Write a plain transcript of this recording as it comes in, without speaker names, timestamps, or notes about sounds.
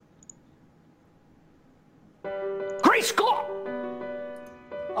Great Scott!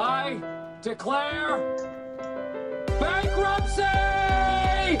 I declare bankruptcy!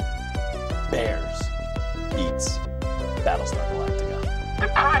 Bears beats Battlestar Galactica.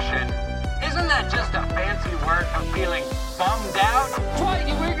 Depression? Isn't that just a fancy word for feeling bummed out? Dwight,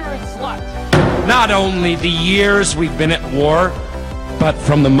 you ignorant slut! Not only the years we've been at war, but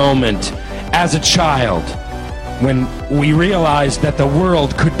from the moment, as a child, when we realized that the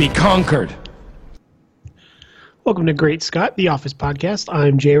world could be conquered. Welcome to Great Scott, the Office Podcast.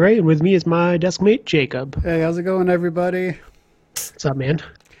 I'm Jay Ray, and with me is my desk mate, Jacob. Hey, how's it going, everybody? What's up, man?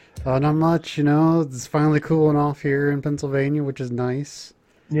 Not much, you know. It's finally cooling off here in Pennsylvania, which is nice.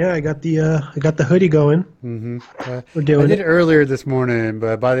 Yeah, I got the hoodie going. We're doing I did it it earlier this morning,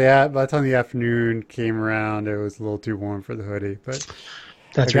 but by the time the afternoon came around, it was a little too warm for the hoodie. But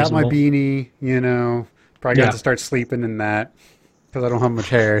That's I got reasonable. my beanie, you know. Probably Yeah. got to start sleeping in that because I don't have much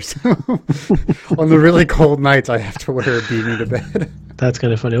hair. So on the really cold nights, I have to wear a beanie to bed. That's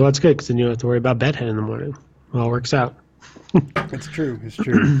kind of funny. Well, that's good, because then you don't have to worry about bedhead in the morning. It all works out. It's true. It's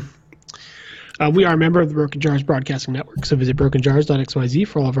true. We are a member of the Broken Jars Broadcasting Network, so visit brokenjars.xyz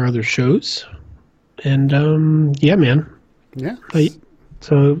for all of our other shows. And, yeah, man. Yeah. That's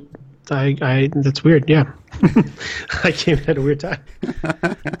weird, yeah. I came at a weird time.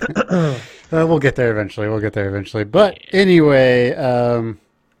 We'll get there eventually. But anyway,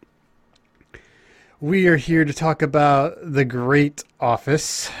 we are here to talk about The Great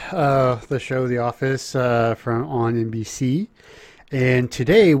Office, the show The Office from on NBC. And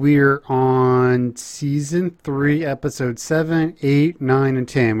today we're on Season 3, Episode 7, 8, 9, and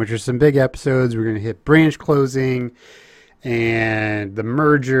 10, which are some big episodes. We're going to hit branch closing and the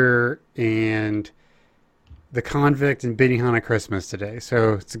merger and the convict and Benihana Christmas today.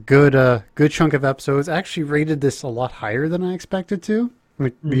 So it's a good chunk of episodes. I actually rated this a lot higher than I expected to,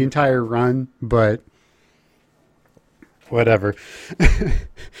 like the entire run, but whatever.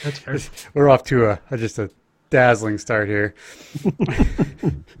 That's fair. We're off to just a dazzling start here.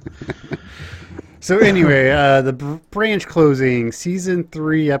 So anyway, the branch closing, Season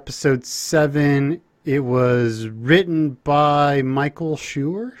 3, Episode 7. It was written by Michael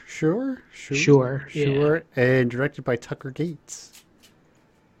Schur, and directed by Tucker Gates.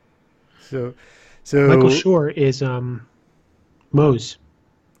 So Michael Schur is Mose.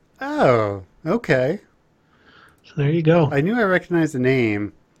 Oh, okay. So there you go. I knew I recognized the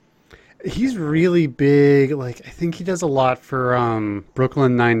name. He's really big. Like, I think he does a lot for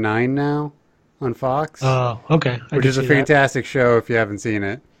Brooklyn Nine-Nine now on Fox. Oh, okay. Which is a fantastic show if you haven't seen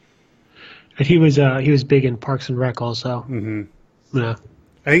it. And he was big in Parks and Rec also. Mm-hmm. Yeah.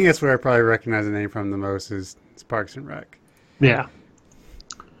 I think that's where I probably recognize the name from the most is Parks and Rec. Yeah.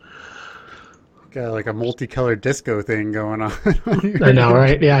 Got like a multicolored disco thing going on. I know,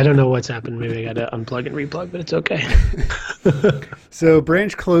 right? Yeah, I don't know what's happened. Maybe I got to unplug and replug, but it's okay. So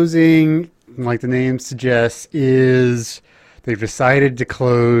branch closing, like the name suggests, is they've decided to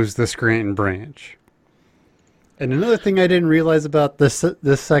close the Scranton branch. And another thing I didn't realize about this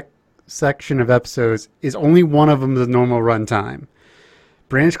section of episodes is only one of them is the normal runtime.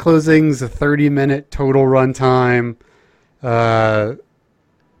 Branch closing's a 30-minute total runtime. The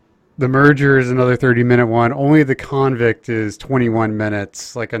merger is another 30-minute one. Only the convict is 21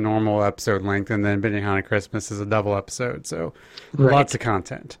 minutes, like a normal episode length, and then Benihana Christmas is a double episode, so lots of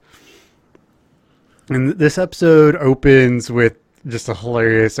content. And this episode opens with just a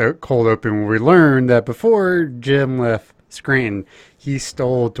hilarious cold open where we learn that before Jim left Scranton, he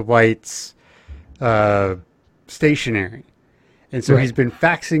stole Dwight's stationery. And so he's been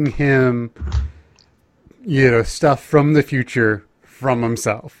faxing him, stuff from the future from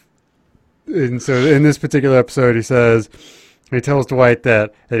himself. And so in this particular episode, he tells Dwight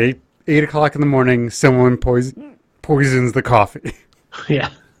that at 8 o'clock in the morning, someone poisons the coffee. Yeah.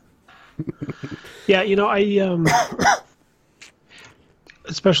 Yeah, I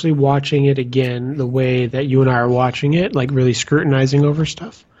especially watching it again, the way that you and I are watching it, like really scrutinizing over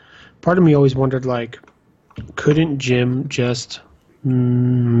stuff. Part of me always wondered, like, couldn't Jim just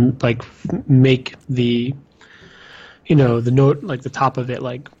make the the note, like the top of it,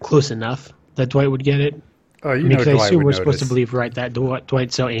 like close enough that Dwight would get it? Oh, because I Dwight assume would we're supposed notice. to believe, right, that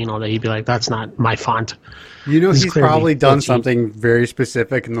Dwight's so anal that he'd be like, that's not my font. He's clearly probably done glitchy. something very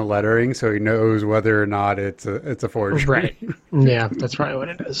specific in the lettering, so he knows whether or not it's a forgery. Right. Yeah, that's probably what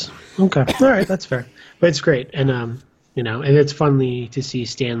it is. Okay. All right, that's fair. But it's great. And and it's funny to see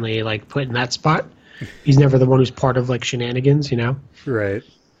Stanley like put in that spot. He's never the one who's part of like shenanigans, Right.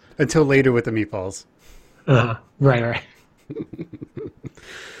 Until later with the meatballs. Right.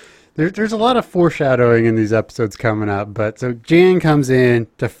 There's a lot of foreshadowing in these episodes coming up, but so Jan comes in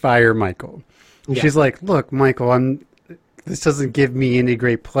to fire Michael. Yeah. She's like, "Look, Michael, this doesn't give me any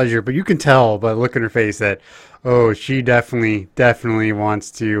great pleasure, but you can tell by the look in her face that, oh, she definitely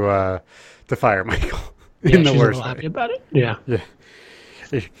wants to fire Michael in the she's worst a little way. happy about it. Yeah. Yeah.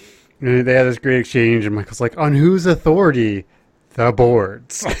 They had this great exchange, and Michael's like, on whose authority? The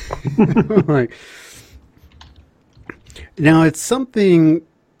board's. Like, now, it's something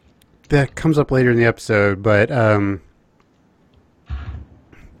that comes up later in the episode, but,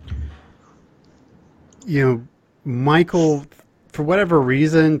 Michael, for whatever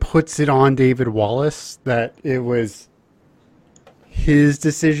reason, puts it on David Wallace that it was his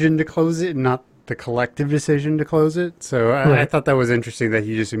decision to close it and not the collective decision to close it. So I thought that was interesting that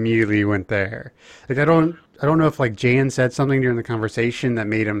he just immediately went there. Like, I don't know if like Jan said something during the conversation that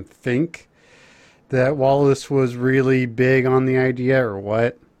made him think that Wallace was really big on the idea or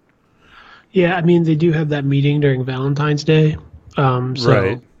what. Yeah, I mean, they do have that meeting during Valentine's Day.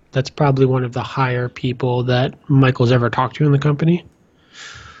 So that's probably one of the higher people that Michael's ever talked to in the company.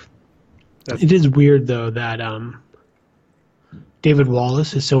 It is weird, though, that David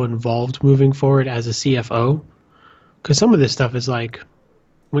Wallace is so involved moving forward as a CFO. Because some of this stuff is like,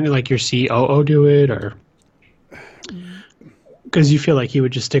 when you like your COO do it, or... Because you feel like he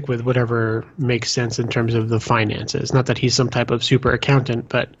would just stick with whatever makes sense in terms of the finances. Not that he's some type of super accountant,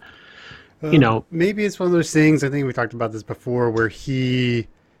 but, Maybe it's one of those things, I think we talked about this before, where he,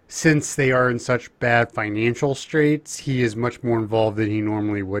 since they are in such bad financial straits, he is much more involved than he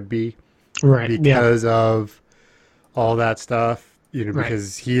normally would be. Right. Because of all that stuff,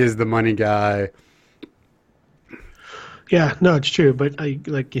 because he is the money guy. Yeah, no, it's true. But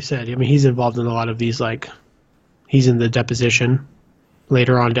like you said, I mean, he's involved in a lot of these, like, he's in the deposition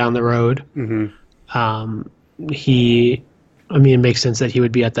later on down the road. Mm-hmm. It makes sense that he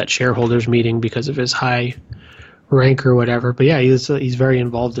would be at that shareholders meeting because of his high rank or whatever. But yeah, he's very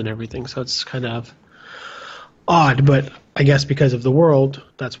involved in everything. So it's kind of odd. But I guess because of the world,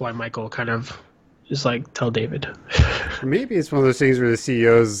 that's why Michael kind of is like, tell David. Maybe it's one of those things where the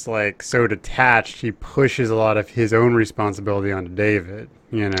CEO's like so detached, he pushes a lot of his own responsibility onto David,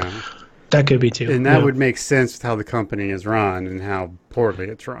 That could be too. And that would make sense with how the company is run and how poorly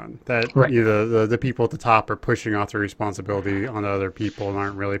it's run. That the people at the top are pushing off their responsibility on other people and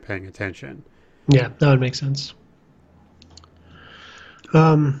aren't really paying attention. Yeah, that would make sense.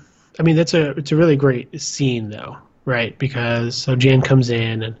 I mean, it's a really great scene though, right? Because so Jan comes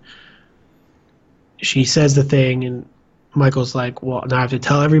in and she says the thing, and Michael's like, "Well, now I have to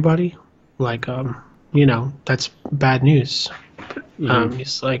tell everybody." Like, that's bad news. Mm-hmm.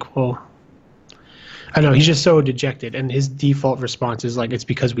 He's like, "Well." I know, he's just so dejected, and his default response is like, it's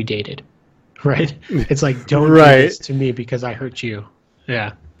because we dated, right? It's like, don't do this to me because I hurt you.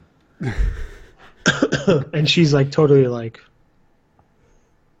 Yeah. And she's like totally like,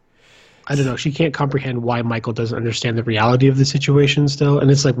 I don't know, she can't comprehend why Michael doesn't understand the reality of the situation still,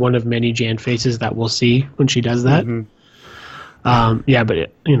 and it's like one of many Jan faces that we'll see when she does that. Mm-hmm.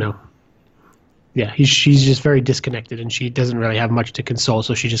 She's just very disconnected, and she doesn't really have much to console,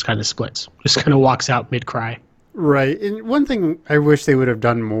 so she just kind of splits. Just kind of walks out mid-cry. Right. And one thing I wish they would have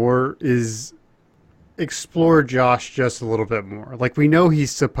done more is explore Josh just a little bit more. Like, we know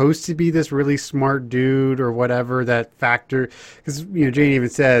he's supposed to be this really smart dude or whatever, that factor. Because, Jane even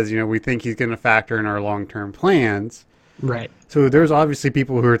says, we think he's going to factor in our long-term plans. Right. So there's obviously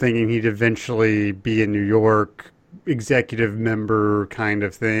people who are thinking he'd eventually be in New York, executive member kind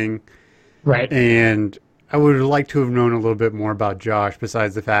of thing. Right. And I would like to have known a little bit more about Josh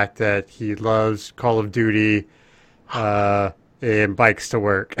besides the fact that he loves Call of Duty and bikes to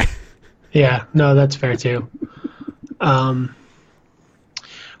work. Yeah, no, that's fair too. Well,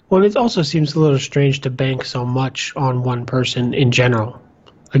 it also seems a little strange to bank so much on one person in general.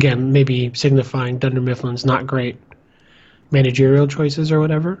 Again, maybe signifying Dunder Mifflin's not great managerial choices or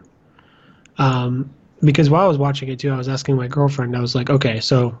whatever. Because while I was watching it too, I was asking my girlfriend, I was like, okay,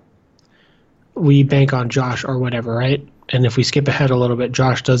 so we bank on Josh or whatever, right? And if we skip ahead a little bit,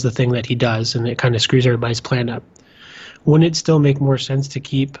 Josh does the thing that he does, and it kind of screws everybody's plan up. Wouldn't it still make more sense to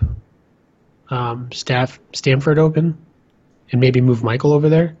keep Stamford open and maybe move Michael over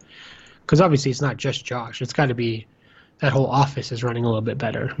there? Because obviously it's not just Josh. It's got to be that whole office is running a little bit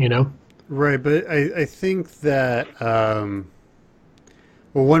better, Right, but I think that,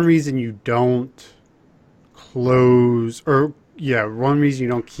 one reason you don't one reason you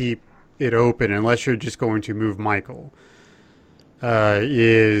don't keep it open unless you're just going to move Michael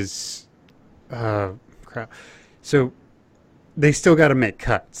is crap. So they still got to make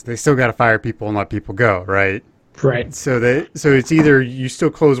cuts. They still got to fire people and let people go, right? Right. So it's either you still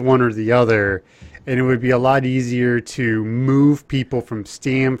close one or the other, and it would be a lot easier to move people from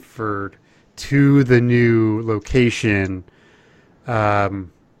Stamford to the new location,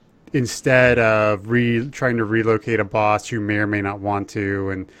 instead of trying to relocate a boss who may or may not want to,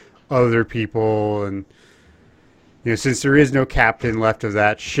 and other people. And since there is no captain left of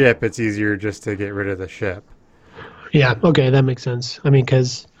that ship, it's easier just to get rid of the ship. Yeah, okay, that makes sense. I mean,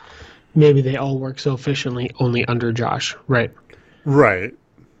 because maybe they all work so efficiently only under Josh, right? Right.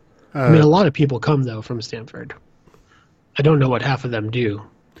 I mean, a lot of people come, though, from Stanford. I don't know what half of them do,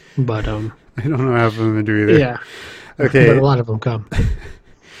 but... I don't know half of them do either. Yeah. Okay. But a lot of them come.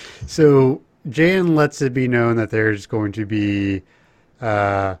 So Jan lets it be known that there's going to be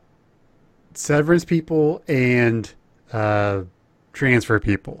severance people and transfer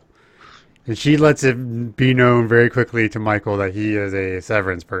people. And she lets it be known very quickly to Michael that he is a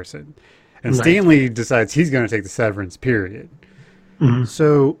severance person. And Right. Stanley decides he's going to take the severance, period. Mhm.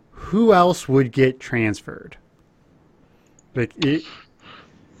 So who else would get transferred?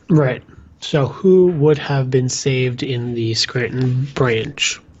 Right. So who would have been saved in the Scranton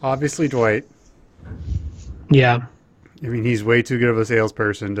branch? Obviously Dwight. Yeah. I mean, he's way too good of a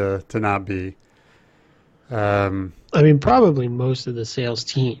salesperson to not be. I mean, probably most of the sales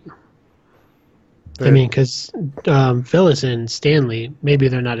team. I But- mean, because Phyllis and Stanley, maybe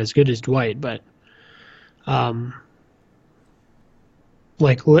they're not as good as Dwight, but I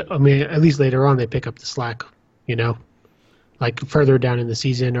mean, at least later on they pick up the slack, like further down in the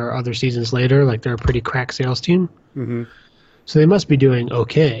season or other seasons later, like they're a pretty crack sales team. Mhm. So they must be doing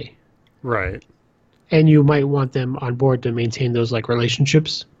okay. Right. And you might want them on board to maintain those like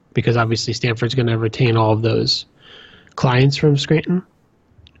relationships, because obviously Stanford's going to retain all of those clients from Scranton.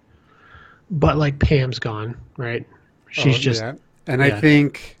 But like Pam's gone, right? She's just Yeah. And yeah. I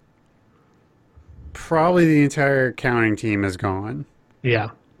think probably the entire accounting team is gone. yeah.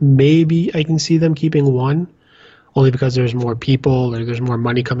 Maybe I can see them keeping one, only because there's more people or there's more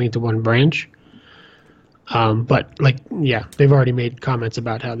money coming to one branch. But they've already made comments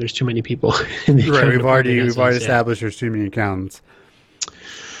about how there's too many people in the Right. accounting We've already department, so, yeah. established there's too many accountants.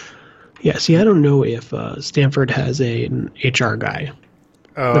 Yeah. See, I don't know if Stanford has an HR guy.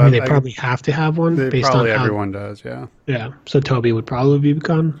 Oh, I mean, they probably have to have one based probably on how. everyone does. Yeah. Yeah. So Toby would probably be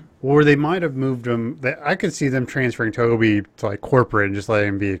gone. Or they might have moved him. I could see them transferring Toby to like corporate and just letting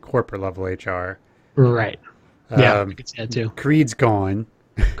him be a corporate level HR. Right. Yeah, Um, I could see that too. Creed's gone.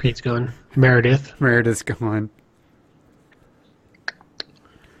 Creed's gone. Meredith. Meredith's gone.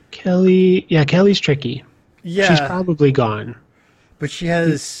 Kelly. Yeah, Kelly's tricky. Yeah. She's probably gone. But she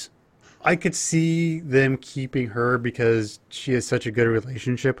has. I could see them keeping her because she has such a good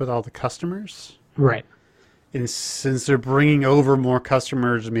relationship with all the customers. Right. And since they're bringing over more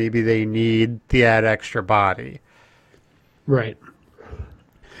customers, maybe they need that extra body. Right.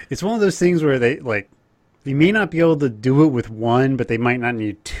 It's one of those things where they may not be able to do it with one, but they might not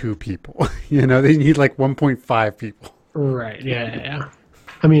need two people. They need like 1.5 people. Right. Yeah.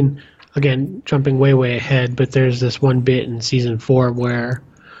 I mean, again, jumping way ahead, but there's this one bit in season 4 where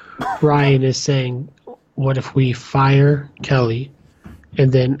Ryan is saying, what if we fire Kelly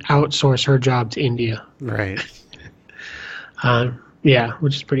and then outsource her job to India? Right. Yeah,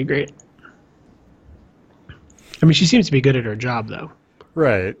 which is pretty great. I mean, she seems to be good at her job, though.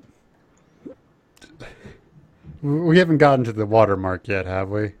 Right. We haven't gotten to the watermark yet, have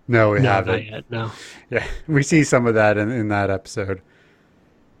we? No, we No, haven't. not yet. No. Yeah, we see some of that in that episode.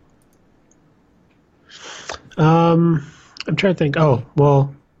 I'm trying to think. Oh,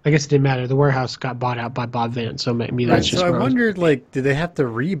 well, I guess it didn't matter. The warehouse got bought out by Bob Vance, so maybe that's just. So I where was- wondered, did they have to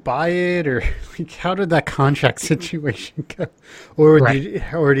rebuy it, or how did that contract situation go? Or Right.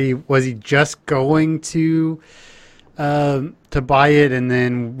 was he just going to buy it, and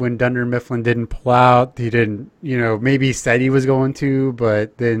then when Dunder Mifflin didn't pull out, he didn't. Maybe he said he was going to,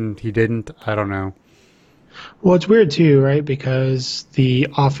 but then he didn't. I don't know. Well, it's weird too, right? Because the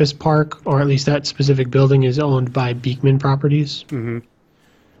office park, or at least that specific building, is owned by Beekman Properties. Mm-hmm.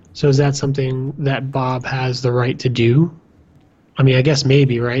 So is that something that Bob has the right to do? I mean, I guess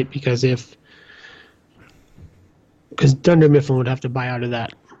maybe, right? Because Dunder Mifflin would have to buy out of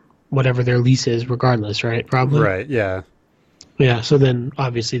that, whatever their lease is, regardless, right? Probably. Right. Yeah. Yeah. So then,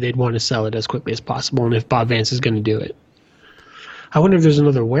 obviously, they'd want to sell it as quickly as possible, and if Bob Vance is going to do it, I wonder if there's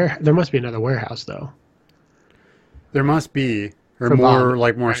another warehouse. There must be another warehouse, though. There must be, or For more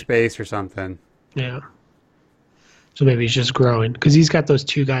Bob, more right. space or something. Yeah. So maybe he's just growing because he's got those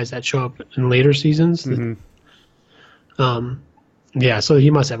two guys that show up in later seasons. Mhm. Yeah, so he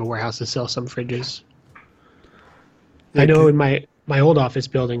must have a warehouse to sell some fridges. I know in my old office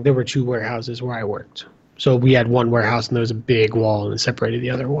building there were 2 warehouses where I worked. So we had one warehouse and there was a big wall and it separated the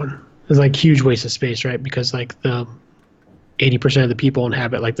other one. It was like huge waste of space, right? Because like the 80% of the people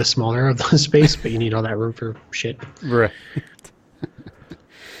inhabit like the smaller of the space, but you need all that room for shit. Right.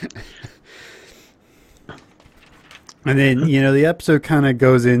 And then, the episode kind of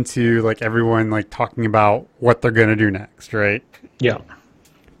goes into like everyone like talking about what they're going to do next, right? Yeah.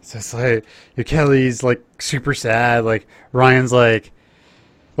 So it's like Kelly's like super sad. Like Ryan's like,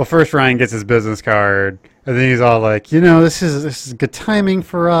 well, first Ryan gets his business card, and then he's all like, this is good timing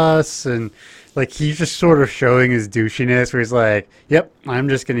for us, and like he's just sort of showing his douchiness, where he's like, yep, I'm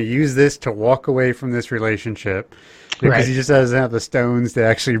just going to use this to walk away from this relationship because he just doesn't have the stones to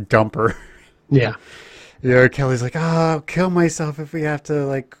actually dump her. Yeah. Kelly's like, I'll kill myself if we have to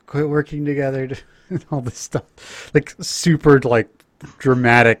like quit working together and all this stuff. Like super like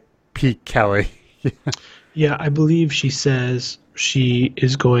dramatic peak Kelly. Yeah, I believe she says she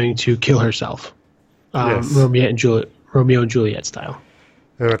is going to kill herself. Yes. Romeo and Juliet style.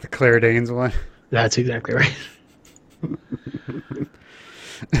 The Claire Danes one. That's exactly right.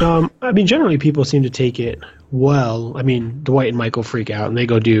 I mean, generally people seem to take it well. I mean, Dwight and Michael freak out and they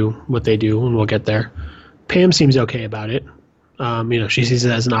go do what they do, and we'll get there. Pam seems okay about it. She sees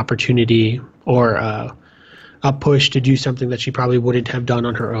it as an opportunity or a push to do something that she probably wouldn't have done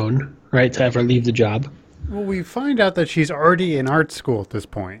on her own, right? To ever leave the job. Well, we find out that she's already in art school at this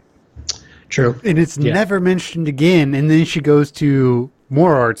point. True. And it's never mentioned again. And then she goes to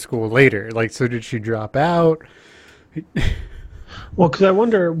more art school later. Like, so did she drop out? Well, because I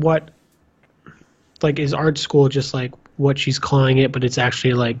wonder what, like, is art school just like what she's calling it, but it's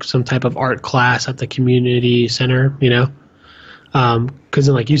actually like some type of art class at the community center, Because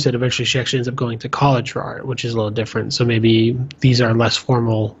then, like you said, eventually she actually ends up going to college for art, which is a little different. So maybe these are less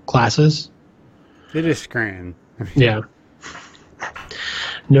formal classes. It is Scranton. Yeah.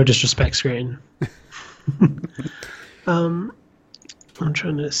 No disrespect, Scranton. I'm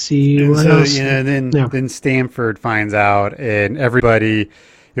trying to see what else. Then Stanford finds out, and everybody,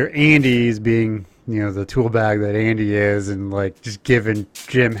 Andy's being, the tool bag that Andy is, and like just giving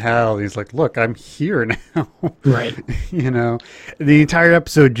Jim hell. He's like, "Look, I'm here now." Right. The entire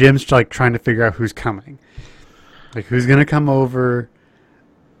episode, Jim's like trying to figure out who's coming, like who's gonna come over.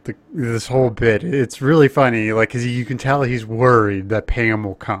 This whole bit, it's really funny, like, because you can tell he's worried that Pam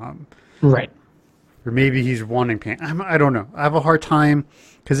will come. Right. Or maybe he's wanting Pam. I don't know. I have a hard time,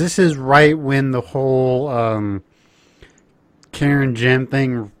 because this is right when the whole Karen Jim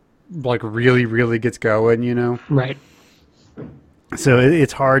thing, like, really, really gets going, Right. So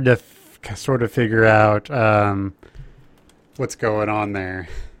it's hard to sort of figure out what's going on there.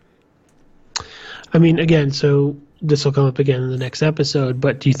 I mean, again, so this will come up again in the next episode,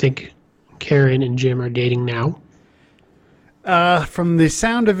 but do you think Karen and Jim are dating now? From the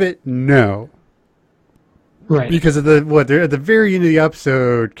sound of it, no. Right. Because of they're at the very end of the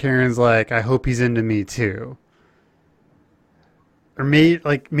episode, Karen's like, I hope he's into me too. Or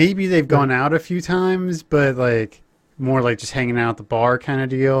maybe they've gone out a few times, but like more like just hanging out at the bar kind of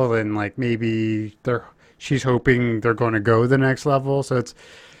deal, and like maybe she's hoping they're going to go the next level. So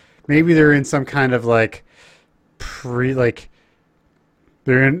maybe they're in some kind of like they're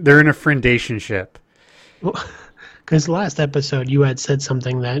in a friendationship. Because last episode you had said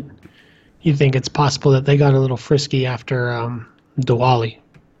something that you think it's possible that they got a little frisky after Diwali.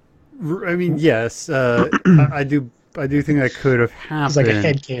 I mean, yes, I do think that could have happened. It's like a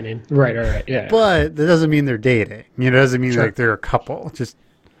headcanon. Right, yeah. But that doesn't mean they're dating. It doesn't mean like they're a couple. Just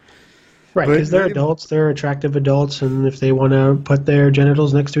right, because they're adults, they're attractive adults, and if they want to put their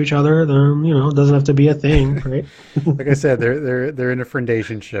genitals next to each other, then it doesn't have to be a thing, right? Like I said, they're in a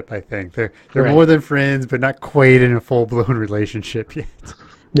friendationship. I think they're right. More than friends, but not quite in a full blown relationship yet.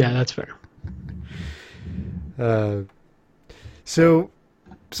 Yeah, that's fair. So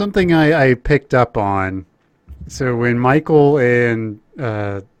something I picked up on. So when Michael and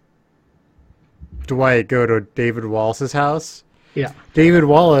Dwight go to David Wallace's house. Yeah. David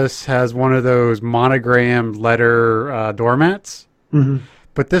Wallace has one of those monogrammed letter doormats,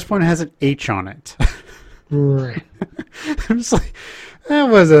 but this one has an H on it. Right. I'm just like, that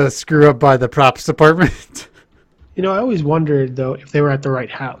was a screw up by the props department. I always wondered, though, if they were at the right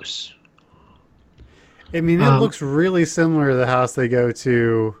house. I mean, it looks really similar to the house they go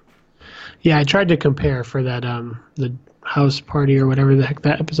to. Yeah, I tried to compare for that, the house party or whatever the heck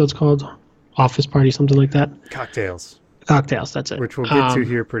that episode's called. Office party, something like that. Cocktails, that's it. Which we'll get to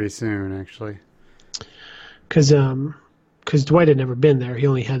here pretty soon, actually. Because Dwight had never been there. He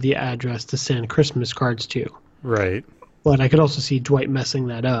only had the address to send Christmas cards to. Right. But I could also see Dwight messing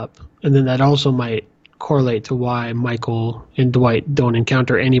that up. And then that also might correlate to why Michael and Dwight don't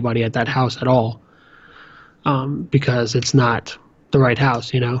encounter anybody at that house at all. Because it's not the right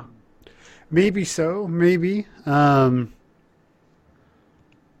house, Maybe so, maybe.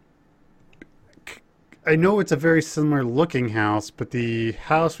 I know it's a very similar looking house, but the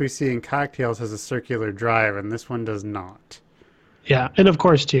house we see in Cocktails has a circular drive, and this one does not. Yeah, and of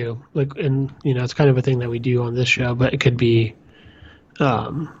course too, like, and it's kind of a thing that we do on this show, but it could be,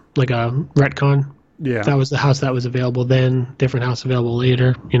 like a retcon. Yeah. That was the house that was available then, different house available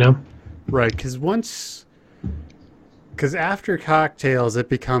later. Right, because after Cocktails, it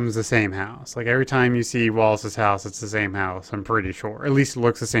becomes the same house. Like every time you see Wallace's house, it's the same house. I'm pretty sure. At least it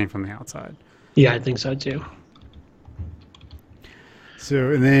looks the same from the outside. Yeah, I think so too.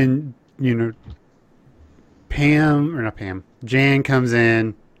 So, and then, Jan comes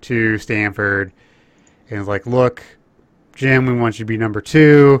in to Stanford and is like, look, Jim, we want you to be number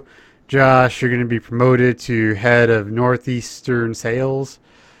 2. Josh, you're going to be promoted to head of Northeastern sales.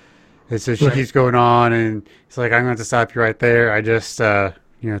 And so she keeps going on, and it's like, I'm going to have to stop you right there. I just,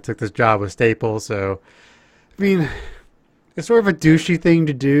 took this job with Staples. So, I mean, it's sort of a douchey thing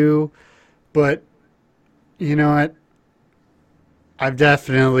to do, but you know what? I've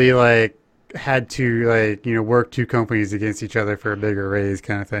definitely, had to, work 2 companies against each other for a bigger raise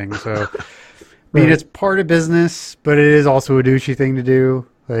kind of thing. So, I mean, it's part of business, but it is also a douchey thing to do.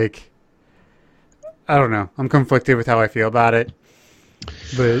 I don't know. I'm conflicted with how I feel about it.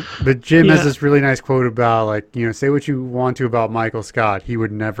 But Jim has this really nice quote about, say what you want to about Michael Scott. He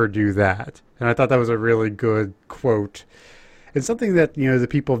would never do that. And I thought that was a really good quote. It's something that, the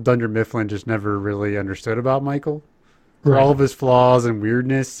people of Dunder Mifflin just never really understood about Michael. For all of his flaws and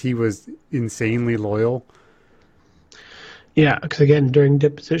weirdness, he was insanely loyal. Yeah, because again, during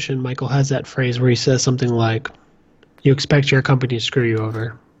deposition, Michael has that phrase where he says something like, you expect your company to screw you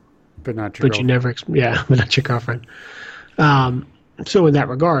over. But not your girlfriend. You never, but not your girlfriend. So in that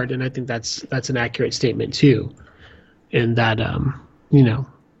regard, and I think that's an accurate statement too, in that, in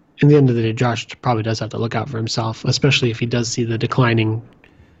the end of the day, Josh probably does have to look out for himself, especially if he does see the declining,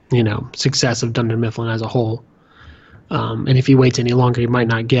 success of Dunder Mifflin as a whole. And if he waits any longer, he might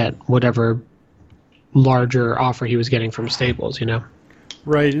not get whatever larger offer he was getting from Staples,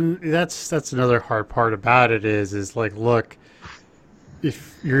 Right, and that's another hard part about it is look,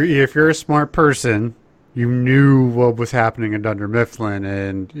 if you're a smart person, you knew what was happening in Dunder Mifflin,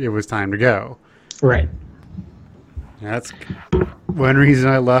 and it was time to go. Right. That's one reason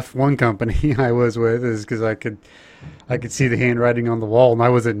I left one company I was with, is because I could see the handwriting on the wall, and I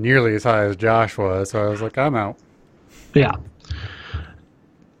wasn't nearly as high as Josh was, so I was like, I'm out. Yeah,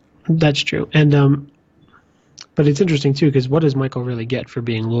 that's true. And but it's interesting too, because what does Michael really get for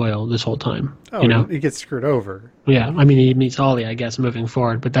being loyal this whole time? Oh, he gets screwed over. Yeah, I mean, he meets Holly, I guess, moving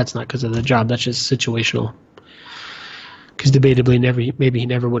forward, but that's not because of the job. That's just situational. Because debatably, maybe he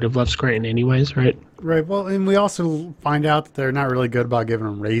never would have left Scranton anyways, right? Right. Well, and we also find out that they're not really good about giving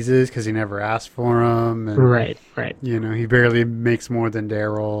him raises because he never asked for them. And, right. He barely makes more than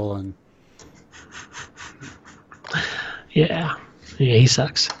Daryl, and yeah, he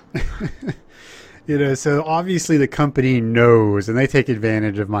sucks. So obviously the company knows, and they take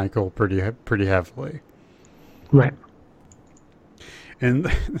advantage of Michael pretty heavily. Right. And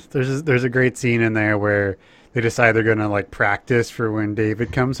there's a great scene in there where they decide they're going to practice for when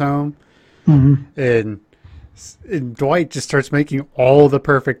David comes home. Mm-hmm. And Dwight just starts making all the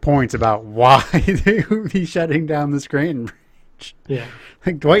perfect points about why they would be shutting down the Scranton Bridge. Yeah.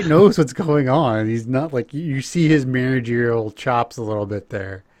 Dwight knows what's going on. He's not you see his managerial chops a little bit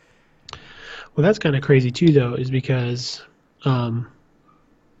there. Well, that's kind of crazy too, though, is because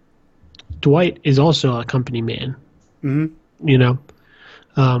Dwight is also a company man.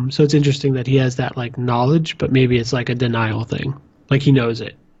 Mm-hmm. So it's interesting that he has that knowledge, but maybe it's a denial thing. He knows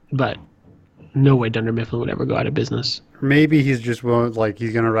it, but no way Dunder Mifflin would ever go out of business. Maybe he's just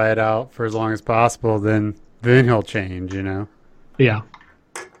he's going to ride out for as long as possible. Then he'll change. Yeah.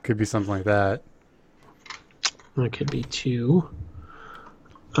 Could be something like that. That could be too.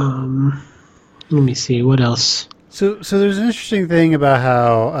 Let me see what else. So there's an interesting thing about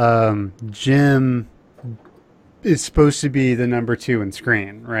how Jim is supposed to be the number 2 in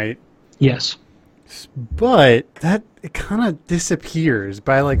Scranton, right? Yes. But that it kind of disappears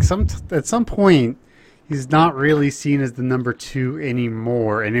by at some point. He's not really seen as the number 2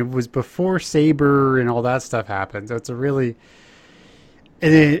 anymore, and it was before Saber and all that stuff happened. So it's a really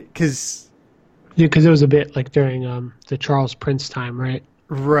because it was a bit during the Charles Prince time, right?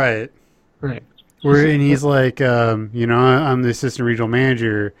 Right. And he's I'm the assistant regional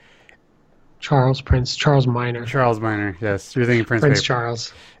manager. Charles Minor. Charles Minor, yes. You're thinking Prince Paper.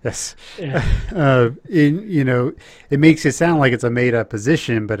 Charles. Yes. Yeah. It makes it sound like it's a made-up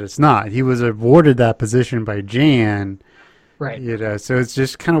position, but it's not. He was awarded that position by Jan. Right. So it's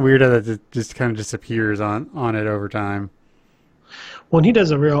just kind of weird that it just kind of disappears on it over time. Well, and he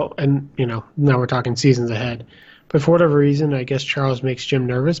does a real, and now we're talking seasons ahead. But for whatever reason, I guess Charles makes Jim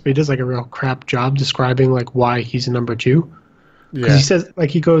nervous, but he does like a real crap job describing like why he's a number 2. Because he says like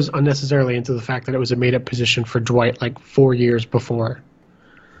he goes unnecessarily into the fact that it was a made-up position for Dwight like 4 years before.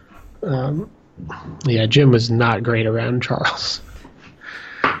 Yeah, Jim was not great around Charles.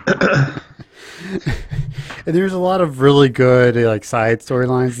 And there's a lot of really good like side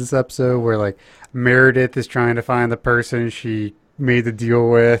storylines this episode where like Meredith is trying to find the person she made the deal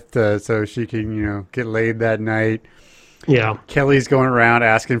with so she can get laid that night. Yeah, Kelly's going around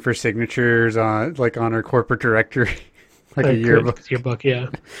asking for signatures on her corporate directory, like a yearbook. Yeah,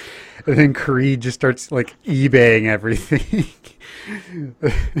 and then Creed just starts like eBaying everything.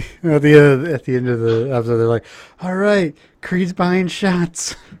 At the end of the episode, they're like, "All right, Creed's buying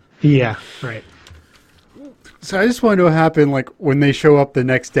shots." Yeah, right. So I just want to know what happened, like when they show up the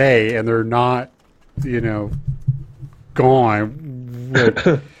next day and they're not, gone. Like,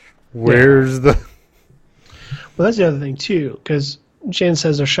 where's the? Well, that's the other thing too, because Jan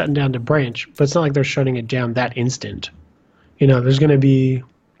says they're shutting down the branch, but it's not like they're shutting it down that instant. There's going to be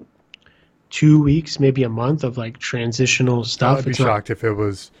 2 weeks, maybe a month of like transitional stuff. I'd be shocked if it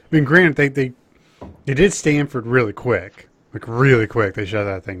was. I mean, granted, they did Stanford really quick, like really quick. They shut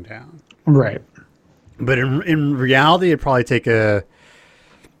that thing down, right? But in reality, it'd probably take a.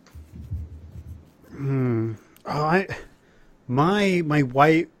 My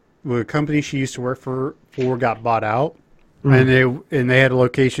wife, the company she used to work for got bought out, and they had a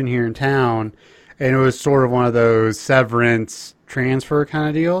location here in town, and it was sort of one of those severance transfer kind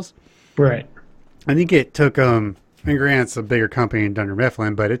of deals. Right. I think it took them. I mean, granted, it's a bigger company in Dunder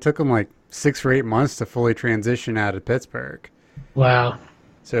Mifflin, but it took them like 6 or 8 months to fully transition out of Pittsburgh. Wow.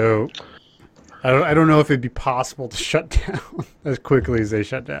 So I don't know if it'd be possible to shut down as quickly as they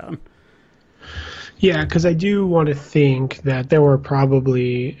shut down. Yeah, because I do want to think that there were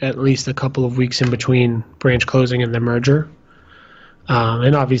probably at least a couple of weeks in between branch closing and the merger.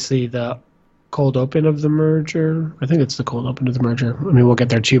 And obviously the cold open of the merger, I think it's the cold open of the merger. I mean, we'll get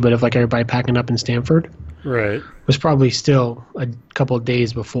there too, but if like everybody packing up in Stanford. Right. Was probably still a couple of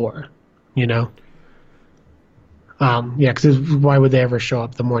days before, Yeah, because why would they ever show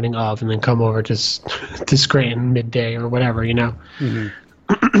up the morning of and then come over to Scranton midday or whatever,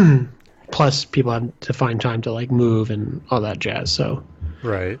 Mm-hmm. Plus, people have to find time to like move and all that jazz. So,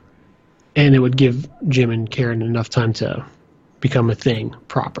 right, and it would give Jim and Karen enough time to become a thing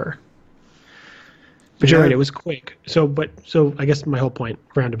proper. But you're right; it was quick. So I guess my whole point,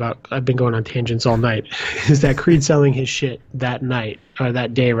 roundabout, I've been going on tangents all night, is that Creed selling his shit that night or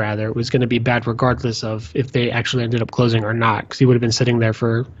that day rather was going to be bad, regardless of if they actually ended up closing or not, because he would have been sitting there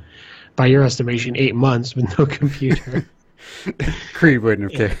for, by your estimation, 8 months with no computer. Creed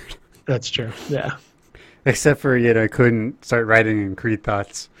wouldn't have cared. That's true. Yeah. Except for I couldn't start writing in Creed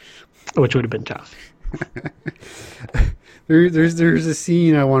thoughts, which would have been tough. There's a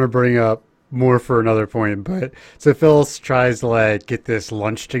scene I want to bring up more for another point, but so Phyllis tries to like get this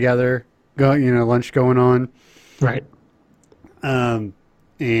lunch together, lunch going on, right? And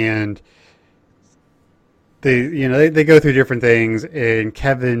they go through different things, and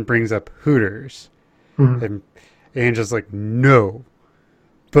Kevin brings up Hooters, and Angela's like, no.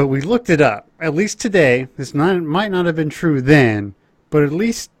 But we looked it up. At least today, might not have been true then, but at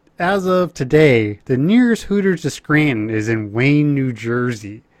least as of today, the nearest Hooters to Scranton is in Wayne, New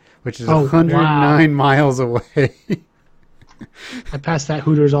Jersey, which is 109 miles away. I pass that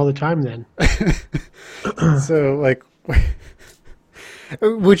Hooters all the time then. So, like,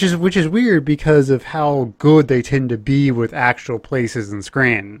 which is weird because of how good they tend to be with actual places in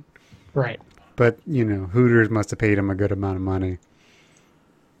Scranton. Right. But, Hooters must have paid him a good amount of money.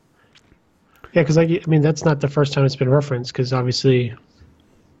 Yeah, because that's not the first time it's been referenced. Because obviously,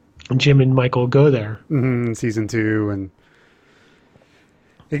 Jim and Michael go there. In season 2, and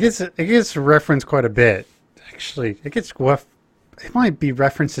it gets referenced quite a bit. Actually, it might be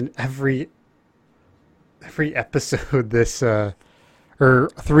referenced in every episode. This or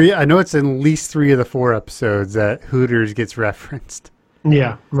 3. I know it's in at least 3 of the 4 episodes that Hooters gets referenced.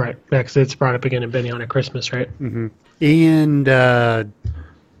 Yeah, right. Because it's brought up again in Benihana Christmas, right? Mm-hmm. And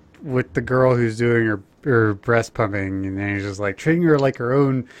with the girl who's doing her breast pumping, and then he's just like treating her like her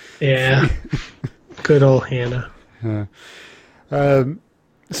own. Yeah, good old Hannah.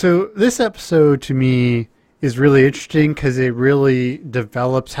 So this episode to me is really interesting because it really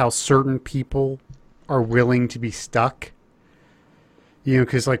develops how certain people are willing to be stuck.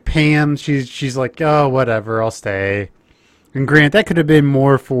 Because like Pam, she's like, oh, whatever, I'll stay. And Grant, that could have been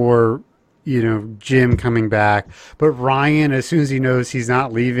more for Jim coming back. But Ryan, as soon as he knows he's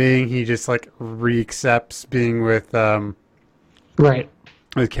not leaving, he just like reaccepts being with Right.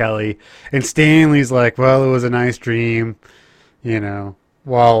 with Kelly. And Stanley's like, well, it was a nice dream,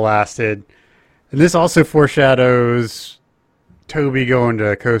 while it lasted. And this also foreshadows Toby going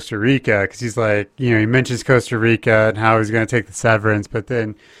to Costa Rica, because he's like, he mentions Costa Rica and how he's going to take the severance, but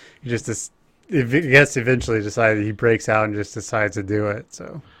then he just eventually decided he breaks out and just decides to do it.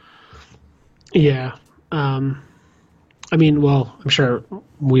 So, yeah. I mean, well, I'm sure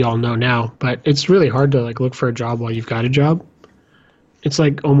we all know now, but it's really hard to look for a job while you've got a job. It's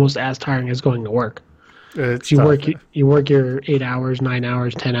almost as tiring as going to work. it's You tough. work you work your 8 hours, 9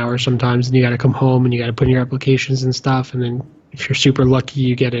 hours, 10 hours sometimes, and you got to come home and you got to put in your applications and stuff. And then if you're super lucky,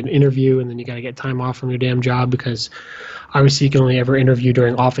 you get an interview, and then you got to get time off from your damn job, because obviously you can only ever interview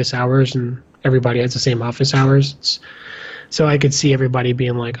during office hours, and everybody has the same office hours. So I could see everybody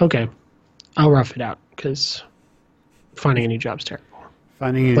being like, okay, I'll rough it out, because finding a new job's terrible.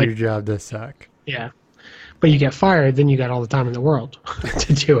 Finding a Like- new job does suck. Yeah. But you get fired, then you got all the time in the world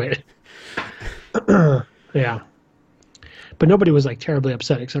to do it. Yeah. But nobody was terribly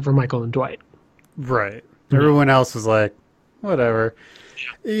upset except for Michael and Dwight. Right. Everyone else was like, whatever.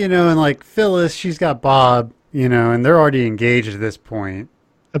 And Phyllis, she's got Bob, and they're already engaged at this point.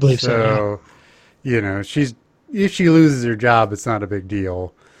 I believe so. So, if she loses her job, it's not a big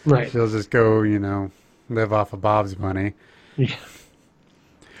deal. Yeah. Right. She'll just go, live off of Bob's money. Yeah.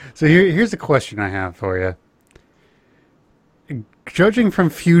 So here's a question I have for you. Judging from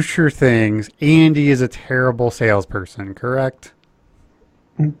future things, Andy is a terrible salesperson, correct?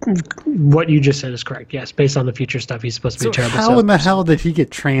 What you just said is correct. Yes, based on the future stuff, he's supposed to be a terrible how in the salesperson. hell did he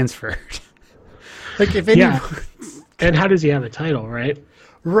get transferred? If any, Yeah. And how does he have a title, right?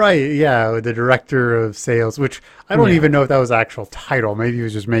 right? Yeah, the director of sales, which I don't Yeah. even know if that was the actual title. Maybe he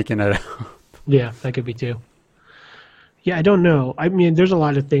was just making it up. Yeah, that could be too. Yeah, I don't know. I mean, there's a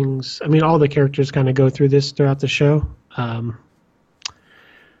lot of things. I mean, all the characters kind of go through this throughout the show.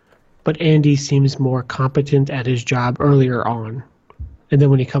 But Andy seems more competent at his job earlier on. And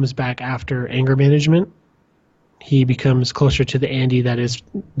then when he comes back after anger management, he becomes closer to the Andy that is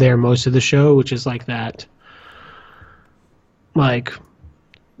there most of the show, which is that,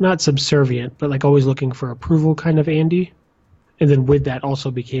 not subservient, but always looking for approval kind of Andy. And then with that also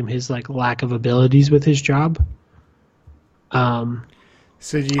became his lack of abilities with his job. So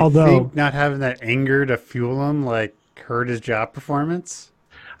do you Although- think not having that anger to fuel him hurt his job performance?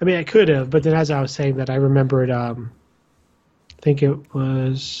 I mean, I could have, but then as I was saying that, I remembered, I think it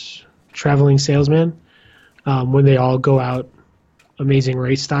was Traveling Salesman, when they all go out Amazing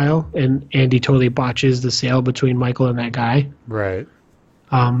Race style, and Andy totally botches the sale between Michael and that guy. Right.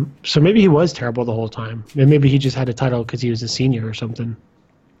 So maybe he was terrible the whole time. And maybe he just had a title because he was a senior or something.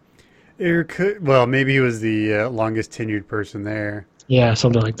 Maybe he was the longest tenured person there. Yeah,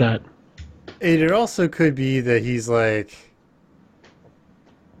 something like that. It also could be that he's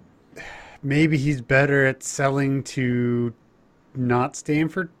maybe he's better at selling to not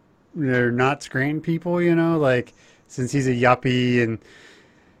Stanford or not Scranton people, since he's a yuppie. And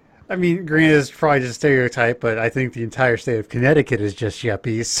I mean, granted, it's probably just a stereotype, but I think the entire state of Connecticut is just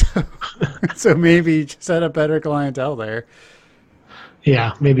yuppies. So maybe he just had a better clientele there.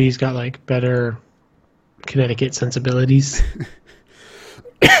 Yeah, maybe he's got better Connecticut sensibilities.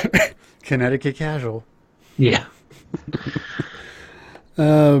 Connecticut casual. Yeah.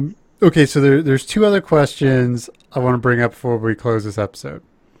 Okay, so there's two other questions I want to bring up before we close this episode.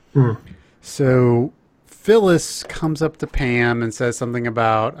 So Phyllis comes up to Pam and says something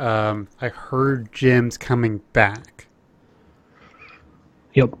about, I heard Jim's coming back.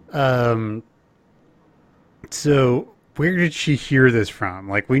 Yep. So where did she hear this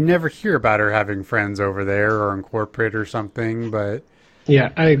from? We never hear about her having friends over there or in corporate or something, but...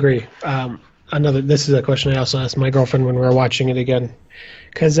 Yeah, I agree. This is a question I also asked my girlfriend when we were watching it again.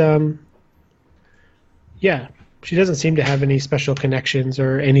 Because, yeah, she doesn't seem to have any special connections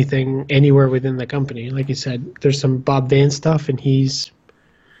or anything anywhere within the company. Like you said, there's some Bob Vance stuff, and he's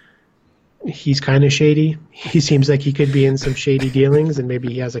kind of shady. He seems like he could be in some shady dealings, and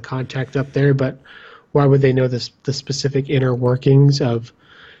maybe he has a contact up there, but why would they know the specific inner workings of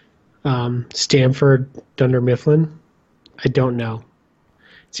Stanford Dunder Mifflin? I don't know.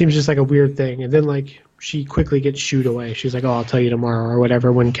 It seems just like a weird thing. And then, she quickly gets shooed away. She's like, oh, I'll tell you tomorrow or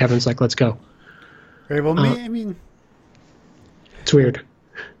whatever, when Kevin's like, let's go. Right, well, I mean, It's weird.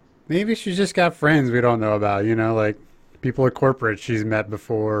 maybe she's just got friends we don't know about, people at corporate she's met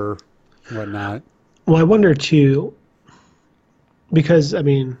before, whatnot. Well, I wonder, too, because, I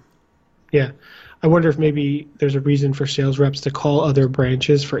mean, yeah, I wonder if maybe there's a reason for sales reps to call other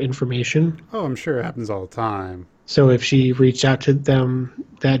branches for information. Oh, I'm sure it happens all the time. So if she reached out to them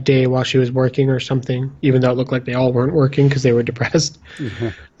that day while she was working or something, even though it looked like they all weren't working because they were depressed,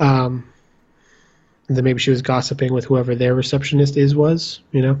 then maybe she was gossiping with whoever their receptionist was,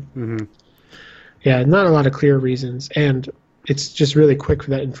 you know? Mm-hmm. Yeah, not a lot of clear reasons. And it's just really quick for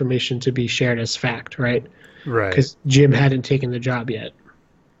that information to be shared as fact, right? Right. Because Jim hadn't taken the job yet.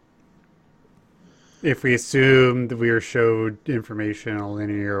 If we assume that we were showed information in a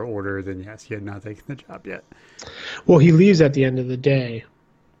linear order, then yes, he had not taken the job yet. Well, he leaves at the end of the day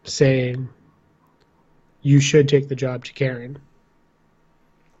saying, you should take the job to Karen.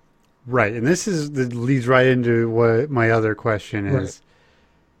 Right, and this leads right into what my other question is. Right.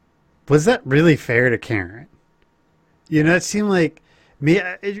 Was that really fair to Karen? You know, it seemed like,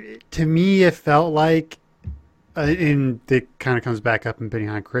 to me, it felt like, and it kind of comes back up in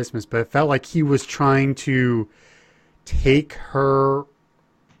Behind Christmas, but it felt like he was trying to take her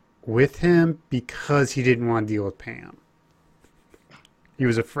with him because he didn't want to deal with Pam. He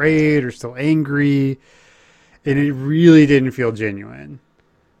was afraid or still angry, and it really didn't feel genuine.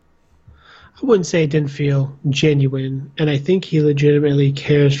 I wouldn't say it didn't feel genuine, and I think he legitimately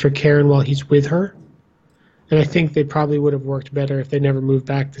cares for Karen while he's with her. And I think they probably would have worked better if they never moved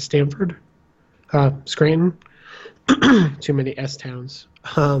back to Scranton. Too many S towns.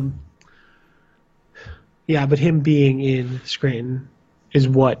 Yeah, but him being in Scranton is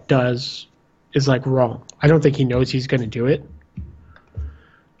like wrong. I don't think he knows he's going to do it.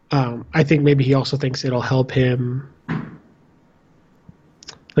 I think maybe he also thinks it'll help him.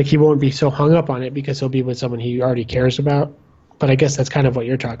 Like, he won't be so hung up on it because he'll be with someone he already cares about. But I guess that's kind of what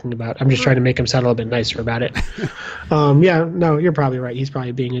you're talking about. I'm just trying to make him sound a little bit nicer about it. Yeah, no, you're probably right. He's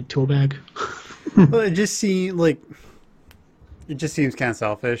probably being a tool bag. Well, it just seems kind of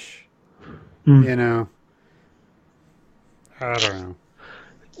selfish, you know. I don't know.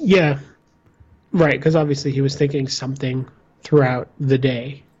 Yeah, right. Because obviously he was thinking something throughout the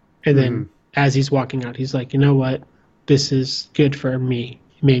day, and then as he's walking out, he's like, you know what, this is good for me,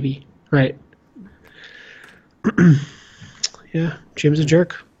 maybe, right? Yeah, Jim's a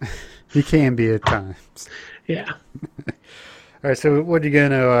jerk. He can be at times. Yeah. All right. So what are you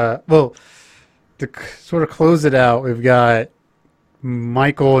gonna? To sort of close it out, we've got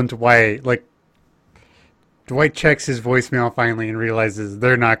Michael and Dwight. Like, Dwight checks his voicemail finally and realizes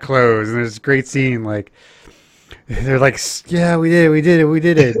they're not closed. And there's this great scene. Like, they're like, "Yeah, we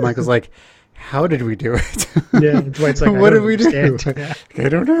did it." Michael's like, "How did we do it?" Yeah. Dwight's like, "What did we do?" Yeah. I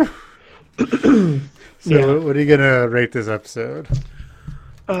don't know. So, what are you gonna rate this episode?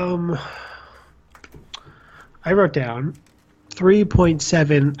 I wrote down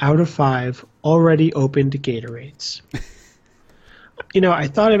 3.7 out of 5 already opened Gatorades. You know, I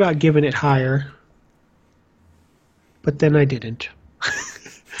thought about giving it higher, but then I didn't.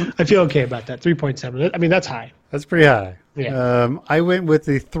 I feel okay about that. 3.7. I mean, that's high. That's pretty high. Yeah. I went with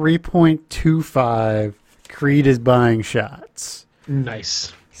the 3.25. Creed is buying shots.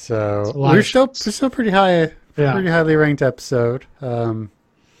 Nice. So we're still pretty high, pretty highly ranked episode.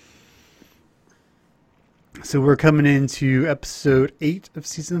 So we're coming into episode 8 of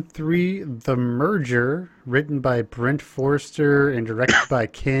season 3, The Merger, written by Brent Forrester and directed by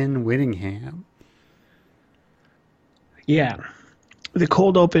Ken Whittingham. Yeah. The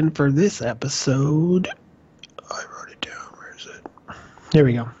cold open for this episode, I wrote it down. Where is it? There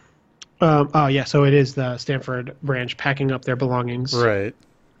we go. So it is the Stanford branch packing up their belongings. Right.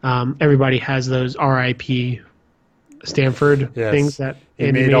 Everybody has those RIP Stanford things that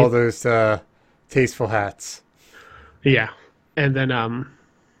he made all those tasteful hats. Yeah. And then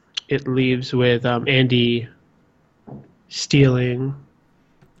it leaves with Andy stealing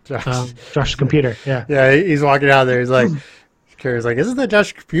Josh's computer. Yeah. Yeah, he's walking out there. He's like, Carrie's like, isn't that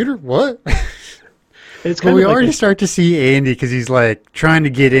Josh's computer? What? It's kind we already start to see Andy because he's like trying to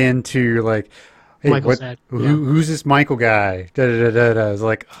get into like, hey, who's this Michael guy? I was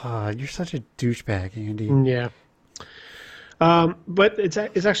like, you're such a douchebag, Andy. Yeah. But it's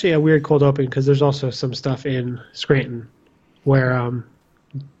actually a weird cold open because there's also some stuff in Scranton where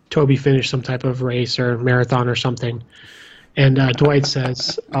Toby finished some type of race or marathon or something. And Dwight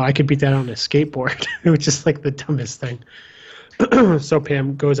says, I could beat that on a skateboard, which is like the dumbest thing. So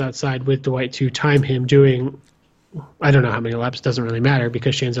Pam goes outside with Dwight to time him doing, I don't know how many laps, doesn't really matter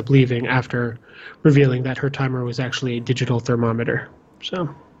because she ends up leaving after revealing that her timer was actually a digital thermometer. So,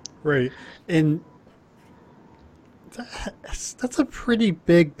 right. And that's a pretty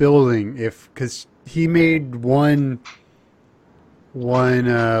big building because he made one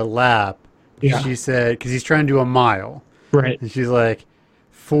lap. Yeah. She said, because he's trying to do a mile. Right. And she's like,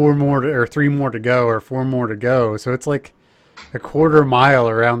 4 more or 3 more to go or 4 more to go. So it's like a quarter mile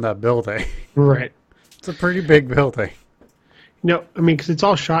around that building. Right. It's a pretty big building. No, I mean, because it's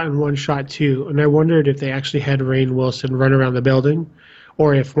all shot in one shot too, and I wondered if they actually had Rainn Wilson run around the building,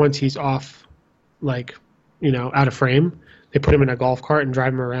 or if once he's off, like, out of frame, they put him in a golf cart and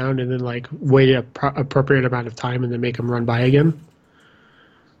drive him around, and then like wait a appropriate amount of time and then make him run by again.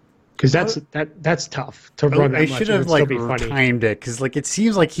 Because that's tough to run that I much. should and have it'd still be funny. timed it because it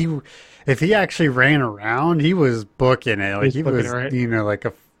seems like if he actually ran around, he was booking it. Like he was, right? like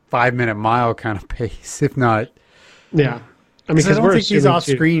a 5-minute mile kind of pace, if not. Yeah, I mean, I don't we're think he's assuming off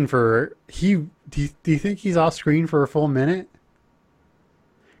screen for Do you think he's off screen for a full minute?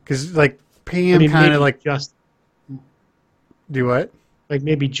 Because like Pam kind of like just do what? Like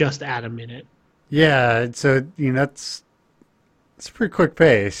maybe just add a minute. Yeah, so it's a pretty quick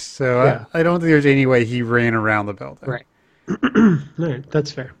pace. So Yeah. I don't think there's any way he ran around the building. Right. All right,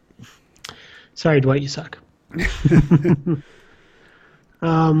 that's fair. Sorry, Dwight, you suck.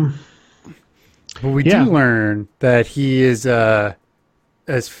 But we Yeah. do learn that he is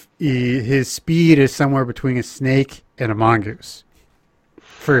his speed is somewhere between a snake and a mongoose.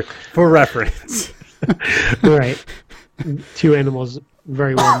 For reference. Right. Two animals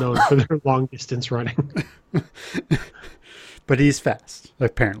very well known for their long distance running. But he's fast,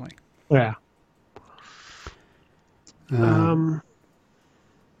 apparently. Yeah.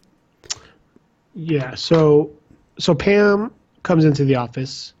 Yeah, so Pam comes into the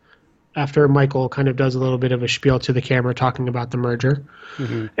office after Michael kind of does a little bit of a spiel to the camera talking about the merger.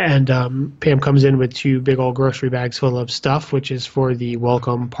 Mm-hmm. And Pam comes in with 2 big old grocery bags full of stuff, which is for the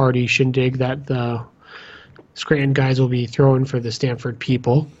welcome party shindig that the Scranton guys will be throwing for the Stanford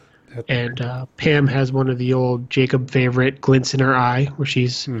people. And Pam has one of the old Jacob favorite glints in her eye where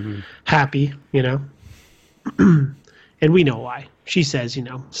she's happy, And we know why. She says,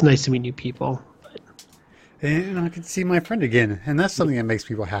 it's nice to meet new people. And I can see my friend again. And that's something that makes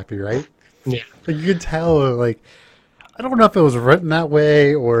people happy, right? Yeah. Like you could tell, I don't know if it was written that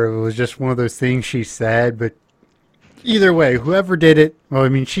way or it was just one of those things she said, but either way, whoever did it, well, I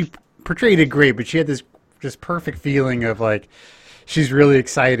mean, she portrayed it great, but she had this just perfect feeling of she's really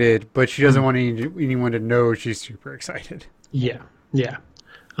excited, but she doesn't want anyone to know she's super excited. Yeah. Yeah.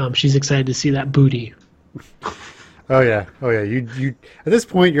 She's excited to see that booty. Oh yeah. You at this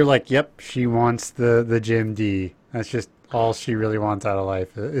point you're like, yep, she wants the Jim D. That's just all she really wants out of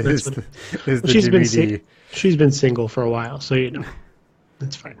life is the Jimmy D. She's been single for a while, so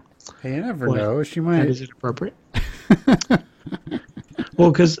that's fine. Hey, you never know. She might. Is it appropriate?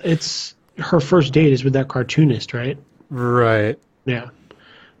 Well, because it's her first date is with that cartoonist, right? Right. Yeah.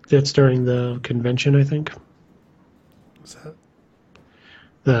 That's during the convention, I think. What's that?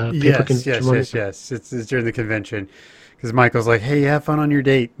 The paper convention. Yes. It's during the convention. Because Michael's like, hey, have fun on your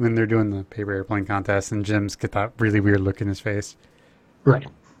date when they're doing the paper airplane contest, and Jim's got that really weird look in his face. Right.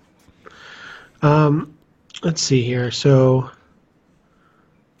 Let's see here. So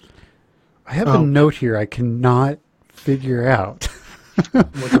I have a note here I cannot figure out.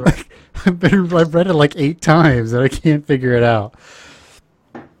 I've read it like 8 times and I can't figure it out.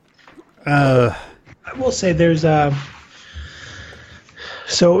 I will say there's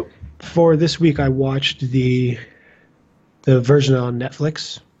so for this week I watched the version on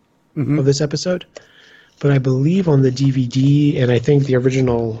Netflix of this episode, but I believe on the DVD and I think the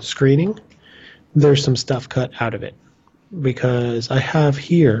original screening there's some stuff cut out of it, because I have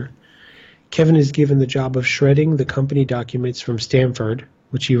here Kevin is given the job of shredding the company documents from Stanford,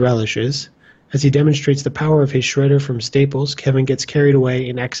 which he relishes. As he demonstrates the power of his shredder from Staples, Kevin gets carried away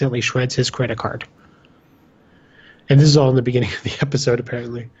and accidentally shreds his credit card. And this is all in the beginning of the episode,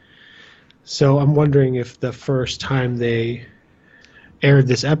 apparently. So I'm wondering if the first time they aired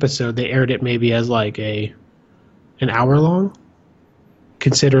this episode, they aired it maybe as like an hour long,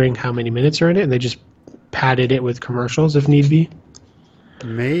 considering how many minutes are in it, and they just padded it with commercials if need be.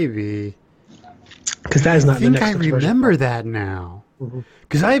 Maybe. Because that is not the next I remember that now.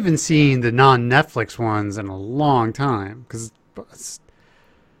 Because I haven't seen the non-Netflix ones in a long time. Because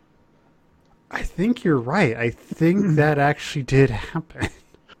I think you're right. I think that actually did happen.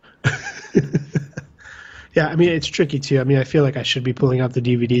 Yeah, I mean, it's tricky too. I mean, I feel like I should be pulling out the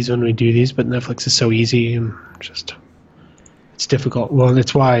DVDs when we do these, but Netflix is so easy and just it's difficult. Well,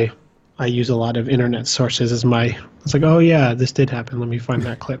 that's why I use a lot of internet sources as my. It's like, oh yeah, this did happen. Let me find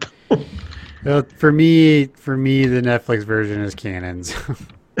that clip. Well, for me, the Netflix version is canon.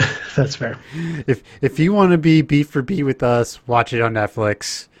 That's fair. If you want to be beat for beat with us, watch it on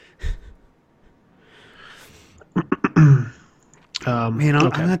Netflix. Man, I'm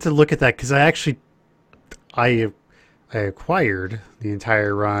gonna have to look at that because I I acquired the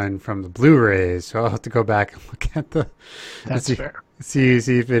entire run from the Blu-rays, so I'll have to go back and look at That's see, fair. see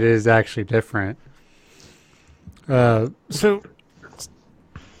if it is actually different. So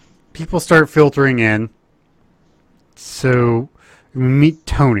people start filtering in. So we meet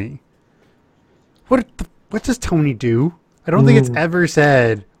Tony. What does Tony do? I don't think it's ever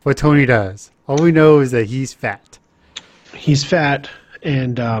said what Tony does. All we know is that he's fat. He's fat,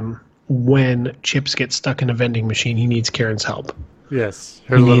 and when Chips gets stuck in a vending machine, he needs Karen's help. Yes,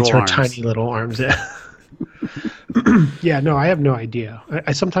 He needs her tiny little arms. Yeah, no, I have no idea.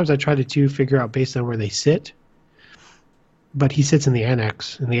 I sometimes I try to figure out based on where they sit, but he sits in the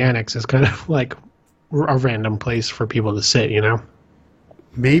annex, and the annex is kind of like a random place for people to sit, you know?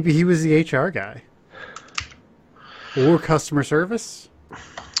 Maybe he was the HR guy. Or customer service?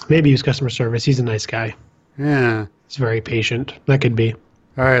 Maybe he was customer service. He's a nice guy. Yeah. He's very patient. That could be.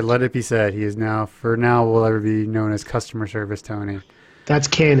 All right, let it be said. He is now, for now, will ever be known as customer service Tony. That's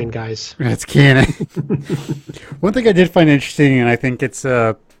canon, guys. That's canon. One thing I did find interesting, and I think it's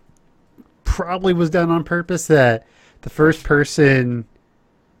probably was done on purpose, that the first person,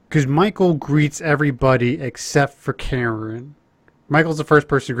 because Michael greets everybody except for Karen. Michael's the first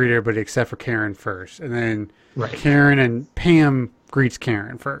person to greet everybody except for Karen first, and then Right. Karen and Pam greets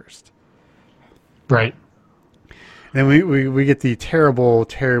Karen first. Right. Then we get the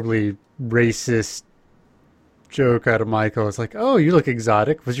terribly racist joke out of Michael. It's like, oh, you look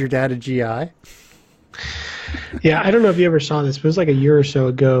exotic. Was your dad a GI? Yeah, I don't know if you ever saw this, but it was like a year or so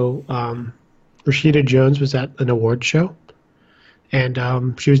ago. Rashida Jones was at an award show, and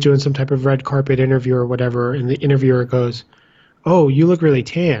she was doing some type of red carpet interview or whatever, and the interviewer goes, "Oh, you look really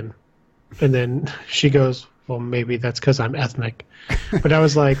tan," and then she goes, "Well, maybe that's because I'm ethnic." But I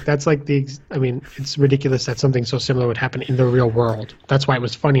was like, that's like I mean, it's ridiculous that something so similar would happen in the real world. That's why it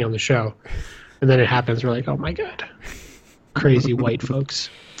was funny on the show. And then it happens, we're like, oh my God. Crazy white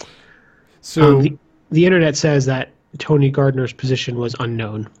folks. So the internet says that Tony Gardner's position was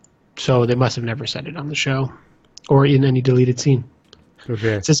unknown. So they must have never said it on the show or in any deleted scene.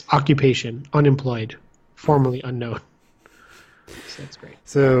 okay. It says occupation, unemployed, formerly unknown. So that's great.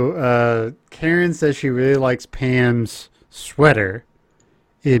 So Karen says she really likes Pam's sweater,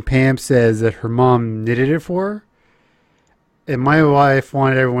 and Pam says that her mom knitted it for her. And my wife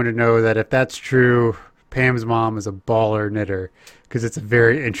wanted everyone to know that if that's true, Pam's mom is a baller knitter because it's a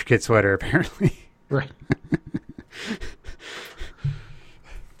very intricate sweater, apparently. Right.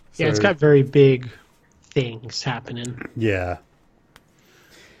 Yeah, it's got very big things happening. Yeah.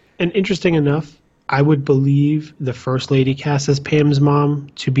 And interesting enough, I would believe the first lady cast as Pam's mom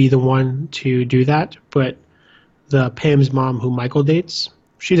to be the one to do that, but the Pam's mom who Michael dates,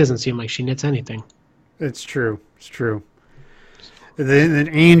 she doesn't seem like she knits anything. It's true. It's true. Then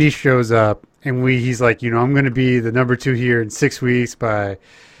Andy shows up, and he's like, I'm going to be the number 2 here in 6 weeks by,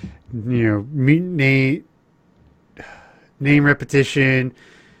 name repetition,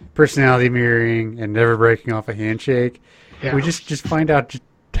 personality mirroring, and never breaking off a handshake. Yeah. We just find out just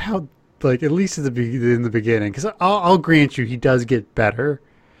how, like, at least in the beginning, because I'll grant you he does get better.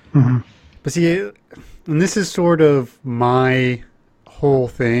 Mm-hmm. But see, and this is sort of my whole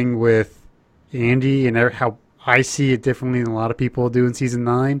thing with Andy and how I see it differently than a lot of people do in season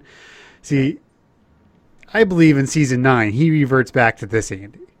 9. See, I believe in season 9 he reverts back to this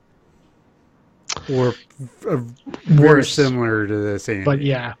Andy, or very Worse. similar to this Andy. But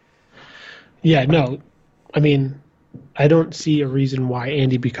yeah, no, I mean, I don't see a reason why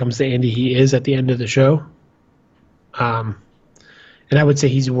Andy becomes the Andy he is at the end of the show. And I would say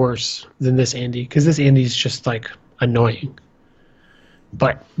he's worse than this Andy, because this Andy's just like annoying.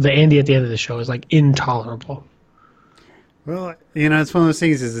 But the Andy at the end of the show is like intolerable. Well, it's one of those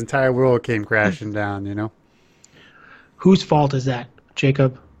things. His entire world came crashing down. Whose fault is that,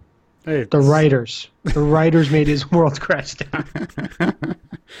 Jacob? Hey, The writers. The writers made his world crash down.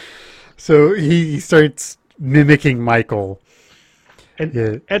 So he starts mimicking Michael. And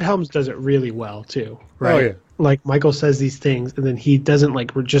Yeah. Ed Helms does it really well too, right? Oh, yeah. Like Michael says these things, and then he doesn't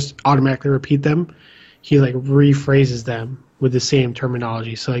like just automatically repeat them. He like rephrases them with the same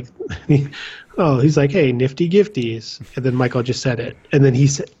terminology. So like, he's like, "Hey, nifty gifties," and then Michael just said it, and then he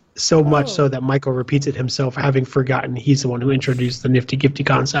said so much so that Michael repeats it himself, having forgotten he's the one who introduced the nifty gifty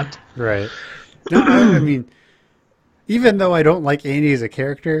concept. Right. No, I mean, even though I don't like Andy as a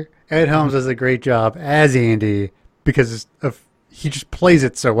character, Ed Helms does a great job as Andy because he just plays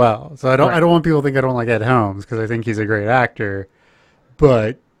it so well. So I don't want people to think I don't like Ed Helms because I think he's a great actor,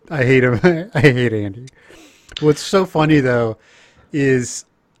 but I hate him. I hate Andy. What's so funny though is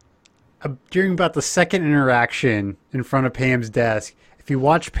during about the second interaction in front of Pam's desk, if you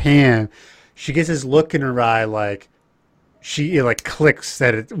watch Pam, she gets this look in her eye like, it like clicks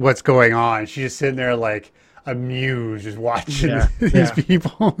that what's going on. She's just sitting there like amused, just watching these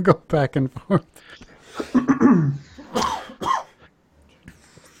people go back and forth.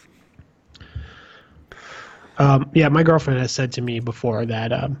 My girlfriend has said to me before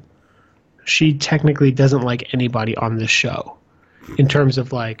that she technically doesn't like anybody on the show. In terms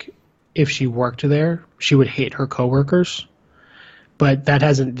of like, if she worked there, she would hate her coworkers. But that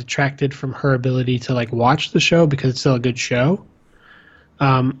hasn't detracted from her ability to like watch the show because it's still a good show.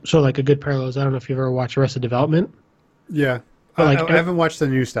 So like a good parallel is, I don't know if you've ever watched Arrested Development. Yeah. But like, I haven't watched the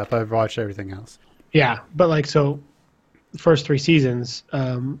new stuff. I've watched everything else. Yeah, but like, so the first 3 seasons,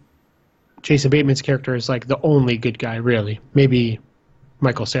 Jason Bateman's character is like the only good guy, really. Maybe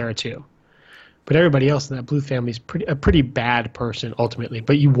Michael Cera too. But everybody else in that Bluth family is a pretty bad person ultimately.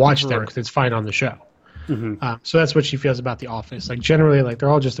 But you watch them because it's fine on the show. Mm-hmm. So that's what she feels about The Office. Like generally, like they're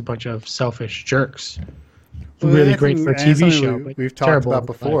all just a bunch of selfish jerks. Well, really great for a TV show. We've talked about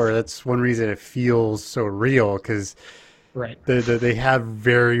before. That's one reason it feels so real because they have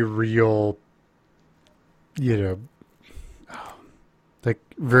very real, like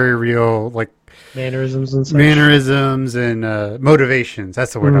very real like mannerisms and such. Motivations.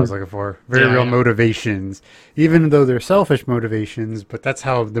 That's the word I was looking for. Very real motivations, even though they're selfish motivations. But that's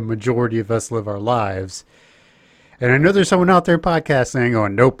how the majority of us live our lives. And I know there's someone out there podcasting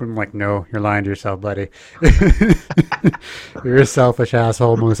going, nope. I'm like, no, you're lying to yourself, buddy. You're a selfish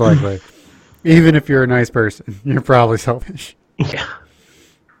asshole, most likely. Even if you're a nice person, you're probably selfish. Yeah.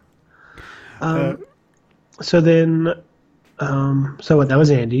 So then, so what? That was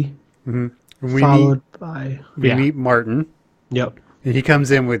Andy. Mm-hmm. Followed by... We meet Martin. Yep. And he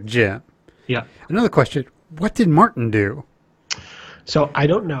comes in with Jim. Yeah. Another question, what did Martin do? So I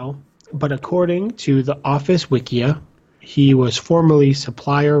don't know. But according to the Office Wikia, he was formerly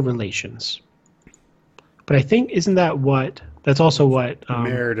supplier relations. But I think, that's also what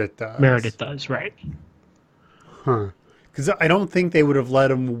Meredith does. Meredith does, right. Huh. Because I don't think they would have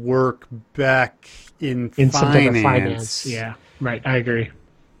let him work back in some type of finance. Yeah, right. I agree.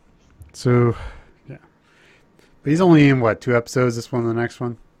 So, yeah. But he's only in, 2 episodes, this one and the next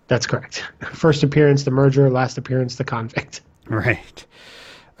one? That's correct. First appearance, the merger. Last appearance, the convict. Right.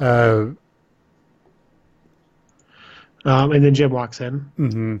 And then Jim walks in.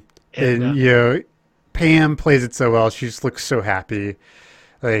 Mm-hmm. And Pam plays it so well. She just looks so happy.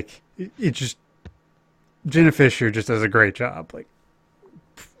 Like, Jenna Fisher just does a great job. Like,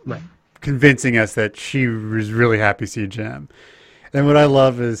 convincing us that she was really happy to see Jim. And what I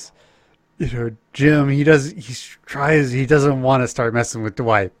love is, Jim, he doesn't want to start messing with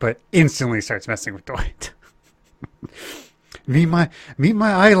Dwight, but instantly starts messing with Dwight. Meet my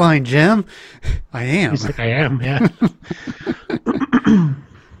eye line, Jim. I am. He's like, I am, yeah.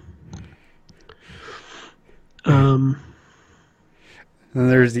 And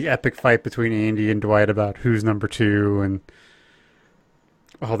there's the epic fight between Andy and Dwight about who's number 2 and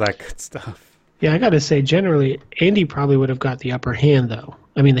all that good stuff. Yeah, I got to say, generally, Andy probably would have got the upper hand, though.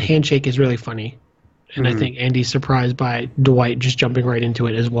 I mean, the handshake is really funny. And I think Andy's surprised by Dwight just jumping right into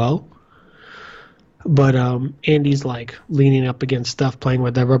it as well. But Andy's like leaning up against stuff, playing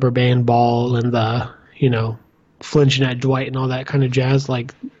with the rubber band ball and the, flinching at Dwight and all that kind of jazz.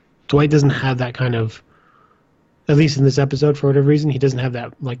 Like, Dwight doesn't have that kind of, at least in this episode, for whatever reason, he doesn't have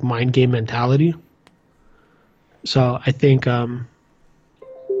that like mind game mentality. So I think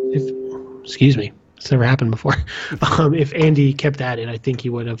excuse me, it's never happened before. If Andy kept at it, I think he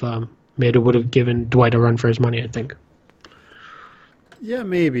would have would have given Dwight a run for his money, I think. Yeah,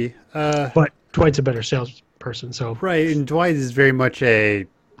 maybe. But Dwight's a better salesperson, so right. And Dwight is very much a,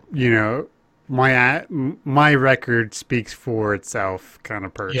 my record speaks for itself kind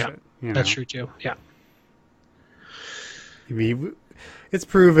of person. Yeah, that's true too. Yeah. I mean, it's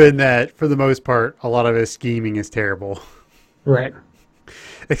proven that for the most part, a lot of his scheming is terrible. Right.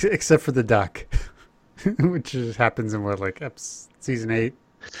 Except for the duck, which just happens in season 8,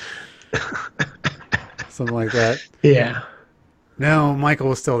 something like that. Yeah. No, Michael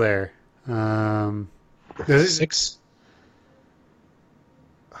was still there. 6.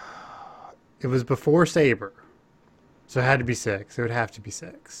 It was before Saber, so it had to be 6. It would have to be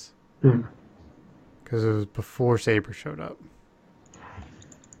 6 because it was before Saber showed up.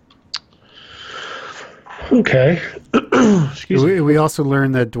 Okay. Excuse me. We also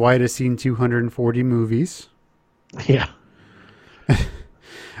learned that Dwight has seen 240 movies. Yeah.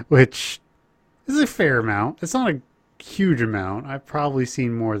 Which is a fair amount. It's not a huge amount. I've probably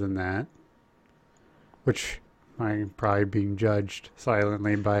seen more than that. Which I'm probably being judged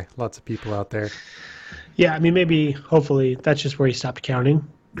silently by lots of people out there. Yeah, I mean, hopefully, that's just where he stopped counting.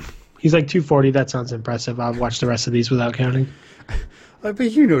 He's like 240. That sounds impressive. I'll watch the rest of these without counting. But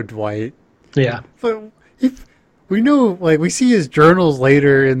you know Dwight. Yeah. But we know, like, we see his journals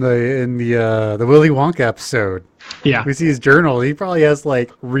later in the Willy Wonka episode. Yeah. We see his journal. He probably has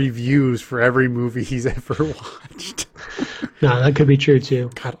like reviews for every movie he's ever watched. No, that could be true too.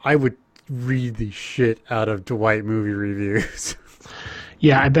 God, I would read the shit out of Dwight movie reviews.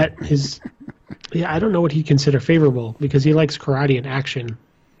 Yeah, I bet his. Yeah, I don't know what he'd consider favorable because he likes karate and action.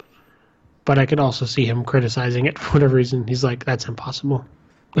 But I could also see him criticizing it for whatever reason. He's like, that's impossible.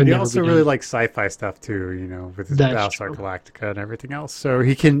 But he also really likes sci-fi stuff too, you know, with his That's Battlestar true. Galactica and everything else. So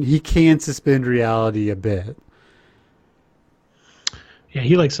he can suspend reality a bit. Yeah,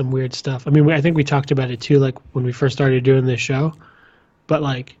 he likes some weird stuff. I mean, I think we talked about it too, like when we first started doing this show. But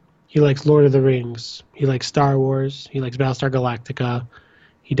like, he likes Lord of the Rings. He likes Star Wars. He likes Battlestar Galactica.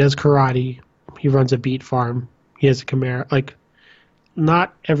 He does karate. He runs a beet farm. He has a Camaro. Like,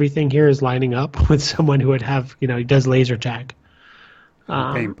 not everything here is lining up with someone who would have, you know, he does laser tag.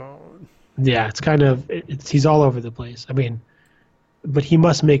 Paintball. Yeah, it's kind of, he's all over the place. I mean, but he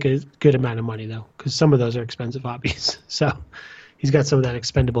must make a good amount of money though, because some of those are expensive hobbies. So he's got some of that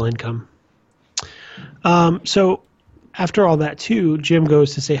expendable income. So after all that too, Jim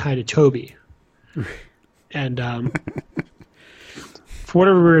goes to say hi to Toby. And for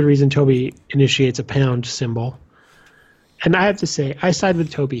whatever weird reason, Toby initiates a pound symbol. And I have to say, I side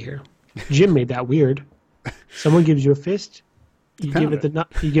with Toby here. Jim made that weird. Someone gives you a fist, you give it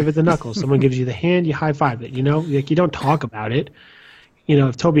the knuckles. Someone gives you the hand, you high five it. You know, like you don't talk about it. You know,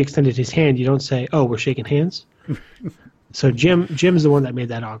 if Toby extended his hand, you don't say, "Oh, we're shaking hands." So Jim's the one that made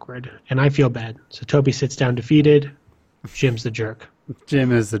that awkward, and I feel bad. So Toby sits down defeated. Jim's the jerk.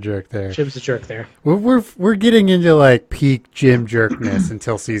 Jim is the jerk there. Jim's the jerk there. We're getting into like peak Jim jerkness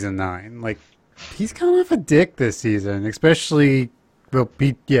until season 9. Like he's kind of a dick this season, especially the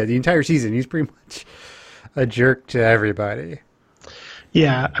entire season. He's pretty much a jerk to everybody.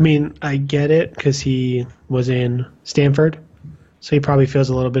 Yeah, I mean, I get it because he was in Stanford, so he probably feels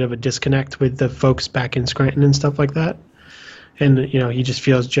a little bit of a disconnect with the folks back in Scranton and stuff like that. And, you know, he just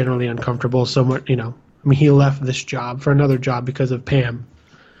feels generally uncomfortable somewhat, you know. I mean, he left this job for another job because of Pam.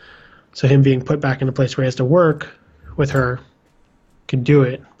 So him being put back in a place where he has to work with her can do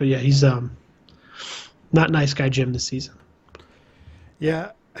it. But, yeah, he's not nice guy Jim this season.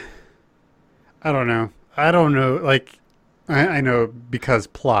 Yeah. I don't know. Like, I know because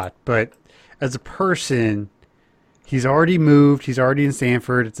plot, but as a person, he's already moved. He's already in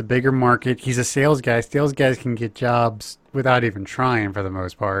Stanford. It's a bigger market. He's a sales guy. Sales guys can get jobs without even trying for the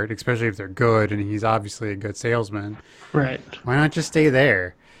most part, especially if they're good, and he's obviously a good salesman. Right. Why not just stay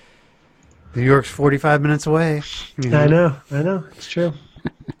there? New York's 45 minutes away. You know? I know. It's true.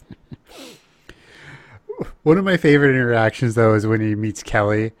 One of my favorite interactions, though, is when he meets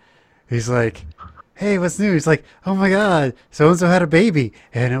Kelly. He's like, "Hey, what's new?" He's like, "Oh my God, so-and-so had a baby,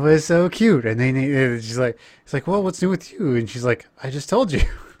 and it was so cute." And then he's like, "Well, what's new with you?" And she's like, "I just told you."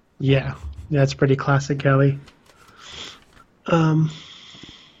 Yeah, that's pretty classic Kelly.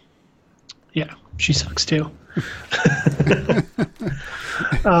 Yeah, she sucks too.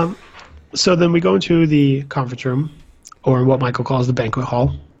 So then we go into the conference room, or what Michael calls the banquet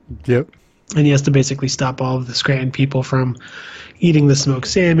hall. Yep. And he has to basically stop all of the Scranton people from eating the smoked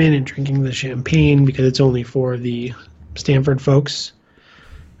salmon and drinking the champagne because it's only for the Stanford folks.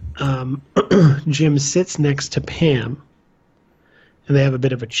 Jim sits next to Pam, and they have a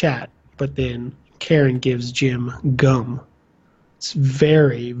bit of a chat, but then Karen gives Jim gum. It's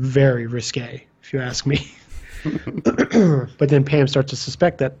very, very risque, if you ask me. But then Pam starts to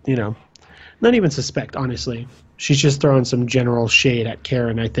suspect that, you know, not even suspect, honestly. She's just throwing some general shade at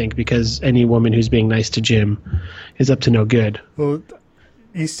Karen, I think, because any woman who's being nice to Jim is up to no good. Well,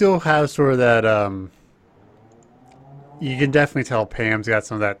 you still have sort of that, you can definitely tell Pam's got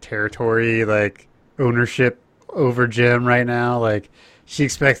some of that territory, like, ownership over Jim right now. Like, she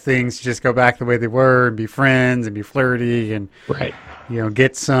expects things to just go back the way they were and be friends and be flirty and, Right. you know,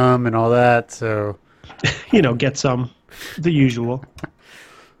 get some and all that, so... You know, get some. The usual.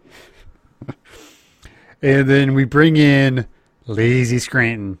 And then we bring in Lazy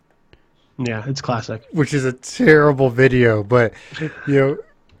Scranton, Yeah, it's classic. which is a terrible video, but, you know,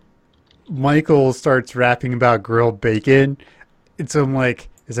 Michael starts rapping about grilled bacon, and so I'm like,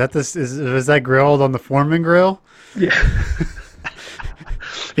 is that grilled on the Foreman grill? Yeah.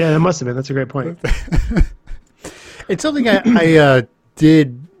 Yeah, that must have been. That's a great point. It's something I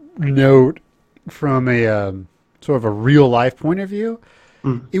did note from a sort of a real life point of view.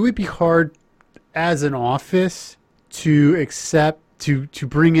 It would be hard as an office to accept to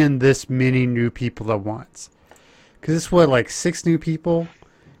bring in this many new people at once, because it's what, like 6 new people,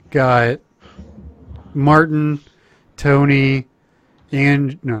 got Martin, Tony,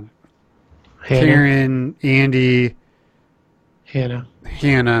 and Hannah. Karen, Andy, Hannah.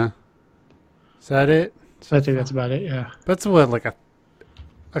 Hannah. Is that it? So I think that's about it, yeah. That's what, like a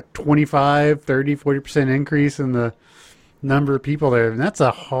 25, 30, 40% increase in the number of people there. And that's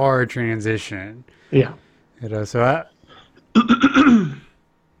a hard transition. Yeah. You know, so I...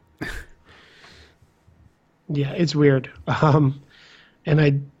 Yeah, it's weird. And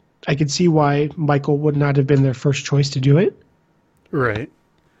I could see why Michael would not have been their first choice to do it. Right.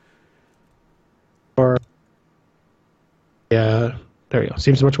 Or yeah, there you go.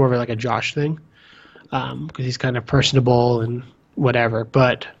 Seems much more like a Josh thing, because he's kind of personable and whatever.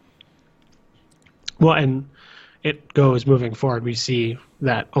 But well, and it goes moving forward. We see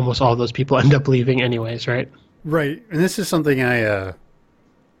that almost all those people end up leaving, anyways, right? Right, and this is something I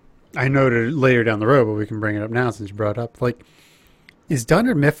noted later down the road, but we can bring it up now since you brought it up. Like, is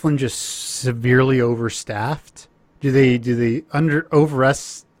Dunder Mifflin just severely overstaffed? Do they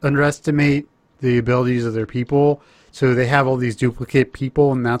underestimate the abilities of their people? So they have all these duplicate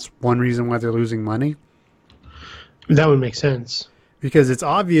people, and that's one reason why they're losing money? That would make sense. Because it's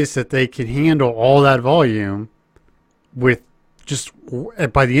obvious that they can handle all that volume with just,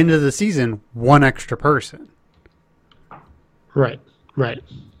 by the end of the season, one extra person. Right.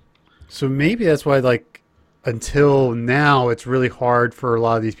 So maybe that's why, like, until now, it's really hard for a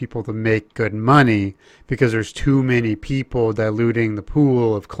lot of these people to make good money because there's too many people diluting the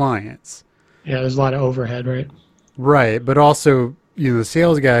pool of clients. Yeah, there's a lot of overhead, right? Right, but also, you know, the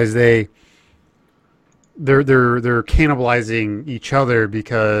sales guys, they're cannibalizing each other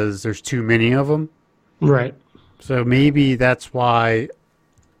because there's too many of them. Right. So maybe that's why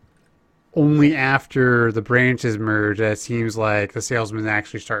only after the branches merge, it seems like the salesmen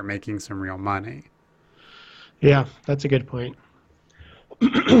actually start making some real money. Yeah, that's a good point.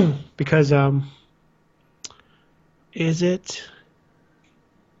 Because is it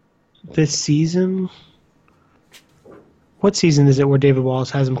this season? What season is it where David Wallace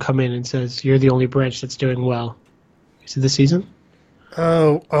has him come in and says, "You're the only branch that's doing well"? Is it this season?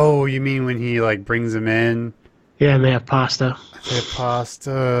 Oh, you mean when he like brings them in? Yeah, and they have pasta. They have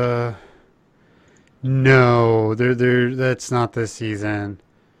pasta. No, they're that's not this season.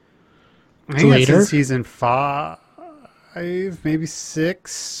 I think Later? that's in season 5, maybe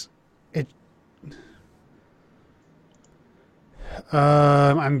 6.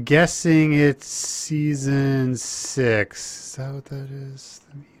 I'm guessing it's season 6. Is that what that is?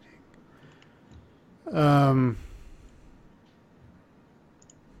 The meeting.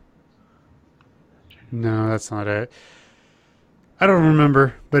 No, that's not it. I don't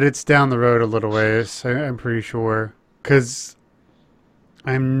remember, but it's down the road a little ways. I'm pretty sure. Because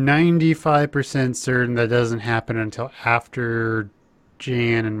I'm 95% certain that doesn't happen until after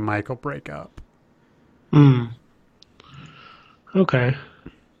Jan and Michael break up. Okay.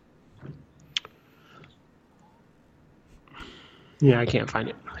 Yeah, I can't find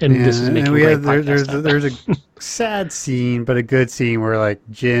it. And this is making great podcast stuff. There's a sad scene, but a good scene where like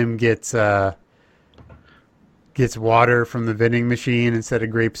Jim gets water from the vending machine instead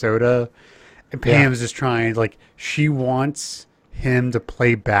of grape soda, and Pam's just trying, like, she wants him to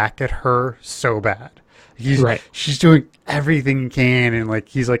play back at her so bad. She's doing everything he can, and like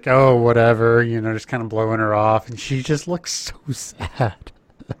he's like, oh, whatever, you know, just kind of blowing her off, and she just looks so sad.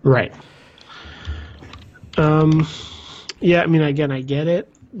 Right. Yeah, I mean, again, I get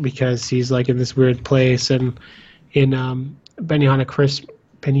it because he's like in this weird place, and in Benihana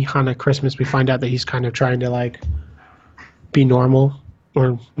Christmas, we find out that he's kind of trying to like be normal,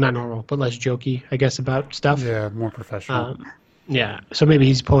 or not normal, but less jokey, I guess, about stuff. Yeah, more professional. Yeah, so maybe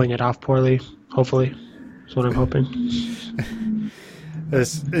he's pulling it off poorly. Hopefully, that's what I'm hoping.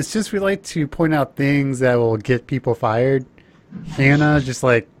 It's just we like to point out things that will get people fired. Hannah just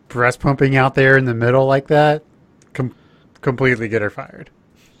like breast pumping out there in the middle like that, completely get her fired.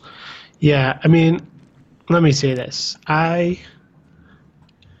 Yeah, I mean, let me say this: I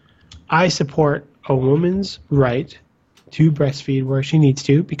support a woman's right to breastfeed where she needs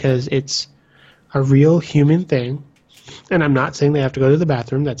to because it's a real human thing. And I'm not saying they have to go to the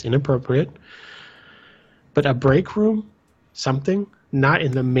bathroom. That's inappropriate. But a break room, something, not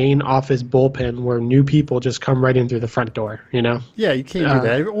in the main office bullpen where new people just come right in through the front door, you know? Yeah, you can't do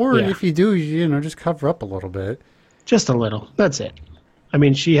that. Or yeah. if you do, you know, just cover up a little bit. Just a little. That's it. I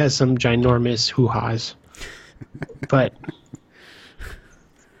mean, she has some ginormous hoo-has. But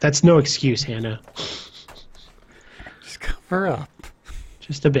that's no excuse, Hannah. Just cover up.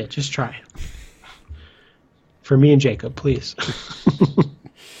 Just a bit. Just try. For me and Jacob, please.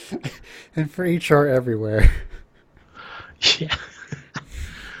 And for HR everywhere. Yeah.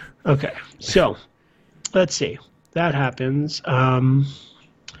 Okay, so let's see. That happens.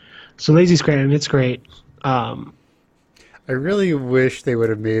 So Lazy Scranton, it's great. I really wish they would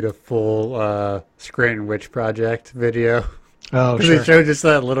have made a full Scranton Witch Project video. Oh, Because sure. they showed just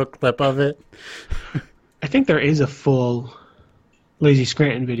that little clip of it. I think there is a full Lazy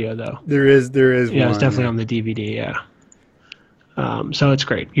Scranton video, though. There is Yeah, one. it's definitely on the DVD, yeah. So it's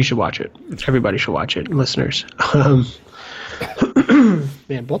great. You should watch it. Everybody should watch it, listeners.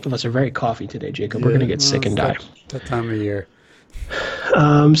 Man, both of us are very coffee today, Jacob. We're going to get sick and die. That time of year.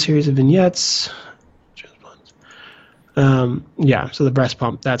 Series of vignettes. Yeah, so the breast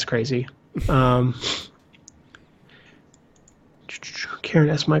pump, that's crazy. Karen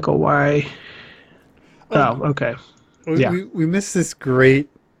S. Michael, why? Oh, okay. Yeah. We missed this great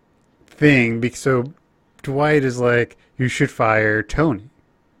thing because so Dwight is like, you should fire Tony.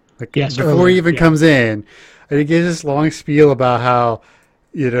 Like Yes, before earlier, he even yeah. comes in, and he gives this long spiel about how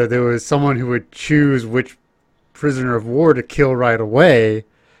there was someone who would choose which prisoner of war to kill right away.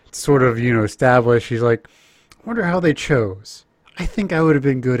 Sort of establish. He's like, I wonder how they chose. I think I would have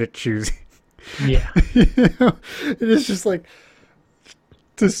been good at choosing. Yeah. It is just like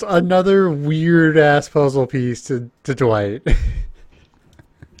just another weird ass puzzle piece to Dwight.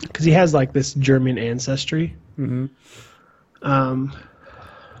 Because he has, like, this German ancestry. Mm-hmm. And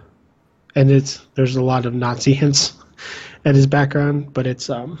there's a lot of Nazi hints at his background, but it's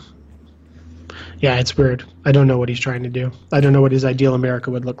yeah, it's weird. I don't know what he's trying to do. I don't know what his ideal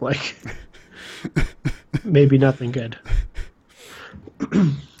America would look like. Maybe nothing good.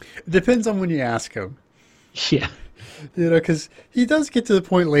 It depends on when you ask him. Yeah. Because he does get to the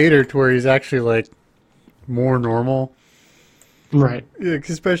point later to where he's actually like more normal. Right. Yeah, 'cause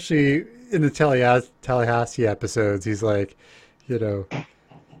especially in the Tallahassee episodes, he's like,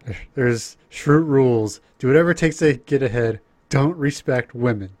 there's short rules. Do whatever it takes to get ahead. Don't respect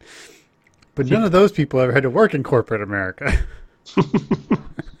women. But none of those people ever had to work in corporate America.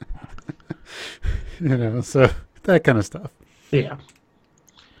 So that kind of stuff. Yeah.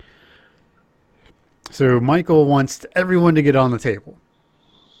 So Michael wants everyone to get on the table,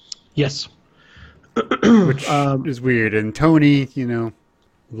 Yes. which is weird. And Tony,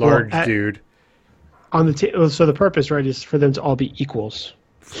 large Well, dude. On the so the purpose, right, is for them to all be equals.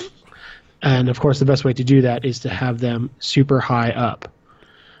 And of course, the best way to do that is to have them super high up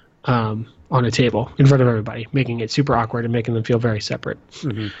on a table in front of everybody, making it super awkward and making them feel very separate.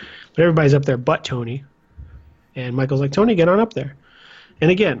 Mm-hmm. But everybody's up there but Tony. And Michael's like, Tony, get on up there.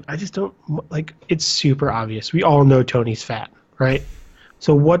 And again, I just don't, like, it's super obvious. We all know Tony's fat, right?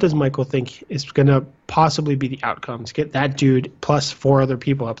 So what does Michael think is going to possibly be the outcome to get that dude plus 4 other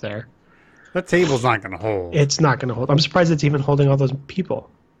people up there? That table's not going to hold. It's not going to hold. I'm surprised it's even holding all those people.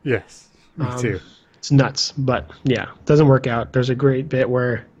 Yes, me too. It's nuts, but yeah, doesn't work out. There's a great bit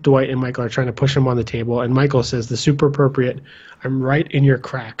where Dwight and Michael are trying to push him on the table, and Michael says the super appropriate, I'm right in your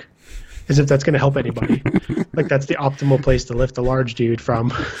crack, as if that's going to help anybody. Like that's the optimal place to lift a large dude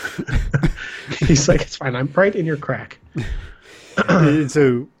from. He's like, it's fine, I'm right in your crack. And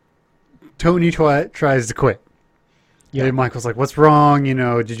so Tony tries to quit. Yeah. And Michael's like, what's wrong?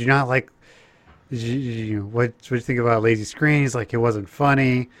 Did you not like, what do you think about Lazy Screen? He's like, it wasn't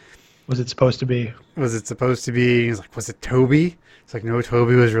funny. Was it supposed to be? Was it supposed to be? He's like, was it Toby? It's like, no,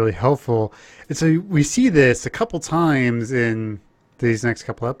 Toby was really helpful. And so we see this a couple times in these next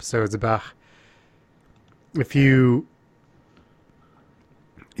couple episodes about if you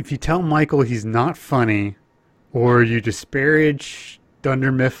tell Michael he's not funny or you disparage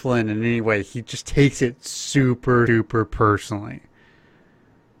Dunder Mifflin in any way, he just takes it super duper personally.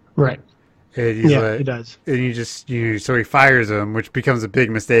 Right. And he's Yeah, he does. And so he fires him, which becomes a big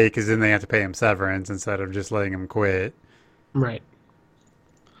mistake because then they have to pay him severance instead of just letting him quit. Right.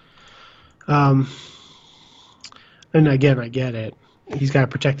 And again, I get it. He's got to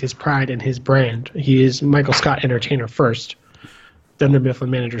protect his pride and his brand. He is Michael Scott, entertainer first, Dunder Mifflin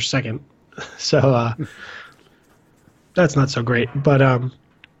manager second. So that's not so great. But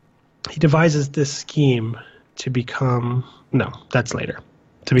he devises this scheme to become that's later.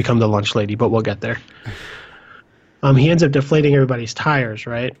 To become the lunch lady, but we'll get there. He ends up deflating everybody's tires,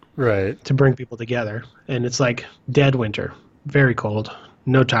 right? Right. To bring people together. And it's like dead winter, very cold,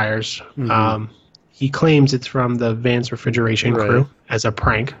 no tires. Mm-hmm. He claims it's from the Vance refrigeration crew as a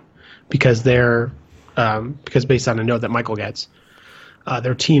prank because because based on a note that Michael gets,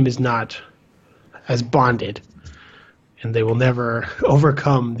 their team is not as bonded and they will never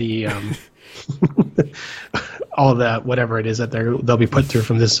overcome the all that whatever it is that they'll be put through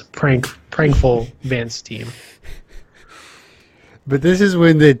from this prankful Vance team. But this is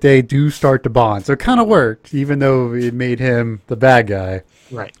when they do start to bond. So it kind of worked, even though it made him the bad guy.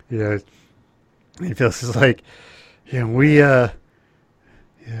 Right. Yeah. And Phyllis is like,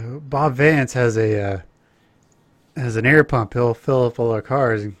 Bob Vance has an air pump. He'll fill up all our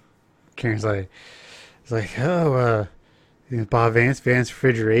cars. And Karen's like, Bob Vance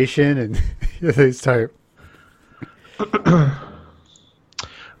Refrigeration, and they start.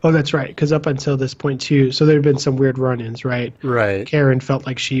 Oh, that's right. Because up until this point too, so there had been some weird run-ins, right? Right. Karen felt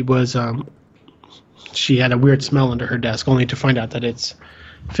like she was, she had a weird smell under her desk, only to find out that it's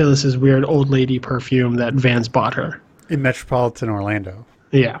Phyllis's weird old lady perfume that Vance bought her In Metropolitan Orlando.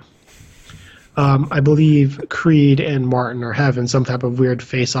 Yeah. I believe Creed and Martin are having some type of weird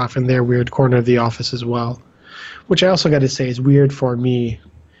face-off in their weird corner of the office as well, which I also got to say is weird for me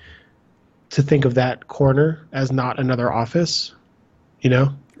to think of that corner as not another office,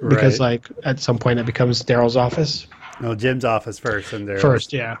 because like at some point it becomes Daryl's office. No, Jim's office first, and Daryl's.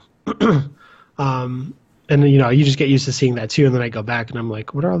 First, yeah. And you just get used to seeing that too, and then I go back and I'm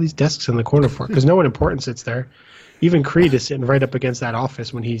like, what are all these desks in the corner for? Because no one important sits there. Even Creed is sitting right up against that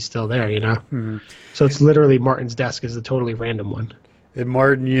office when he's still there, Mm-hmm. So it's literally Martin's desk is a totally random one. And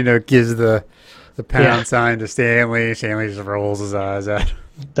Martin, gives the pound sign to Stanley. Stanley just rolls his eyes out.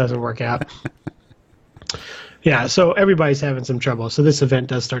 Doesn't work out. Yeah, so everybody's having some trouble. So this event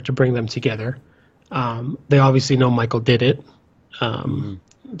does start to bring them together. They obviously know Michael did it.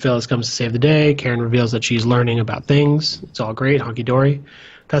 Phyllis comes to save the day. Karen reveals that she's learning about things. It's all great, honky-dory.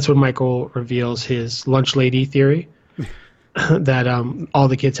 That's when Michael reveals his lunch lady theory, that all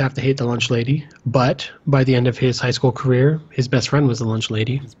the kids have to hate the lunch lady. But by the end of his high school career, his best friend was the lunch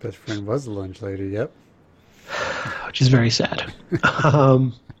lady. His best friend was the lunch lady, yep. Which is very sad.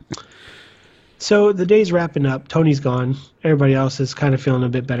 So the day's wrapping up. Tony's gone. Everybody else is kind of feeling a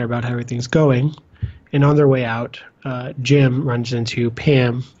bit better about how everything's going. And on their way out, Jim runs into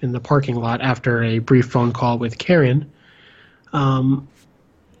Pam in the parking lot after a brief phone call with Karen,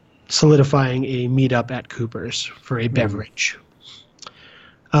 solidifying a meetup at Cooper's for a beverage.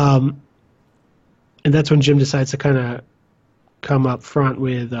 And that's when Jim decides to kind of come up front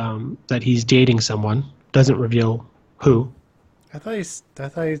with that he's dating someone. Doesn't reveal who. I thought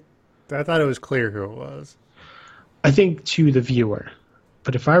it was clear who it was. I think to the viewer.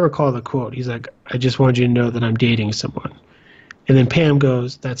 But if I recall the quote, he's like, I just wanted you to know that I'm dating someone. And then Pam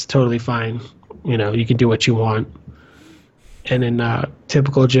goes, that's totally fine. You can do what you want. And in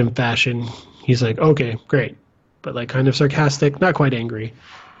typical Jim fashion, he's like, okay, great. But like kind of sarcastic, not quite angry.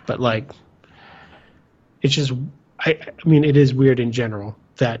 But like, it's just, I mean, it is weird in general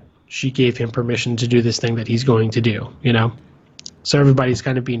that she gave him permission to do this thing that he's going to do, So everybody's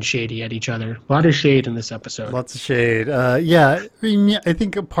kind of being shady at each other. A lot of shade in this episode. Lots of shade. Yeah, I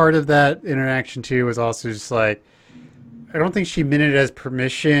think a part of that interaction, too, was also just like, I don't think she meant it as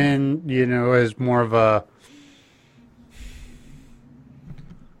permission, as more of a...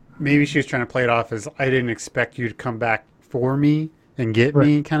 Maybe she was trying to play it off as, I didn't expect you to come back for me and get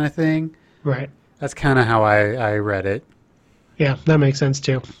me kind of thing. Right. That's kind of how I read it. Yeah, that makes sense,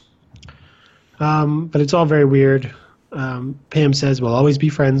 too. But it's all very weird. Pam says, we'll always be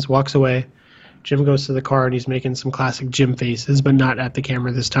friends, walks away. Jim goes to the car and he's making some classic Jim faces, but not at the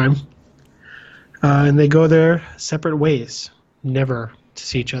camera this time. And they go their separate ways, never to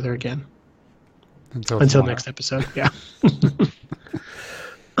see each other again. Until next episode, yeah.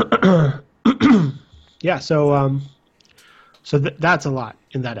 Yeah, so that's a lot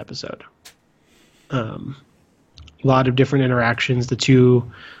in that episode. A lot of different interactions. The two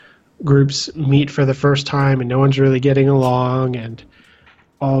groups meet for the first time and no one's really getting along, and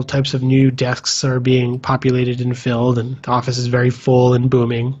all types of new desks are being populated and filled, and the office is very full and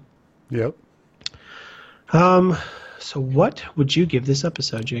booming. Yep. So what would you give this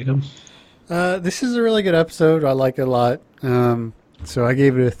episode, Jacob? This is a really good episode. I like it a lot. So I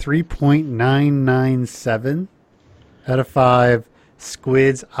gave it a 3.997 out of 5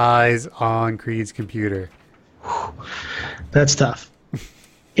 squid's eyes on Creed's computer. That's tough.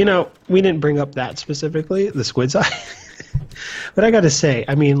 We didn't bring up that specifically, the squid's eye. But I got to say,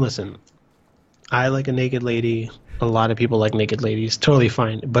 I mean, listen, I like a naked lady. A lot of people like naked ladies. Totally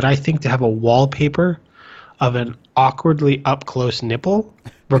fine. But I think to have a wallpaper of an awkwardly up-close nipple,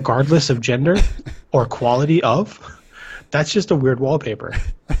 regardless of gender or quality of, that's just a weird wallpaper.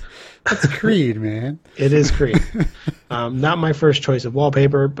 That's Creed, man. It is Creed. Not my first choice of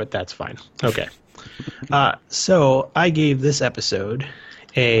wallpaper, but that's fine. Okay. So I gave this episode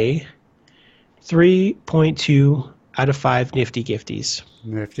a 3.2 out of 5 nifty gifties.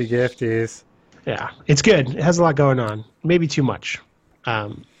 Nifty gifties. Yeah, it's good. It has a lot going on. Maybe too much.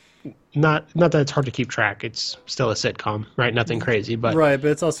 Not that it's hard to keep track. It's still a sitcom, right? Nothing crazy, but right.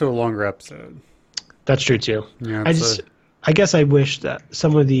 But it's also a longer episode. That's true too. Yeah, I guess I wish that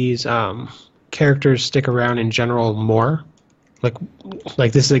some of these characters stick around in general more.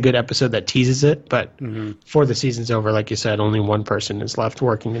 Like this is a good episode that teases it, but before the season's over, like you said, only one person is left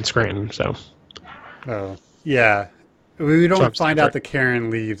working in Scranton. So, Oh, yeah. We don't Trump's find out different. that Karen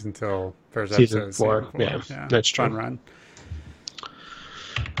leaves until first Season episode. four. Yeah, that's true. Fun run.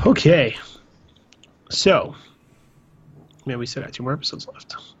 Okay. So, man, we still got 2 more episodes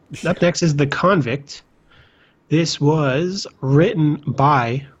left. Up next is The Convict. This was written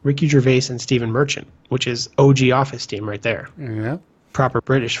by Ricky Gervais and Stephen Merchant, which is OG Office team right there. Yeah. Proper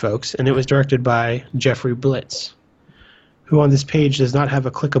British folks. And it was directed by Jeffrey Blitz, who on this page does not have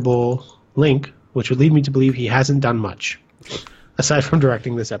a clickable link, which would lead me to believe he hasn't done much, aside from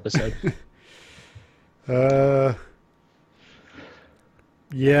directing this episode.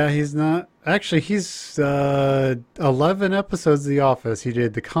 Yeah, he's not. Actually, he's 11 episodes of The Office. He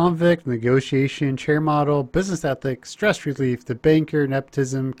did The Convict, Negotiation, Chair Model, Business Ethics, Stress Relief, The Banker,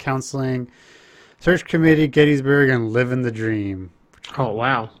 Nepotism, Counseling, Search Committee, Gettysburg, and Living the Dream. Oh,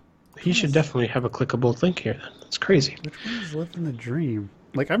 wow. He should definitely have a clickable link here then. That's crazy. Which one is Living the Dream?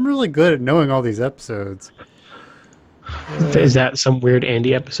 Like, I'm really good at knowing all these episodes. Is that some weird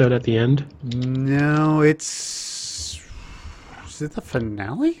Andy episode at the end? No, it's... Is it the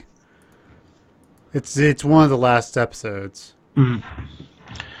finale? It's one of the last episodes.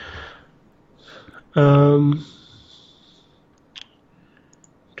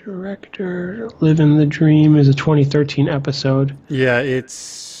 Director, Living the Dream is a 2013 episode. Yeah,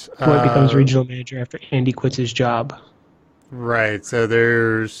 it's... Boyd becomes regional manager after Andy quits his job. Right, so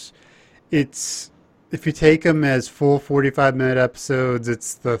there's... It's... If you take them as full 45-minute episodes,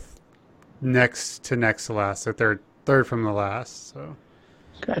 it's the next to last, so third from the last, so...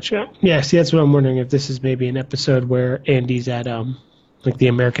 Gotcha. Yeah, see, that's what I'm wondering, if this is maybe an episode where Andy's at, like, the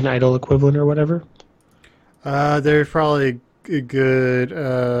American Idol equivalent or whatever. There's probably a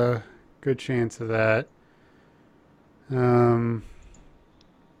good chance of that.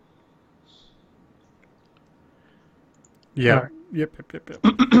 Yeah. All right. Yep.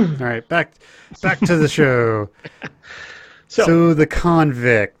 All right, back to the show. So The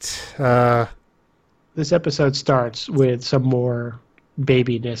Convict. this episode starts with some more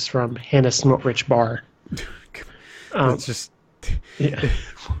babiness from Hannah Smotrich Bar. It's just... Yeah.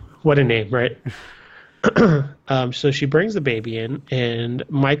 What a name, right? So she brings the baby in, and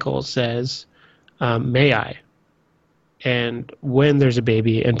Michael says, may I? And when there's a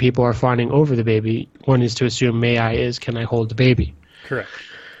baby and people are fawning over the baby, one is to assume may I is can I hold the baby? Correct.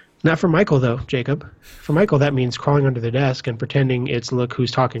 Not for Michael, though, Jacob. For Michael, that means crawling under the desk and pretending it's look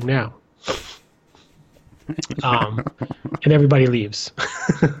who's talking now. And everybody leaves.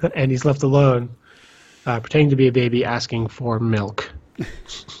 And he's left alone, pretending to be a baby asking for milk.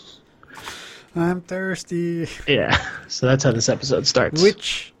 I'm thirsty. Yeah, so that's how this episode starts.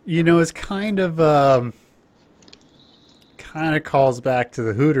 Which, is kind of calls back to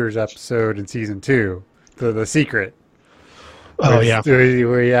the Hooters episode in season 2, the secret. Oh, yeah.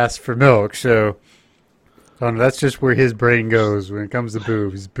 Where he asked for milk. So, that's just where his brain goes when it comes to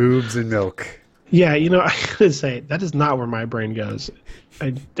boobs and milk. Yeah, I could say that is not where my brain goes. I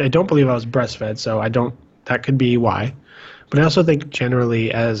don't believe I was breastfed, so that could be why. But I also think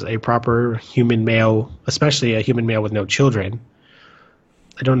generally as a proper human male, especially a human male with no children,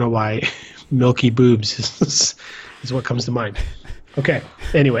 I don't know why milky boobs is what comes to mind. Okay,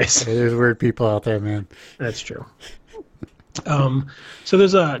 anyways. There's weird people out there, man. That's true. So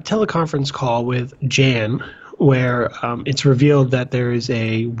there's a teleconference call with Jan where it's revealed that there is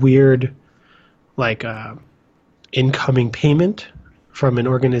a weird, incoming payment from an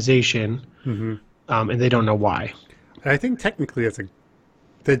organization, and they don't know why. I think technically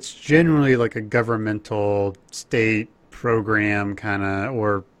that's generally like a governmental state program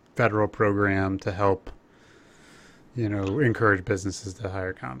or federal program to help, encourage businesses to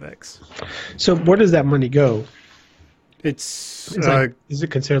hire convicts. So where does that money go? It's is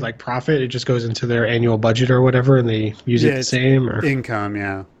it considered like profit? It just goes into their annual budget or whatever, and they use it the same? Or? Income,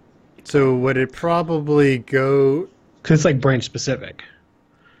 yeah. So would it probably go... Because it's like branch specific.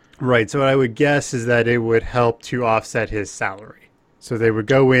 Right, so what I would guess is that it would help to offset his salary. So they would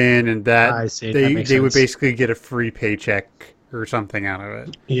go in and I see. they would basically get a free paycheck or something out of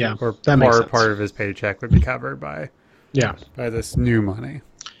it. Yeah, or that makes sense. part of his paycheck would be covered by this new money.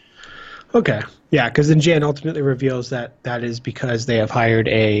 Okay, yeah, because then Jan ultimately reveals that is because they have hired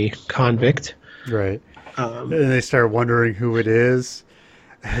a convict. Right, and they start wondering who it is,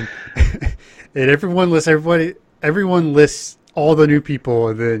 and everyone lists all the new people,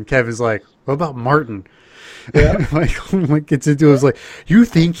 and then Kevin's like, "What about Martin?" Yeah, like gets into it, was like, "You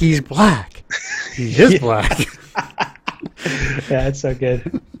think he's black? He is black." Yeah, it's so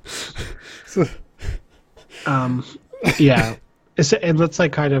good. So, Yeah. And that's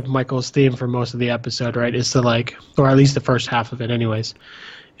like kind of Michael's theme for most of the episode, right? Is to like, or at least the first half of it anyways,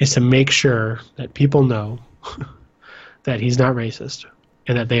 is to make sure that people know that he's not racist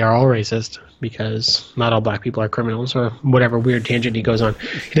and that they are all racist because not all black people are criminals or whatever weird tangent he goes on.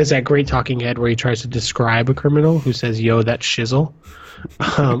 He does that great talking head where he tries to describe a criminal who says, yo, that's shizzle,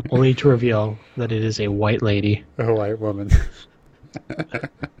 only to reveal that it is a white lady. a white woman.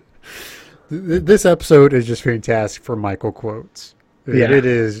 This episode is just fantastic for Michael quotes. Yeah. It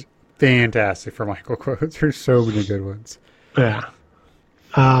is fantastic for Michael quotes. There's so many good ones. Yeah.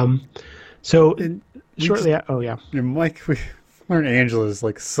 So shortly, oh yeah. And Mike, we learned Angela's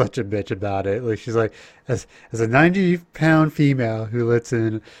like such a bitch about it. Like she's like, as a 90-pound female who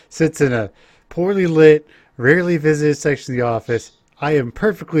sits in a poorly lit, rarely visited section of the office, I am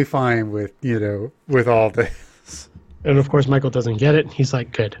perfectly fine with with all this. And of course, Michael doesn't get it. He's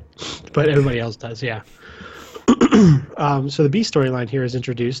like, good. But everybody else does, yeah. So the B storyline here is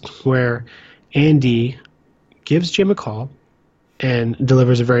introduced where Andy gives Jim a call and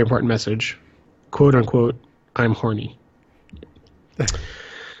delivers a very important message. Quote, unquote, I'm horny.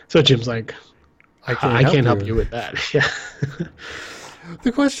 So Jim's like, I can't help you with that. Yeah.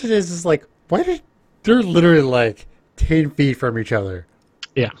 The question is like, they're literally like 10 feet from each other.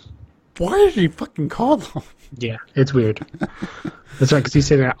 Yeah. Why did he fucking call them? Yeah, it's weird. That's right, because he's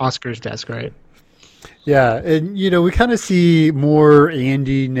sitting at Oscar's desk, right? Yeah, and we kind of see more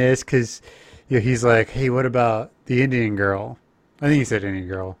Andy-ness because he's like, hey, what about the Indian girl? I think he said Indian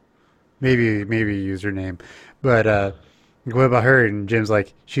girl. Maybe username. But what about her? And Jim's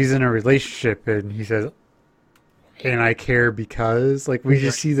like, she's in a relationship, and he says, and I care because we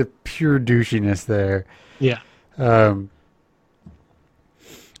just see the pure douchiness there. Yeah.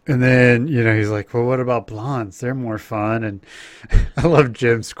 And then, he's like, well, what about blondes? They're more fun. And I love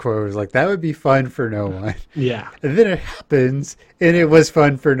Jim's quote. It's like, that would be fun for no one. Yeah. And then it happens, and it was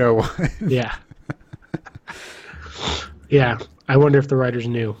fun for no one. Yeah. Yeah. I wonder if the writers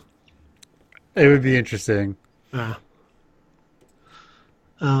knew. It would be interesting. And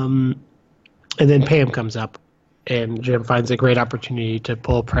then Pam comes up, and Jim finds a great opportunity to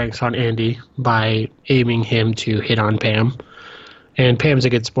pull pranks on Andy by aiming him to hit on Pam. And Pam's a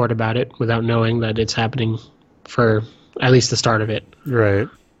good sport about it without knowing that it's happening for at least the start of it. Right.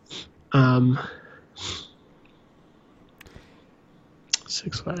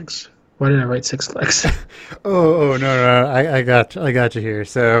 Six Flags. Why did I write Six Flags? No. I got you here.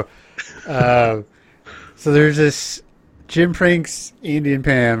 So, so there's this Jim pranks Andy and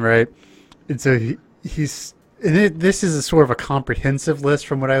Pam, right? And so this is a sort of a comprehensive list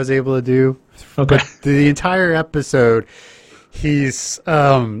from what I was able to do. Okay. But the entire episode, he's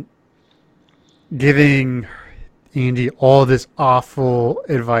giving Andy all this awful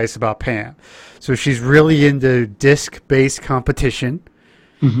advice about Pam. So she's really into disc-based competition.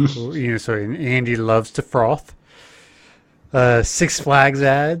 Mm-hmm. So Andy loves to froth. Six Flags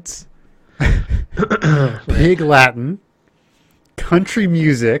ads, Pig Latin, country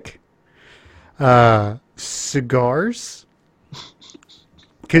music, cigars.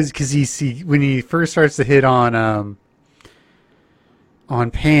 Because when he first starts to hit on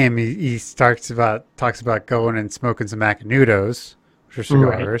Pam, he talks about going and smoking some Macanudos, which are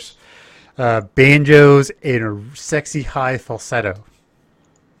cigars, banjos, and a sexy high falsetto.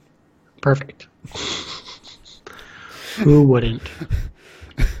 Perfect. Who wouldn't?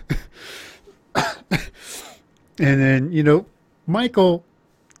 And then, Michael,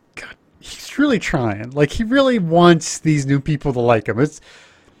 God, he's really trying. He really wants these new people to like him. It's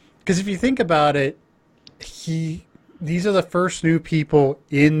because if you think about it, these are the first new people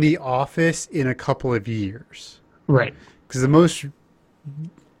in the office in a couple of years. Right. Because the most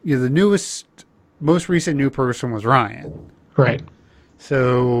recent new person was Ryan. Right.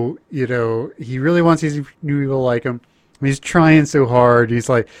 So, he really wants these new people to like him. He's trying so hard. He's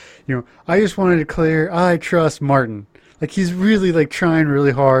like, I just want to declare I trust Martin. He's really trying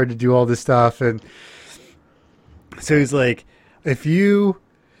really hard to do all this stuff. And so he's like, if you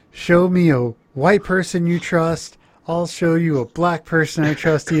show me a white person you trust, I'll show you a black person I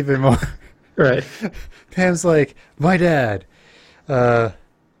trust even more. Right. Pam's like, my dad. What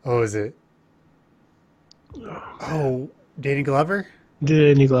was it? Oh, Danny Glover?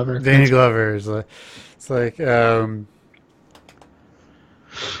 Danny Glover. Danny Glover is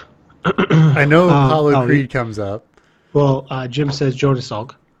I know Apollo Creed comes up. Well, Jim says Jonas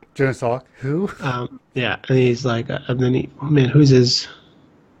Salk. Jonas Salk? Who? Yeah, and he's like, and then who's his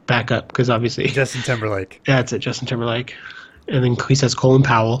backup? Because obviously Justin Timberlake. Yeah, that's it, Justin Timberlake. And then he says Colin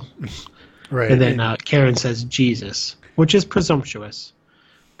Powell. Right. And then Karen says Jesus. which is presumptuous,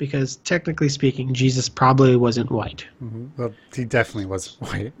 because technically speaking, Jesus probably wasn't white. Well, he definitely wasn't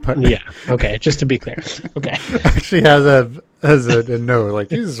white. But Yeah. Okay. Just to be clear. Okay. actually has a note, like,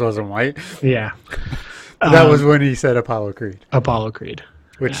 Jesus wasn't white. Yeah. That was when he said Apollo Creed. Apollo Creed.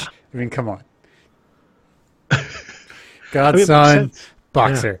 Which, Yeah. I mean, come on. I God's mean, it makes son, sense.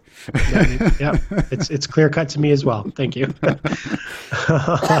 boxer. Yeah. It's clear cut to me as well. Thank you.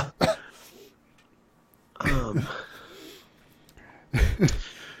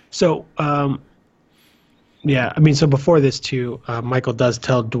 So, yeah, I mean, so before this too, Michael does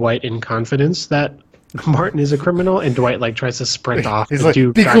tell Dwight in confidence that Martin is a criminal, and Dwight like tries to sprint off. He's to like,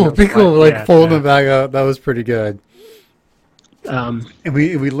 do be kind cool, of be cool, like- like pulling him back up. That was pretty good. Um, And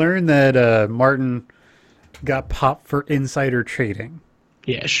we learned that Martin got popped for insider trading,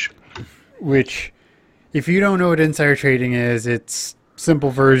 yes. which, if you don't know what insider trading is, its simple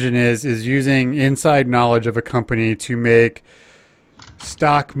version is using inside knowledge of a company to make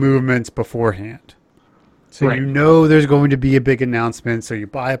stock movements beforehand. So Right. you know there's going to be a big announcement, so you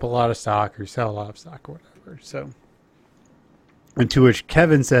buy up a lot of stock or sell a lot of stock or whatever. So, and to which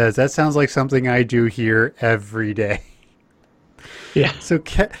Kevin says, that sounds like something I do here every day. Yeah. So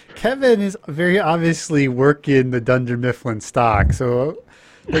Kevin is very obviously working the Dunder Mifflin stock. So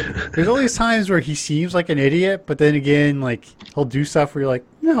like, there's all these times where he seems like an idiot, but then again, like he'll do stuff where you're like,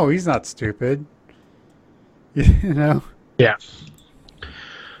 no, he's not stupid. You know? Yeah.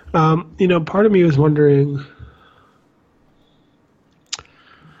 Part of me was wondering.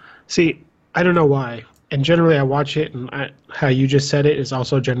 See, I don't know why. And generally, I watch it, and how you just said it is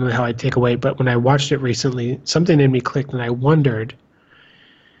also generally how I take away. But when I watched it recently, something in me clicked, and I wondered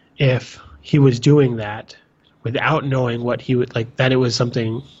if he was doing that without knowing what he would like. That it was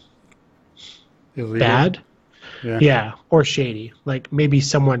something Illegal. bad, Yeah. yeah, or shady. Like maybe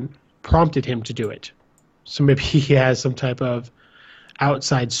someone prompted him to do it. So maybe he has some type of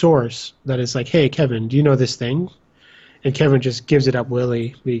outside source that is like, hey, Kevin, do you know this thing? And Kevin just gives it up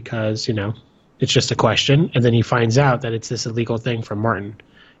willy because, it's just a question. And then he finds out that it's this illegal thing from Martin. You know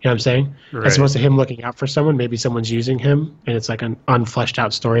what I'm saying? Right. As opposed to him looking out for someone, maybe someone's using him and it's like an unfleshed out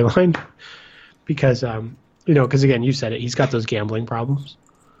storyline. Because, because again, you said it, he's got those gambling problems.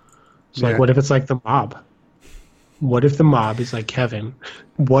 So Yeah. like, what if it's like the mob? What if the mob is like, Kevin,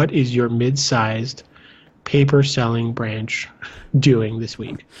 what is your mid-sized paper selling branch doing this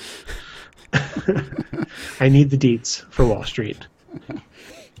week? I need the deets for Wall Street.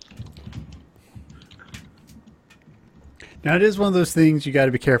 Now, it is one of those things you got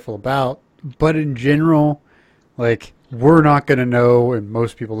to be careful about. But in general, like, we're not going to know, and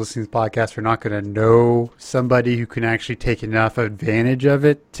most people listening to this podcast are not going to know somebody who can actually take enough advantage of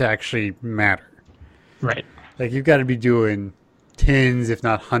it to actually matter. Right. Like, you've got to be doing tens, if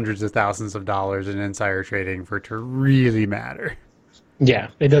not hundreds of thousands of dollars in insider trading for it to really matter. Yeah,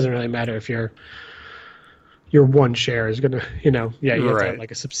 it doesn't really matter if your one share is gonna, you have to Right. have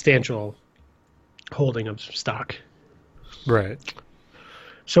like a substantial holding of stock. Right.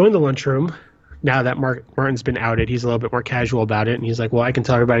 So in the lunchroom, now that Martin's been outed, he's a little bit more casual about it, and he's like, "Well, I can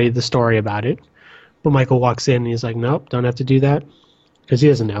tell everybody the story about it." But Michael walks in, and he's like, "Nope, don't have to do that," because he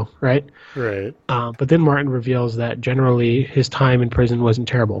doesn't know, right? Right. But then Martin reveals that generally his time in prison wasn't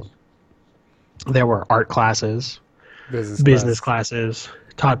terrible. There were art classes, business classes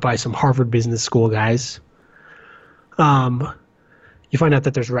taught by some Harvard Business School guys. You find out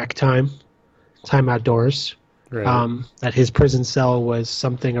that there's rec time outdoors. Right. That his prison cell was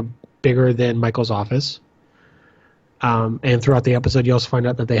something bigger than Michael's office. And throughout the episode, you also find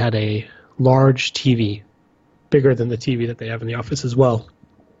out that they had a large TV, bigger than the TV that they have in the office as well.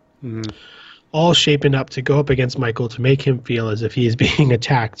 Mhm. All shaping up to go up against Michael to make him feel as if he is being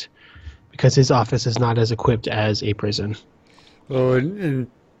attacked because his office is not as equipped as a prison. Oh, and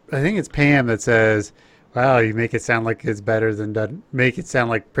I think it's Pam that says, "Wow, you make it sound like it's better than make it sound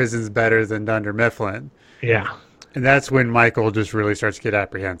like prison's better than Dunder Mifflin." Yeah. And that's when Michael just really starts to get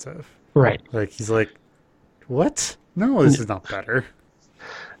apprehensive. Right. Like, he's like, "What? No, this is not better."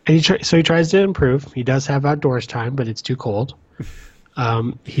 And he tries to improve. He does have outdoors time, but it's too cold.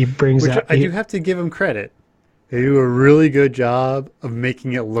 He brings Which out. I do have to give him credit. They do a really good job of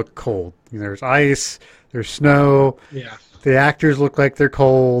making it look cold. There's ice, there's snow. Yeah. The actors look like they're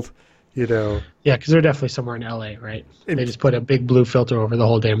cold. Yeah, because they're definitely somewhere in LA, right? They just put a big blue filter over the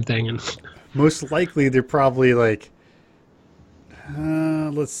whole damn thing, and Most likely they're probably like,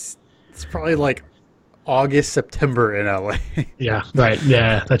 it's probably like August, September in LA. yeah, right,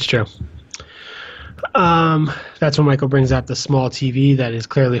 yeah, that's true. That's when Michael brings out the small TV that is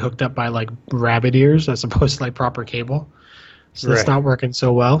clearly hooked up by like rabbit ears as opposed to like proper cable, so that's Right. not working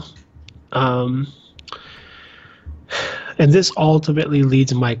so well. And this ultimately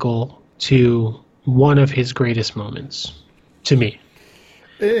leads Michael to one of his greatest moments, to me.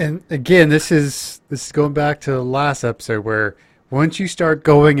 And again, this is going back to the last episode where once you start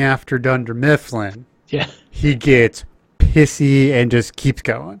going after Dunder Mifflin, Yeah. he gets pissy and just keeps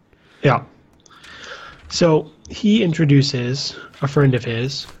going. Yeah. So he introduces a friend of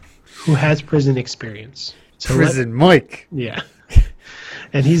his who has prison experience. So Prison Mike. yeah.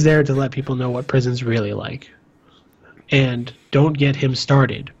 And he's there to let people know what prison's really like. And don't get him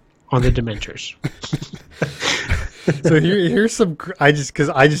started on the Dementors. So here's some. I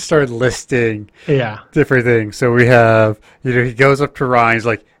just started listing Yeah. different things. So we have, he goes up to Ryan. He's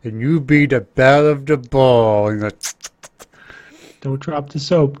like, "And you be the belle of the ball." And he's like, Don't drop the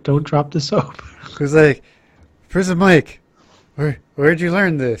soap. Don't drop the soap. he's like, "Prison Mike, where'd you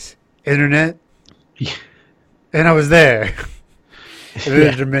learn this? Internet?" Yeah. And I was there. And then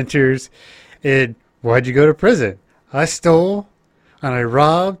Yeah. the Dementors. And why'd you go to prison? I stole, and I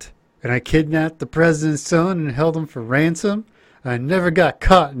robbed, and I kidnapped the president's son and held him for ransom. I never got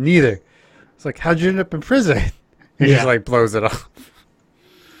caught neither. It's like, how'd you end up in prison? He Yeah. just like blows it off.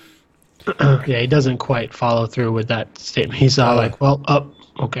 Yeah, he doesn't quite follow through with that statement. He's all like, well,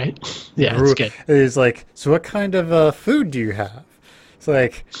 okay. Yeah, it's good. And he's like, so what kind of food do you have? It's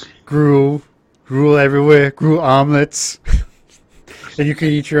like, gruel everywhere, gruel omelets. And you can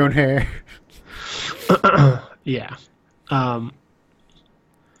eat your own hair. Yeah.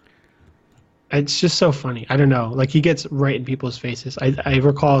 It's just so funny. I don't know. Like, he gets right in people's faces. I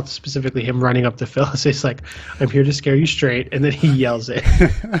recall specifically him running up to Phyllis. It's like, "I'm here to scare you straight," and then he yells it.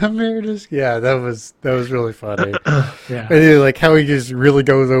 I'm here to... Yeah, that was really funny. Yeah. And then, like, how he just really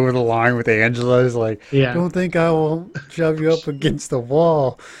goes over the line with Angela is like, Yeah. "Don't think I will shove you up against the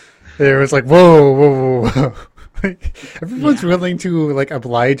wall." And it was like, whoa. Like, everyone's willing to, like,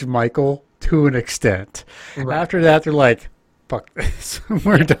 oblige Michael to an extent. Right. After that, they're like, fuck this.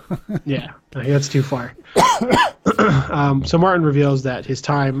 We're done. Yeah, no, that's too far. So Martin reveals that his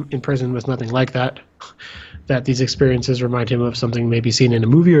time in prison was nothing like that. That these experiences remind him of something maybe seen in a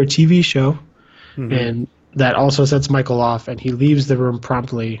movie or a TV show. Mm-hmm. And that also sets Michael off, and he leaves the room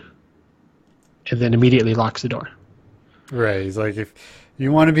promptly and then immediately locks the door. Right. He's like, if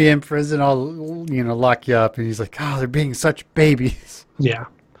you want to be in prison, I'll, lock you up. And he's like, oh, they're being such babies. Yeah.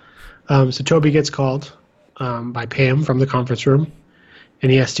 So Toby gets called by Pam from the conference room,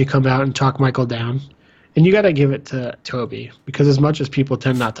 and he has to come out and talk Michael down. And you got to give it to Toby, because as much as people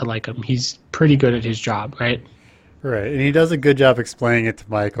tend not to like him, he's pretty good at his job, right? Right. And he does a good job explaining it to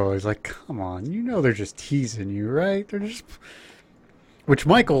Michael. He's like, come on, they're just teasing you, right? They're just... Which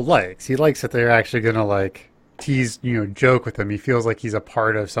Michael likes. He likes that they're actually going to, like, tease, joke with him. He feels like he's a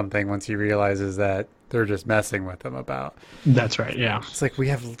part of something once he realizes that they're just messing with him about. That's right, yeah. It's like, we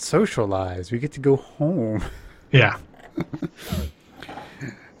have social lives. We get to go home. Yeah.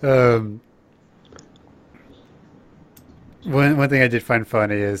 One thing I did find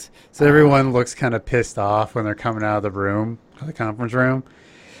funny is, so everyone looks kind of pissed off when they're coming out of the room, the conference room.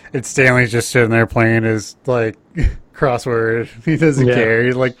 And Stanley's just sitting there playing his, like, crossword. He doesn't care.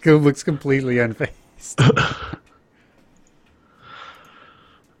 He, like, looks completely unfazed.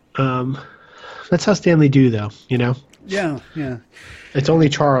 That's how Stanley do, though, Yeah. It's only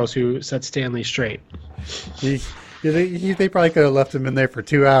Charles who sets Stanley straight. They probably could have left him in there for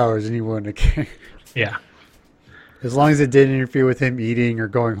 2 hours and he wouldn't have cared. Yeah. As long as it didn't interfere with him eating or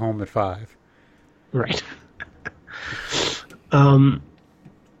going home at 5. Right.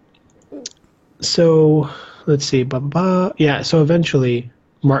 So, let's see. Yeah, so eventually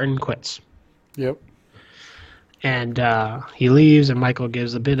Martin quits. Yep. And he leaves, and Michael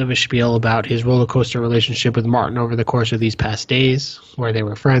gives a bit of a spiel about his roller coaster relationship with Martin over the course of these past days, where they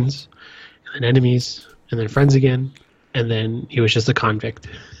were friends, and then enemies, and then friends again, and then he was just a convict.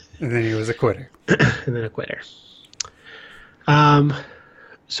 And then he was a quitter. And then a quitter.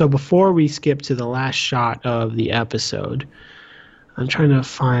 So before we skip to the last shot of the episode, I'm trying to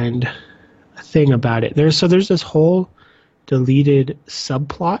find a thing about it. There's this whole deleted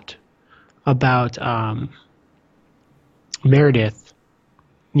subplot about Meredith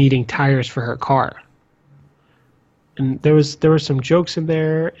needing tires for her car. And there were some jokes in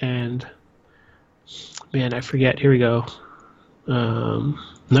there, and man, I forget. Here we go. No,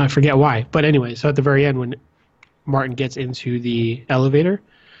 I forget why. But anyway, so at the very end, when Martin gets into the elevator,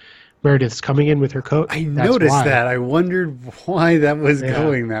 Meredith's coming in with her coat. I noticed that. I wondered why that was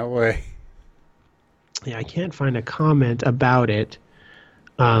going that way. Yeah, I can't find a comment about it,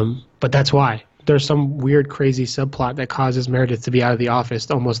 but that's why. There's some weird, crazy subplot that causes Meredith to be out of the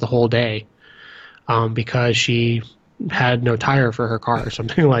office almost the whole day because she had no tire for her car or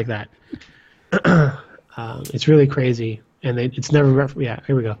something like that. It's really crazy, and it's never. Yeah,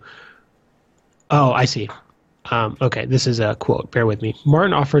 here we go. Oh, I see. Okay, this is a quote. Bear with me.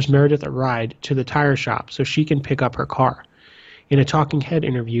 Martin offers Meredith a ride to the tire shop so she can pick up her car. In a talking head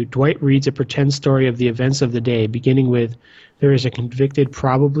interview, Dwight reads a pretend story of the events of the day, beginning with, "There is a convicted,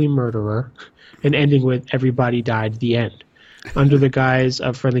 probably murderer," and ending with, "Everybody died, the end." Under the guise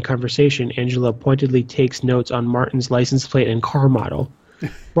of friendly conversation, Angela pointedly takes notes on Martin's license plate and car model.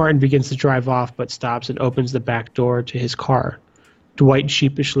 Martin begins to drive off, but stops and opens the back door to his car. Dwight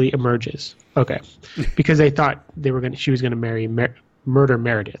sheepishly emerges. Okay, because they thought she was gonna murder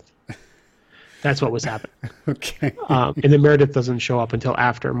Meredith. That's what was happening. Okay. And then Meredith doesn't show up until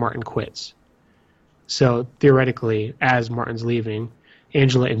after Martin quits. So theoretically, as Martin's leaving,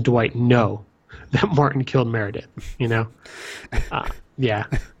 Angela and Dwight know that Martin killed Meredith. You know? Yeah.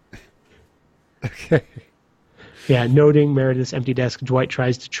 Okay. Yeah, noting Meredith's empty desk, Dwight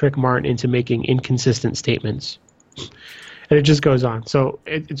tries to trick Martin into making inconsistent statements. And it just goes on. So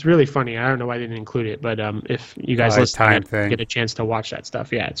it's really funny. I don't know why they didn't include it, but if you guys listen, get a chance to watch that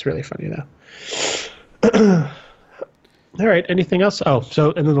stuff. Yeah, it's really funny, though. All right, anything else? Oh,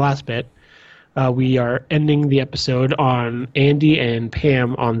 so and then the last bit, we are ending the episode on Andy and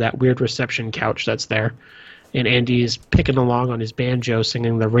Pam on that weird reception couch that's there. And Andy's picking along on his banjo,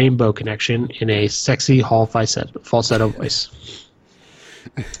 singing the Rainbow Connection in a sexy hall falsetto voice.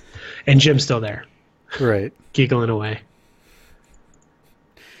 And Jim's still there. Right. Giggling away.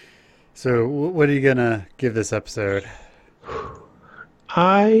 So what are you going to give this episode?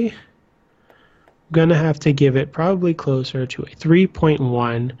 I'm going to have to give it probably closer to a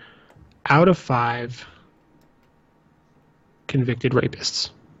 3.1 out of 5 convicted rapists.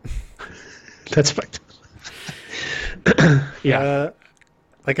 That's fact. Yeah.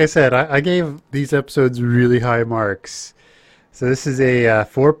 Like I said, I gave these episodes really high marks. So this is a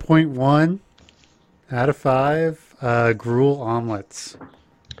 4.1 out of 5 gruel omelets.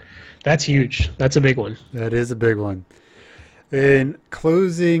 That's huge. That's a big one. That is a big one. And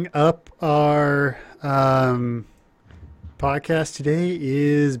closing up our podcast today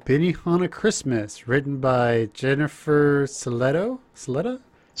is Benihana Christmas, written by Jennifer Salata,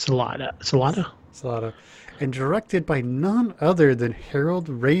 and directed by none other than Harold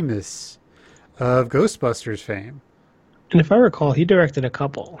Ramis of Ghostbusters fame. And if I recall, he directed a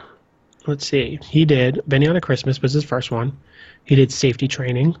couple. Let's see. He did Benihana Christmas was his first one. He did Safety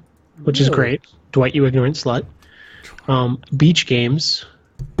Training, which is great. Dwight, You Ignorant Slut. Beach Games.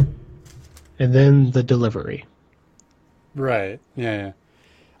 And then The Delivery. Right. Yeah.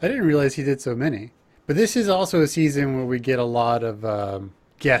 I didn't realize he did so many. But this is also a season where we get a lot of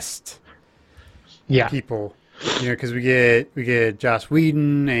guest people. You know, because we get Joss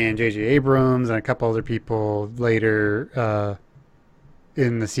Whedon and J.J. Abrams and a couple other people later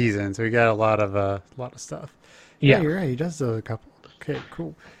in the season. So we got a lot of stuff. Yeah, you're right. He does a couple. Okay,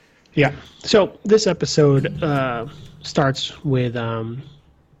 cool. Yeah. So this episode starts with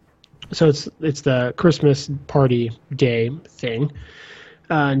so it's the Christmas party day thing.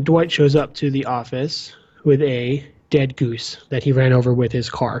 Dwight shows up to the office with a dead goose that he ran over with his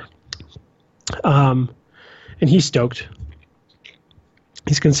car. And he's stoked.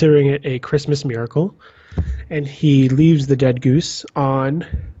 He's considering it a Christmas miracle. And he leaves the dead goose on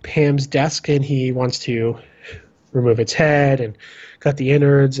Pam's desk, and he wants to remove its head and cut the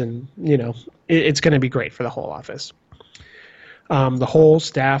innards, and, you know, it's going to be great for the whole office. The whole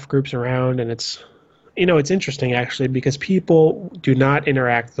staff groups around, and it's interesting, actually, because people do not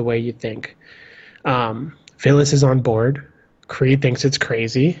interact the way you think. Phyllis is on board. Creed thinks it's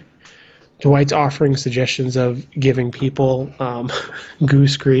crazy. Dwight's offering suggestions of giving people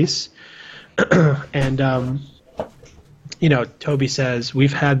goose grease. And, Toby says,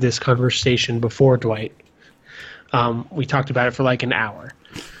 "We've had this conversation before, Dwight. We talked about it for like an hour."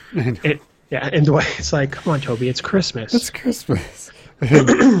 And Dwight's like, "Come on, Toby, it's Christmas." It's Christmas.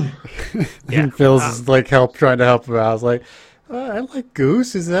 And Phil's is like trying to help him out. I was like, I like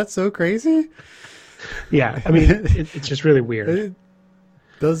goose. Is that so crazy? Yeah, I mean, it's just really weird. It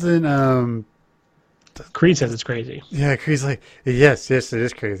doesn't. Creed says it's crazy. Yeah, Creed's like, yes, it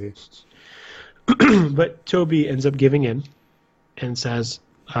is crazy. But Toby ends up giving in and says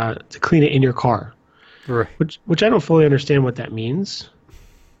to clean it in your car. Right. Which I don't fully understand what that means.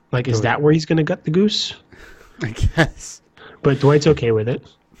 Like, is that where he's going to gut the goose? I guess. But Dwight's okay with it.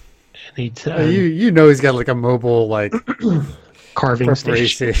 And he he's got like a mobile carving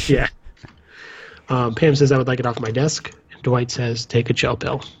station. Yeah. Pam says, "I would like it off my desk." And Dwight says, "Take a chill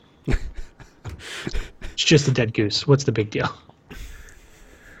pill." It's just a dead goose. What's the big deal?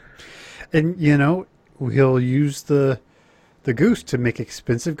 And, he'll use the the goose to make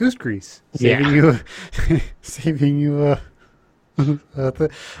expensive goose grease, saving you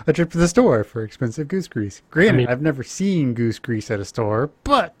a trip to the store for expensive goose grease. Granted, I've never seen goose grease at a store,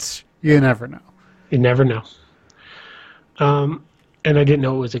 but you never know. You never know. And I didn't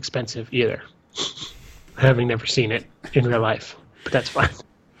know it was expensive either, having never seen it in real life. But that's fine.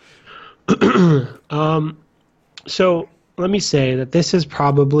 So let me say that this is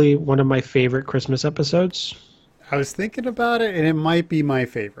probably one of my favorite Christmas episodes. I was thinking about it, and it might be my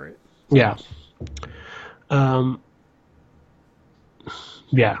favorite. Yeah.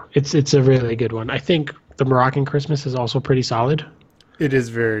 Yeah, it's a really good one. I think the Moroccan Christmas is also pretty solid. It is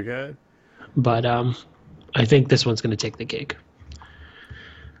very good. But I think this one's going to take the cake.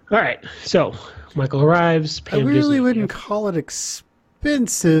 All right, so Michael arrives. I really wouldn't call it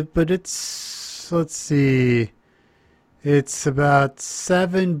expensive, but it's, let's see, it's about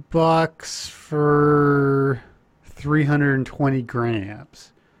 $7 for 320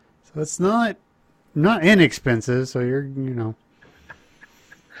 grams. So it's not inexpensive. So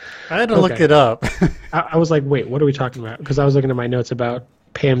I had to look it up. I was like, wait, what are we talking about? Because I was looking at my notes about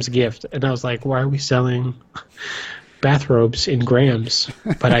Pam's gift, and I was like, why are we selling bathrobes in grams?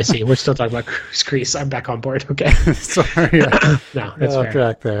 But I see, we're still talking about goose grease. I'm back on board. Okay. Sorry. No, that's fair.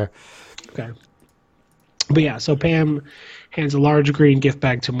 Track there. Okay. But yeah, so Pam hands a large green gift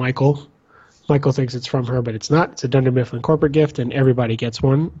bag to Michael. Michael thinks it's from her, but it's not. It's a Dunder Mifflin corporate gift, and everybody gets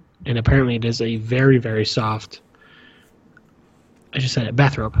one. And apparently it is a very, very soft, I just said it,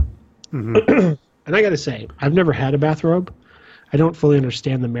 bathrobe. Mm-hmm. And I got to say, I've never had a bathrobe. I don't fully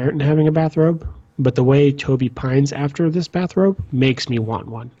understand the merit in having a bathrobe, but the way Toby pines after this bathrobe makes me want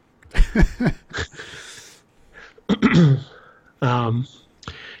one.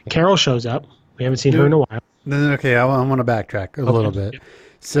 Carol shows up. We haven't seen her in a while. Okay, I want to backtrack a little bit.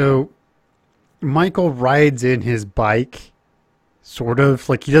 So Michael rides in his bike, sort of.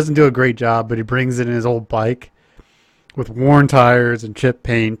 Like, he doesn't do a great job, but he brings in his old bike with worn tires and chipped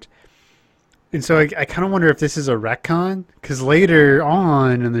paint. And so I kind of wonder if this is a retcon, because later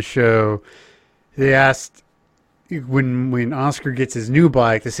on in the show, they asked when Oscar gets his new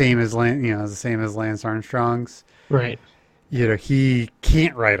bike, the same as Lance Armstrong's. Right. He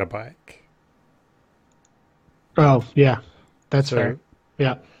can't ride a bike. Oh, yeah. That's fair.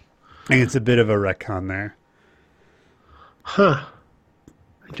 Yeah. I think it's a bit of a retcon there. Huh.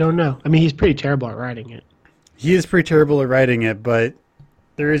 I don't know. I mean, he's pretty terrible at riding it. He is pretty terrible at riding it, but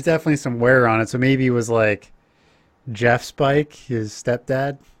there is definitely some wear on it. So maybe it was like Jeff's bike, his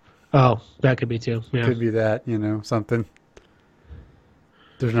stepdad. Oh, that could be too. Yeah. Could be that, something.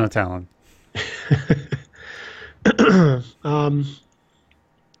 There's no telling.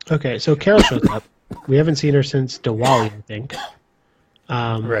 Okay, so Carol shows up. We haven't seen her since Diwali, I think.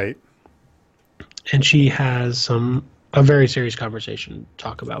 Right. And she has a very serious conversation to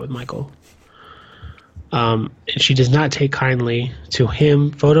talk about with Michael. And she does not take kindly to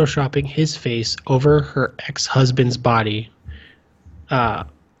him photoshopping his face over her ex-husband's body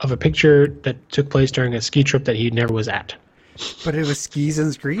of a picture that took place during a ski trip that he never was at. But it was Skis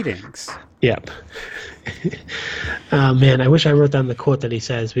and Greetings. Yep. Man, I wish I wrote down the quote that he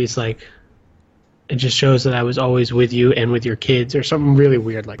says. But he's like, it just shows that I was always with you and with your kids, or something really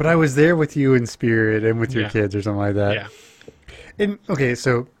weird like that. But I was there with you in spirit and with your kids, or something like that. Yeah. And okay,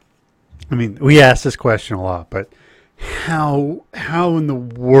 so I mean, we asked this question a lot, but how in the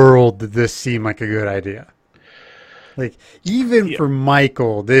world did this seem like a good idea? Like, even for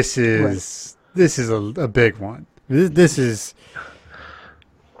Michael, this is a big one. This is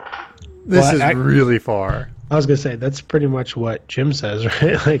really far. I was gonna say that's pretty much what Jim says,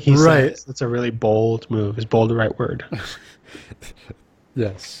 right? Like he says it's a really bold move. Is bold the right word?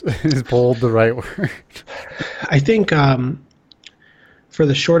 Yes, is bold the right word? I think for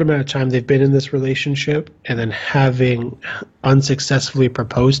the short amount of time they've been in this relationship, and then having unsuccessfully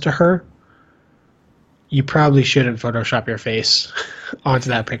proposed to her, you probably shouldn't Photoshop your face onto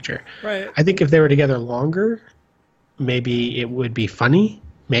that picture. Right. I think if they were together longer, maybe it would be funny.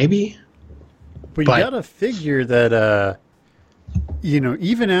 Maybe. But you gotta figure that,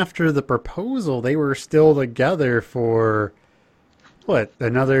 even after the proposal, they were still together for,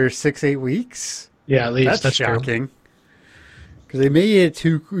 another 6-8 weeks? Yeah, at least. That's shocking. Because they made it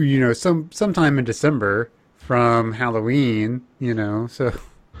to, sometime in December from Halloween, so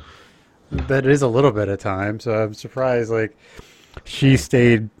that is a little bit of time. So I'm surprised, she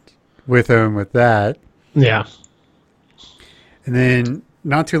stayed with him with that. Yeah. And then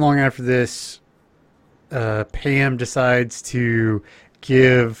not too long after this, Pam decides to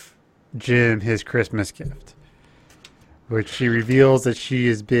give Jim his Christmas gift, which she reveals that she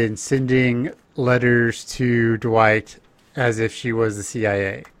has been sending letters to Dwight as if she was the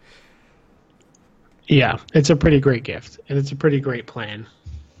CIA. Yeah, it's a pretty great gift, and it's a pretty great plan.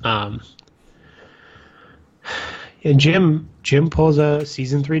 And Jim pulls a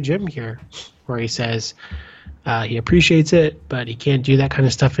season 3 Jim here, where he says he appreciates it, but he can't do that kind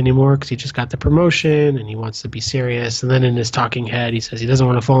of stuff anymore because he just got the promotion and he wants to be serious. And then in his talking head, he says he doesn't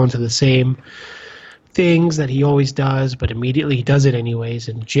want to fall into the same things that he always does, but immediately he does it anyways.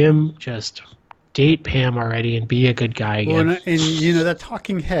 And Jim just date Pam already and be a good guy again. Well, and you know, that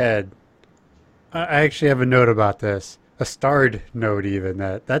talking head, I actually have a note about this. A starred note even,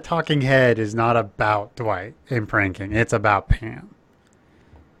 that talking head is not about Dwight and pranking. It's about Pam.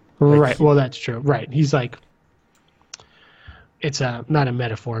 Right. Well, that's true. Right. He's like, it's not a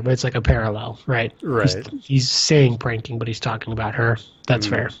metaphor, but it's like a parallel, right? Right. He's saying pranking, but he's talking about her. That's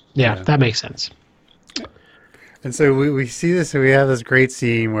fair. Yeah, that makes sense. And so we see this, and we have this great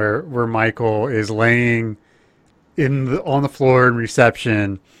scene where Michael is laying on the floor in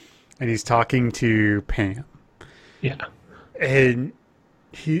reception, and he's talking to Pam. Yeah. And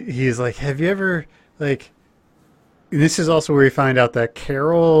he's like, have you ever, like, and this is also where we find out that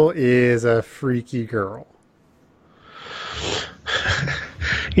Carol is a freaky girl.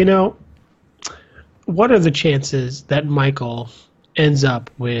 You know, what are the chances that Michael ends up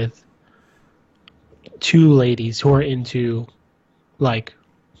with 2 ladies who are into, like,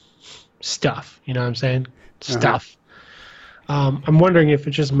 stuff? You know what I'm saying? Stuff. I'm wondering if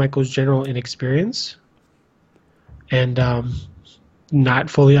it's just Michael's general inexperience and not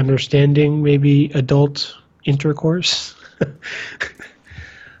fully understanding maybe adult intercourse.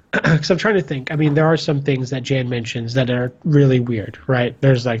 Because I'm trying to think. I mean, there are some things that Jan mentions that are really weird, right?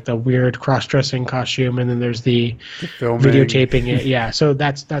 There's like the weird cross-dressing costume, and then there's the videotaping it. Yeah, so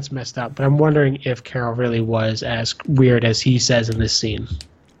that's messed up. But I'm wondering if Carol really was as weird as he says in this scene.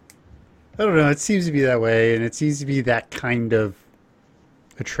 I don't know. It seems to be that way, and it seems to be that kind of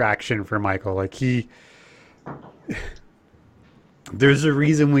attraction for Michael. Like, there's a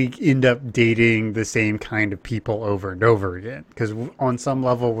reason we end up dating the same kind of people over and over again, because on some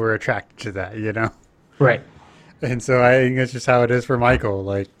level we're attracted to that, you know? Right. And so I think that's just how it is for Michael.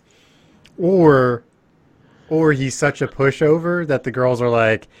 Like, or he's such a pushover that the girls are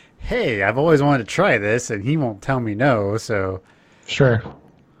like, hey, I've always wanted to try this, and he won't tell me no, so... Sure.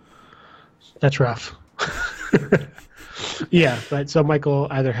 That's rough. Yeah, but so Michael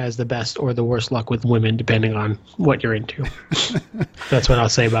either has the best or the worst luck with women, depending on what you're into. That's what I'll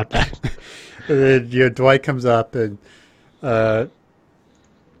say about that. And then, Dwight comes up and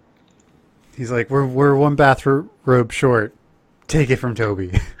he's like, "We're one bathrobe short. Take it from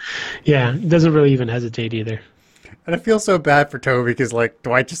Toby." Yeah, he doesn't really even hesitate either. And I feel so bad for Toby because like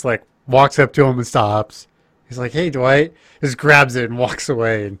Dwight just like walks up to him and stops. He's like, "Hey, Dwight," just grabs it and walks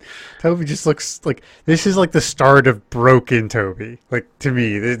away. And Toby just looks like this is like the start of broken Toby. Like, to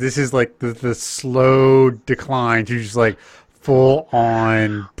me, this is like the slow decline to just like full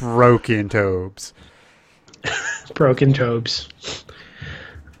on broken Tobes. Broken Tobes.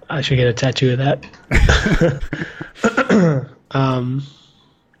 I should get a tattoo of that.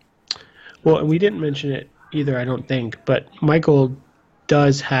 Well, we didn't mention it either, I don't think, but Michael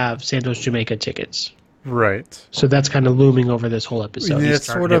does have Santos Jamaica tickets. Right. So that's kind of looming over this whole episode. And it's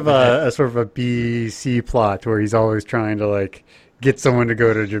sort of a B-C plot where he's always trying to like get someone to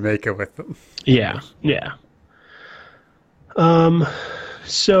go to Jamaica with them. Yeah, yeah.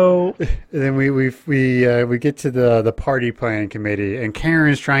 So and then we get to the party planning committee, and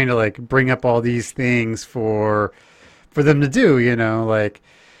Karen's trying to like bring up all these things for them to do, you know, like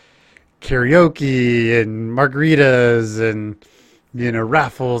karaoke and margaritas and, you know,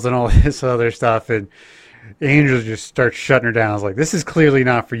 raffles and all this other stuff, and Angel just starts shutting her down. It's like, this is clearly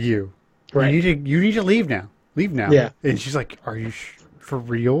not for you. Right. You need to leave now. Leave now. Yeah. And she's like, are you for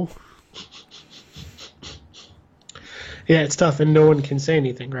real? yeah, it's tough, and no one can say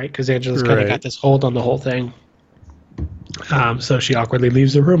anything, right? Because Angela's kind of got this hold on the whole thing. So she awkwardly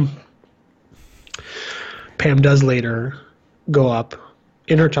leaves the room. Pam does later go up.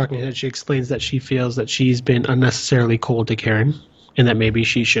 In her talking head, she explains that she feels that she's been unnecessarily cold to Karen, and that maybe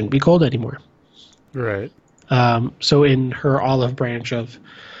she shouldn't be cold anymore. Right. So in her olive branch of,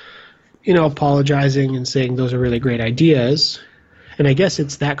 you know, apologizing and saying those are really great ideas, and I guess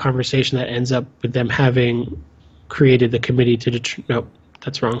it's that conversation that ends up with them having created the committee to no,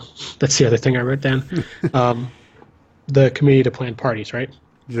 that's wrong. That's the other thing I wrote down. The committee to plan parties, right?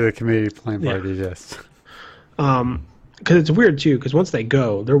 The committee to plan parties, yes. Because it's weird, too, because once they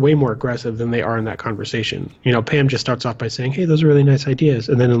go, they're way more aggressive than they are in that conversation. You know, Pam just starts off by saying, hey, those are really nice ideas.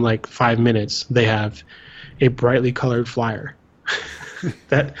 And then in like 5 minutes, they have a brightly colored flyer.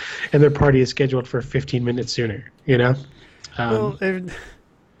 that, and their party is scheduled for 15 minutes sooner. You know.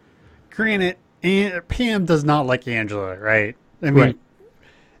 Granted, Pam does not like Angela, right? I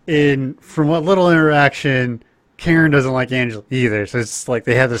mean, from what little interaction, Karen doesn't like Angela either. So it's like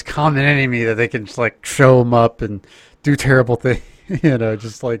they have this common enemy that they can just like show them up and do terrible things,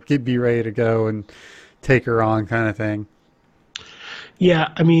 just like be ready to go and take her on kind of thing. Yeah,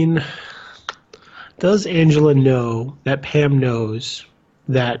 I mean, does Angela know that Pam knows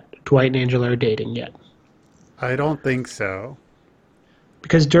that Dwight and Angela are dating yet? I don't think so.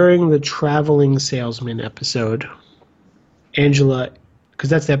 Because during the traveling salesman episode, Angela, because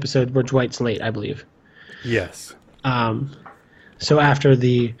that's the episode where Dwight's late, I believe. Yes. So after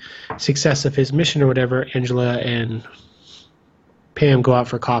the success of his mission or whatever, Angela and Pam go out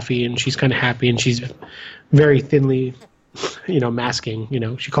for coffee, and she's kind of happy, and she's very thinly, masking.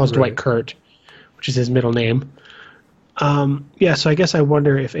 She calls Dwight Kurt, which is his middle name. Yeah, so I guess I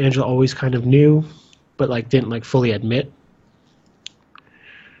wonder if Angela always kind of knew, but didn't fully admit.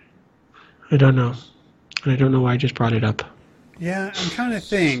 I don't know. And I don't know why I just brought it up. Yeah, I'm trying to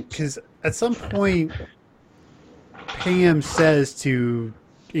think, because at some point, Pam says to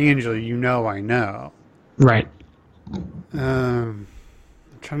Angela, I know. Right. I'm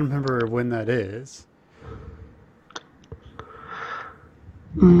trying to remember when that is.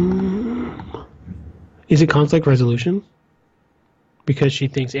 Is it conflict resolution? Because she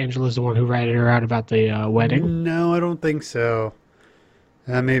thinks Angela's the one who ratted her out about the wedding? No, I don't think so.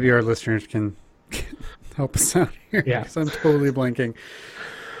 Maybe our listeners can help us out here. Yeah. 'Cause I'm totally blanking.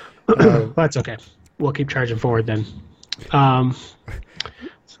 That's okay. We'll keep charging forward then.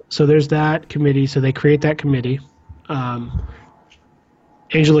 So there's that committee. So they create that committee.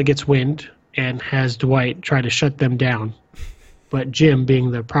 Angela gets wind and has Dwight try to shut them down. But Jim,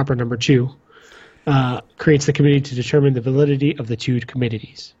 being the proper number 2, creates the committee to determine the validity of the two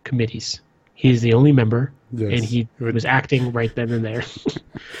committees. He's the only member, yes. And he was acting right then and there.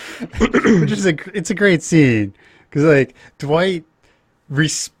 Which is it's a great scene because Dwight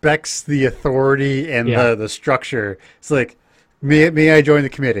respects the authority and the structure. It's like, may I join the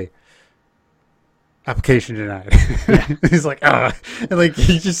committee? Application denied. Yeah. He's like, and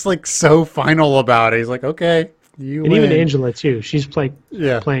he's just so final about it. He's like, okay, you and win. even Angela too. She's playing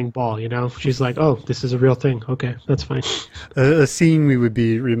ball. She's like, oh, this is a real thing. Okay, that's fine. A scene we would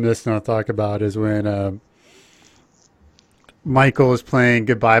be remiss not to talk about is when Michael is playing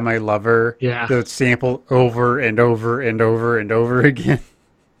 "Goodbye, My Lover." Yeah, the sample over and over and over and over again.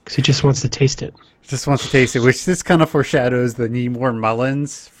 Because he just wants to taste it. Just wants to taste it, which this kind of foreshadows the Nemore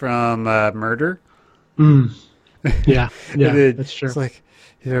Mullins from Murder. Yeah, that's true. It's like,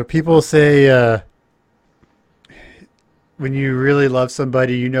 people say when you really love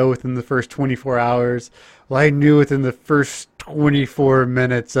somebody, within the first 24 hours. Well, I knew within the first 24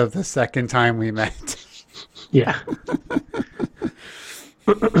 minutes of the second time we met. Yeah.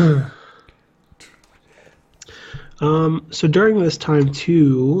 So during this time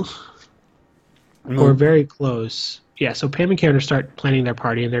too, we're very close. Yeah, so Pam and Karen start planning their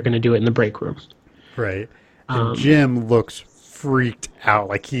party, and they're going to do it in the break room. Right. And Jim looks freaked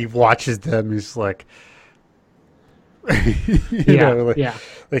out. He watches them. He's like, yeah.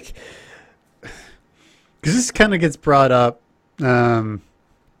 Because this kind of gets brought up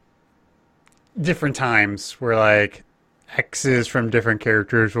different times where exes from different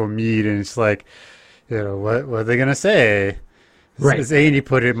characters will meet, and it's like, what are they gonna say? Right. As Andy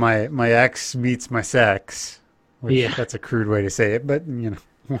put it, my ex meets my sex. Which, that's a crude way to say it, but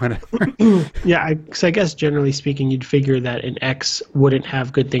whatever. Yeah, I guess generally speaking, you'd figure that an ex wouldn't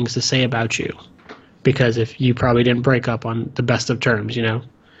have good things to say about you, because if you probably didn't break up on the best of terms,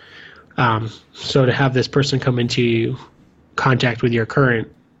 So to have this person come into contact with your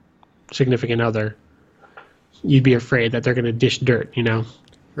current significant other, you'd be afraid that they're going to dish dirt,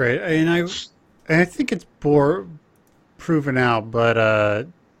 Right. And I think it's proven out, but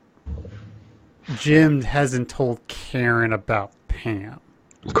Jim hasn't told Karen about Pam.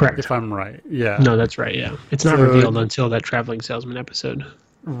 Correct. If I'm right. Yeah. No, that's right, yeah. It's not revealed until that traveling salesman episode.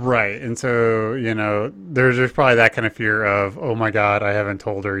 Right. And so, there's probably that kind of fear of, oh my God, I haven't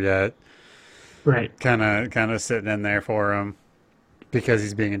told her yet. Right. Kind of sitting in there for him because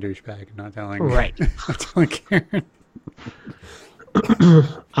he's being a douchebag and not telling not telling Karen.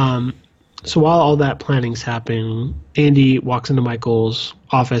 So while all that planning's happening, Andy walks into Michael's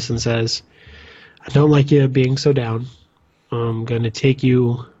office and says, I don't like you being so down. I'm going to take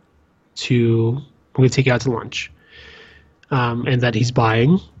you out to lunch. And that he's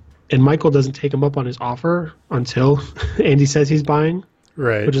buying. And Michael doesn't take him up on his offer until Andy says he's buying.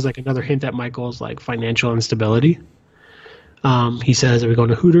 Right. Which is another hint at Michael's financial instability. He says, "Are we going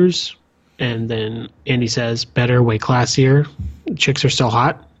to Hooters?" And then Andy says, "Better, way classier. Chicks are still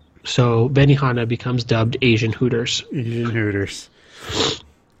hot." So Benihana becomes dubbed Asian Hooters. Asian Hooters.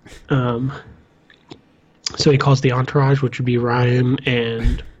 So he calls the entourage, which would be Ryan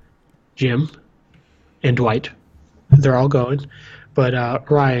and Jim and Dwight. They're all going. But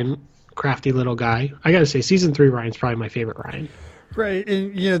Ryan, crafty little guy. I got to say, season 3 Ryan's probably my favorite Ryan. Right.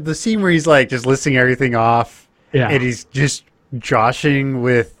 And, the scene where he's like just listing everything off. Yeah. And he's just joshing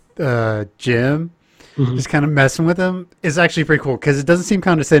with Jim. Just kind of messing with him is actually pretty cool because it doesn't seem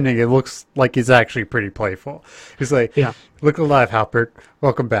condescending. It looks like he's actually pretty playful. He's like, "Look alive, Halpert.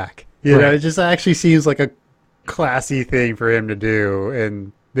 Welcome back." It just actually seems like a classy thing for him to do,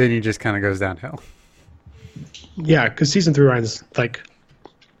 and then he just kind of goes downhill. Yeah, because season 3 Ryan's like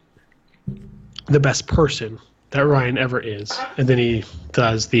the best person that Ryan ever is, and then he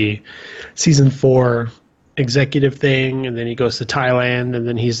does the season 4 executive thing, and then he goes to Thailand, and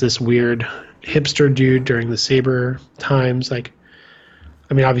then he's this weird hipster dude during the Saber times. Like,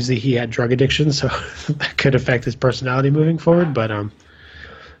 I mean, obviously he had drug addiction, so that could affect his personality moving forward. But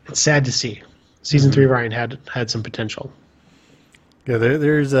it's sad to see. Season 3 Ryan had some potential. Yeah,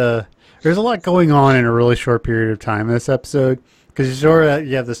 there's a lot going on in a really short period of time in this episode because you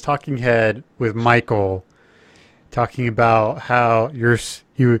have this talking head with Michael talking about how you're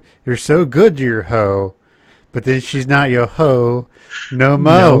so good to your hoe, but then she's not your hoe no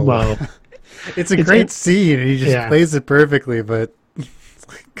mo. No mo. It's a great scene, and he just plays it perfectly, but it's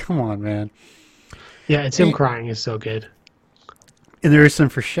like, come on, man. Yeah, it's him crying is so good. And there is some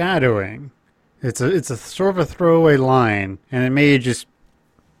foreshadowing. It's a sort of a throwaway line, and it may have just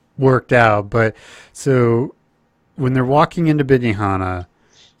worked out, but so when they're walking into Benihana,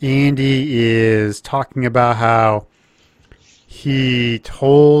 Andy is talking about how he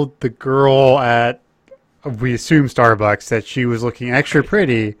told the girl at, we assume, Starbucks that she was looking extra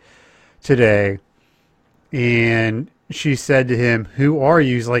pretty today, and she said to him, "Who are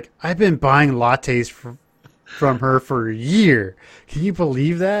you?" He's like, "I've been buying lattes from her for a year." Can you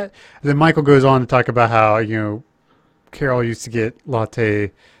believe that? And then Michael goes on to talk about how Carol used to get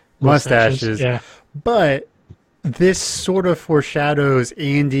latte mustaches. Yeah. But this sort of foreshadows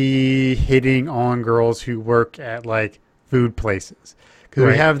Andy hitting on girls who work at like food places, because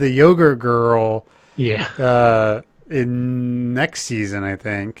we have the yogurt girl in next season, I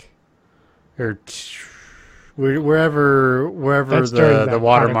think. Or wherever the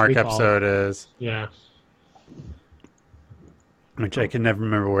Watermark episode is. Yeah. Which I can never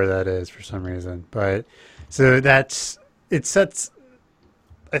remember where that is for some reason. But so it sets,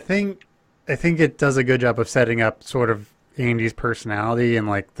 I think it does a good job of setting up sort of Andy's personality and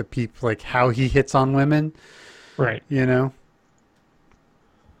like the people, like how he hits on women. Right.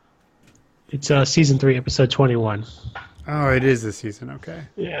 It's season 3, episode 21. Oh, it is this season. Okay.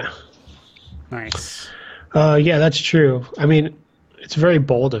 Yeah. Nice. Yeah, that's true. I mean, it's very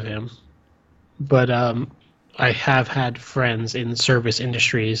bold of him, but I have had friends in service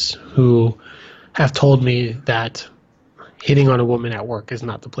industries who have told me that hitting on a woman at work is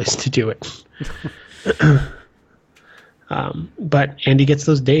not the place to do it. But Andy gets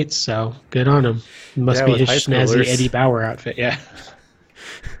those dates, so good on him. It must be his snazzy Eddie Bauer outfit, yeah.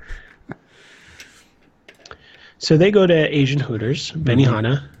 So they go to Asian Hooters,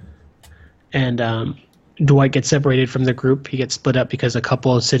 Benihana, and Dwight gets separated from the group. He gets split up because a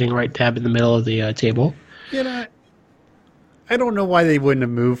couple is sitting right dab in the middle of the table. I don't know why they wouldn't have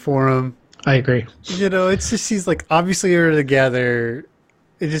moved for him. I agree. It's just, he's like, obviously they're together.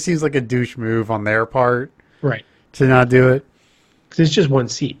 It just seems like a douche move on their part. Right. To not do it. Because it's just one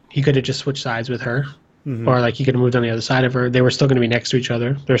seat. He could have just switched sides with her. Mm-hmm. Or like he could have moved on the other side of her. They were still going to be next to each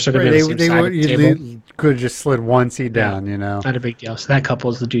other. They're still going to be on the same side of the table. Could have just slid one seat down, Not a big deal. So that couple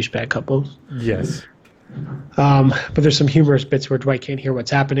is the douchebag couple. Yes. But there's some humorous bits where Dwight can't hear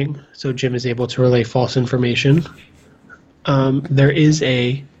what's happening, so Jim is able to relay false information. There is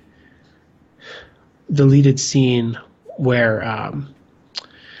a deleted scene where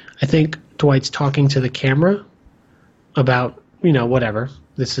I think Dwight's talking to the camera about, whatever.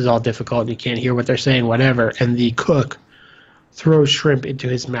 This is all difficult and you can't hear what they're saying, whatever. And the cook throws shrimp into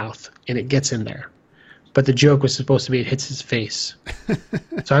his mouth and it gets in there. But the joke was supposed to be it hits his face.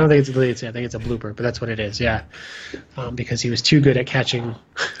 So I don't think it's a deleted scene. I think it's a blooper, but that's what it is, yeah. Because he was too good at catching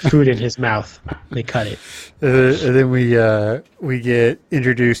food in his mouth. They cut it. And then we get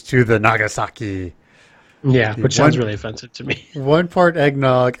introduced to the Nagasaki. Yeah, which sounds really offensive to me. 1 part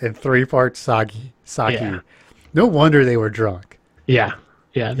eggnog and 3 parts sake. Yeah. No wonder they were drunk. Yeah,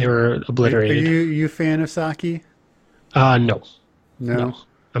 they were obliterated. Are you a fan of sake? No.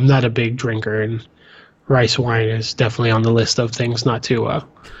 I'm not a big drinker, and rice wine is definitely on the list of things not to.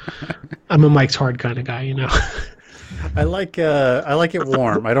 I'm a Mike's Hard kind of guy, you know. I like it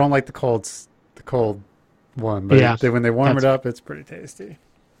warm. I don't like the cold one, but Yeah, when they warm it up, it's pretty tasty.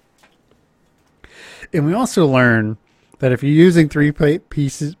 And we also learn that if you're using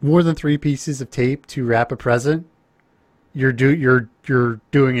more than three pieces of tape to wrap a present, you're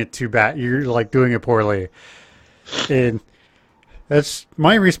doing it too bad. You're like doing it poorly. And that's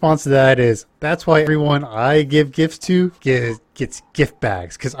my response to that is that's why everyone I give gifts to gets gift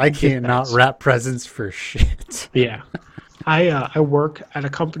bags, because I cannot wrap presents for shit. Yeah. I work at a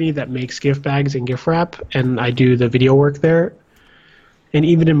company that makes gift bags and gift wrap, and I do the video work there. And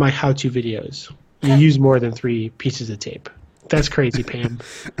even in my how-to videos, you use more than 3 pieces of tape. That's crazy, Pam.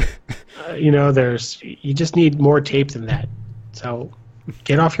 You know, you just need more tape than that. So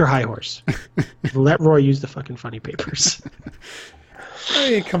get off your high horse. Let Roy use the fucking funny papers. I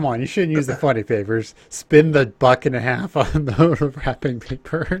mean, come on, you shouldn't use the funny papers. Spend the $1.50 on the wrapping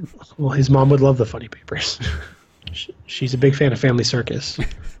paper. Well, his mom would love the funny papers. She's a big fan of Family Circus.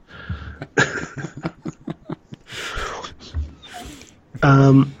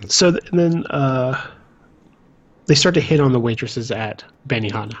 Then they start to hit on the waitresses at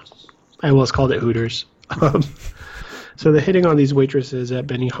Benihana. I almost called it Hooters. So they're hitting on these waitresses at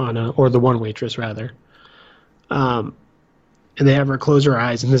Benihana, or the one waitress rather. And they have her close her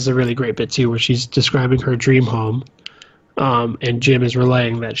eyes, and this is a really great bit too, where she's describing her dream home, and Jim is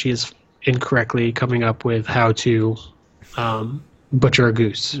relaying that she is incorrectly coming up with how to butcher a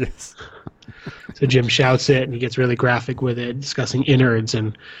goose. Yes. So Jim shouts it, and he gets really graphic with it, discussing innards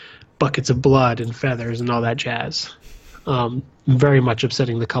and buckets of blood and feathers and all that jazz. Very much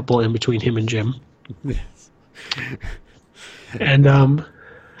upsetting the couple in between him and Jim. Yes. And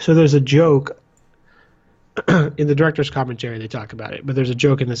so there's a joke in the director's commentary, they talk about it, but there's a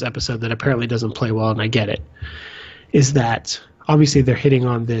joke in this episode that apparently doesn't play well, and I get it, is that obviously they're hitting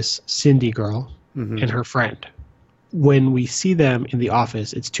on this Cindy girl and her friend. When we see them in the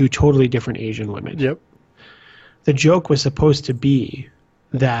office, it's 2 totally different Asian women. Yep. The joke was supposed to be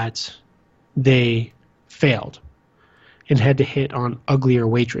that they failed and had to hit on uglier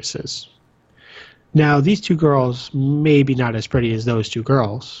waitresses. Now, these 2 girls may be not as pretty as those 2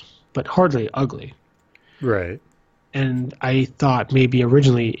 girls, but hardly ugly. Right. And I thought maybe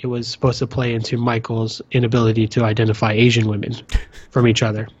originally it was supposed to play into Michael's inability to identify Asian women from each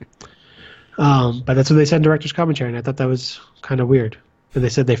other. But that's what they said in director's commentary, and I thought that was kind of weird. And they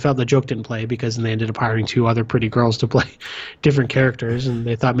said they felt the joke didn't play because then they ended up hiring 2 other pretty girls to play different characters, and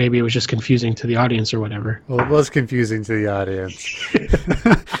they thought maybe it was just confusing to the audience or whatever. Well, it was confusing to the audience.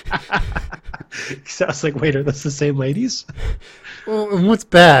 So I was like, wait, are those the same ladies? Well, and what's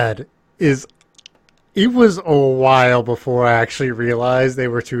bad is it was a while before I actually realized they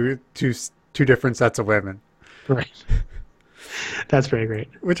were two different sets of women. Right. That's pretty great.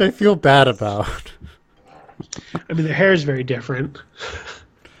 Which I feel bad about. I mean, their hair is very different.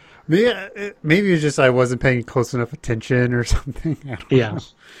 Maybe it's just I wasn't paying close enough attention or something. I don't know.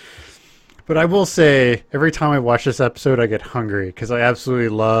 But I will say, every time I watch this episode, I get hungry because I absolutely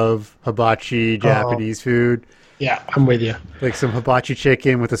love hibachi Japanese food. Yeah, I'm with you. Like some hibachi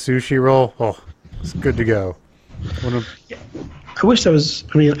chicken with a sushi roll. Oh, it's good to go. I wish that was,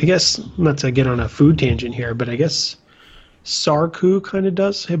 I mean, I guess, not to get on a food tangent here, but I guess Sarku kind of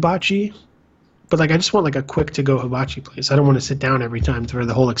does hibachi. But, like, I just want, like, a quick to-go hibachi place. I don't want to sit down every time for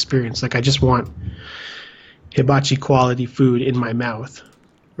the whole experience. Like, I just want hibachi quality food in my mouth.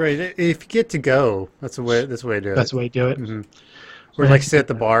 Right. If you get to go, that's the way to do it. That's the way to do it. Mm-hmm. Or, like, sit at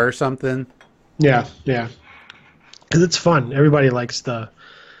the bar or something. Yeah. Because it's fun. Everybody likes the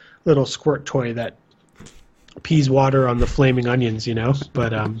little squirt toy that pees water on the flaming onions, you know?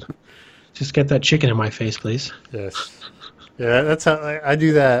 But just get that chicken in my face, please. Yes. Yeah, that's how I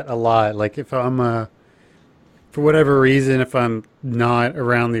do that a lot. Like if I'm, for whatever reason, if I'm not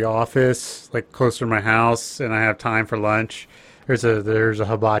around the office, like closer to my house, and I have time for lunch, there's a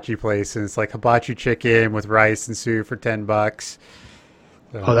hibachi place, and it's like hibachi chicken with rice and soup for $10. So,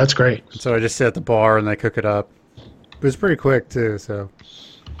 oh, that's great. So I just sit at the bar and they cook it up. But it's pretty quick too. So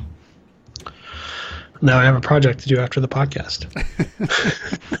now I have a project to do after the podcast.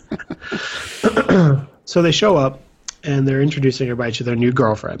 So they show up. And they're introducing everybody to their new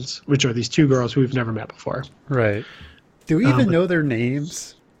girlfriends, which are these 2 girls who we've never met before. Right. Do we even know their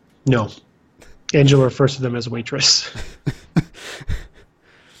names? No. Angela refers to them as waitress.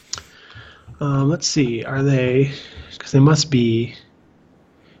 Let's see. Are they... Because they must be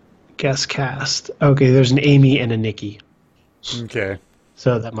guest cast. Okay, there's an Amy and a Nikki. Okay.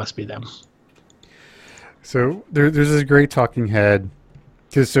 So that must be them. So there's this great talking head.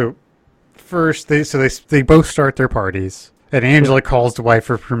 first they both start their parties, and Angela calls Dwight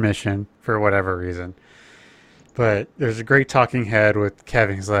for permission for whatever reason. But there's a great talking head with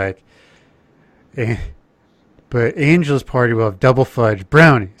Kevin. He's like, but Angela's party will have double fudge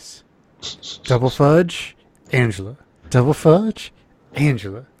brownies. Double fudge, Angela. Double fudge,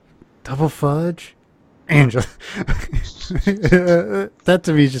 Angela. Double fudge, Angela. That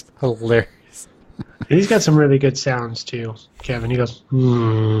to me is just hilarious. And he's got some really good sounds too, Kevin. He goes,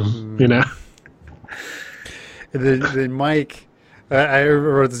 you know. And then Mike, I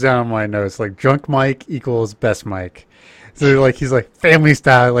wrote this down on my notes. Like drunk Mike equals best Mike. So like he's like family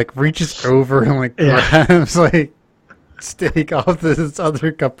style, like reaches over and like grabs like steak off this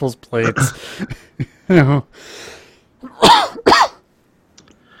other couple's plates. You know.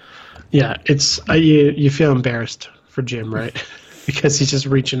 Yeah, it's you feel embarrassed for Jim, right? Because he's just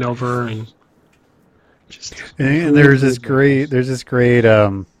reaching over and just. And there's this great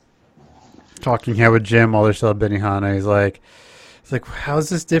talking head with Jim while they're still at Benihana. He's like, how's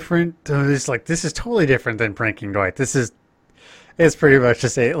this different? It's like this is totally different than pranking Dwight. It's pretty much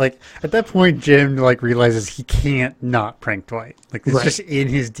just like at that point Jim like realizes he can't not prank Dwight. Like it's just in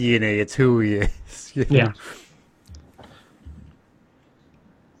his DNA. It's who he is. You know? Yeah.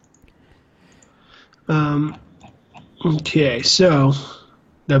 Okay, so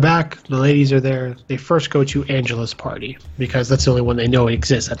they're back. The ladies are there. They first go to Angela's party because that's the only one they know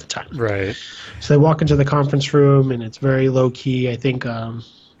exists at the time. Right. So they walk into the conference room, and it's very low key. I think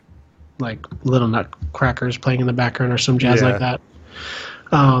like Little Nutcrackers playing in the background or some jazz like that.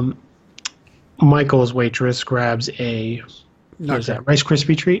 Michael's waitress grabs a what is that, Rice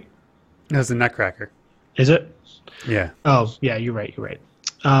Krispie treat? No, it's a Nutcracker. Is it? Yeah. Oh, yeah, you're right.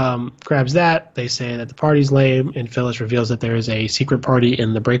 Grabs that. They say that the party's lame, and Phyllis reveals that there is a secret party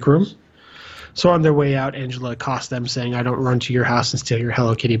in the break room. So on their way out, Angela accosts them, saying, "I don't run to your house and steal your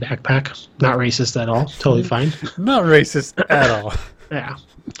Hello Kitty backpack." Not racist at all. Totally fine. Not racist at all. Yeah.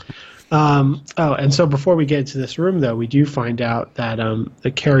 And so before we get into this room, though, we do find out that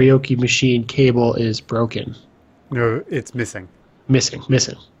the karaoke machine cable is broken. No, it's missing. Missing.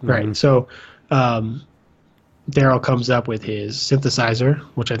 Right. So Daryl comes up with his synthesizer,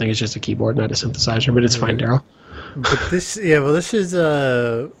 which I think is just a keyboard, not a synthesizer, but it's fine, Daryl. But this is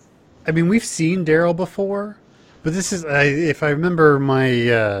I mean, we've seen Daryl before, but this is, if I remember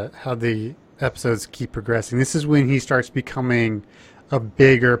how the episodes keep progressing, this is when he starts becoming a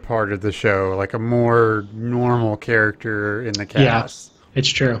bigger part of the show, like a more normal character in the cast. Yeah, it's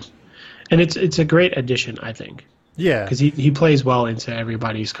true. And it's a great addition, I think. Yeah. Because he plays well into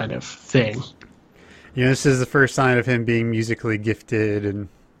everybody's kind of thing. You know, this is the first sign of him being musically gifted and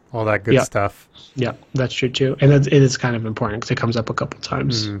all that good stuff. Yeah, that's true too. And it is kind of important because it comes up a couple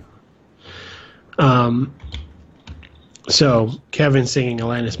times. So Kevin's singing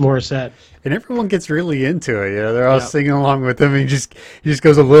Alanis Morissette. And everyone gets really into it. You know, they're all singing along with him. He just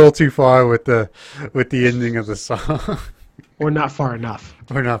goes a little too far with the ending of the song. Or not far enough.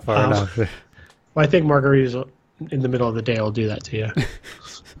 Or not far enough. Well, I think margaritas in the middle of the day will do that to you.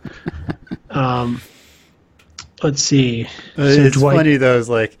 Let's see. It's funny though. It's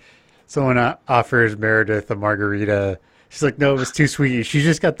like someone offers Meredith a margarita. She's like, "No, it was too sweet." She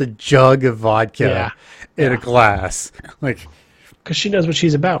just got the jug of vodka in a glass, like, because she knows what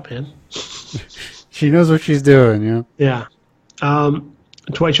she's about, man. She knows what she's doing. Yeah.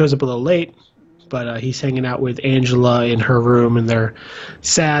 Dwight shows up a little late, but he's hanging out with Angela in her room, and they're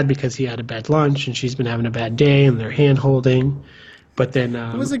sad because he had a bad lunch and she's been having a bad day, and they're hand holding. But then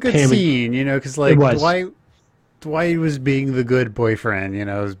it was a good scene, because like Dwight was being the good boyfriend,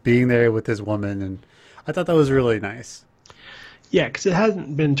 was being there with his woman, and I thought that was really nice. Yeah, because it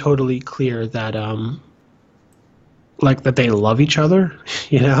hasn't been totally clear that like that they love each other,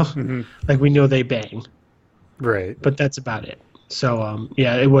 like we know they bang, right? But that's about it. So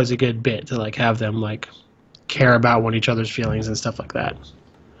it was a good bit to like have them like care about each other's feelings and stuff like that.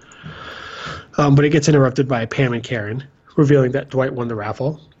 But it gets interrupted by Pam and Karen revealing that Dwight won the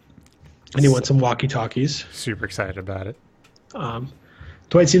raffle, and he won some walkie-talkies. Super excited about it.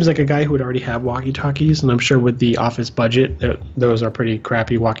 Dwight seems like a guy who would already have walkie-talkies, and I'm sure with the office budget, those are pretty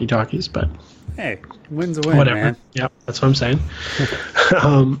crappy walkie-talkies, but... Hey, win's a win, whatever. Man. Yep, that's what I'm saying.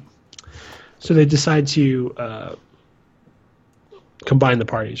 So they decide to combine the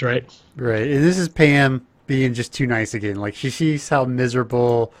parties, right? Right, and this is Pam being just too nice again. Like, she sees how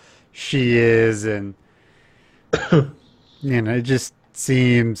miserable she is, and... it just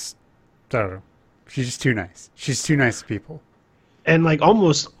seems... I don't know. She's just too nice. She's too nice to people. And like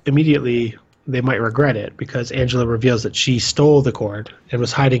almost immediately they might regret it because Angela reveals that she stole the cord and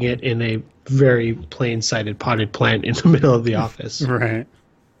was hiding it in a very plain-sighted potted plant in the middle of the office. Right.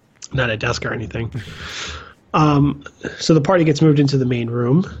 not a desk or anything. So the party gets moved into the main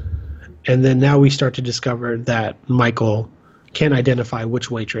room, and then now we start to discover that Michael can't identify which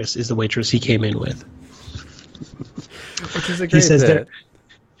waitress is the waitress he came in with. Which is a great bit.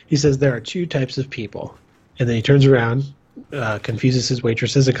 He says there are two types of people, and then he turns around, confuses his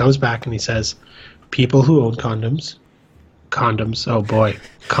waitresses, and comes back and he says, people who own condoms. Condoms, oh boy,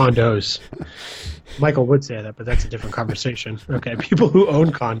 condos. Michael would say that, but that's a different conversation. Okay, people who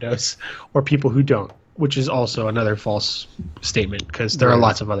own condos or people who don't, which is also another false statement because there are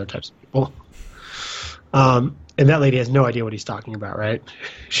lots of other types of people. And that lady has no idea what he's talking about, right?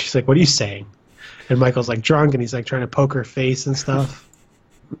 She's like, what are you saying? And Michael's like drunk and he's like trying to poke her face and stuff.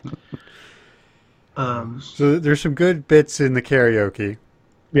 So there's some good bits in the karaoke.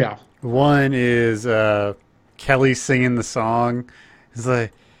 Yeah. One is Kelly singing the song. It's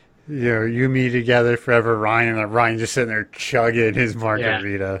like, you and me together forever, Ryan. And Ryan just sitting there chugging his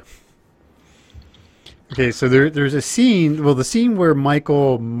margarita. Yeah. Okay, so there's a scene. Well, the scene where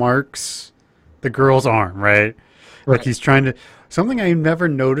Michael marks the girl's arm, right? Like he's trying to. Something I never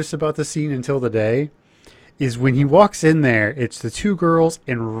noticed about the scene until today is when he walks in there, it's the two girls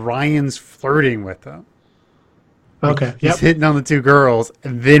and Ryan's flirting with them. Okay. He's hitting on the two girls,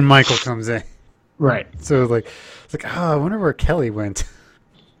 and then Michael comes in. Right. So it's like, I wonder where Kelly went.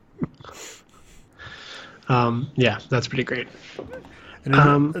 Yeah, that's pretty great. And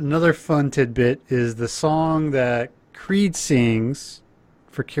another fun tidbit is the song that Creed sings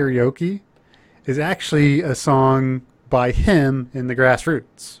for karaoke is actually a song by him in the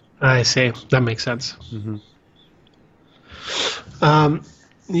Grassroots. I see. That makes sense. Mm-hmm.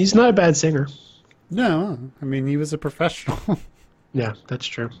 He's not a bad singer. No, I mean, he was a professional. Yeah, that's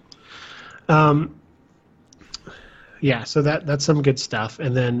true. Yeah, so that's some good stuff.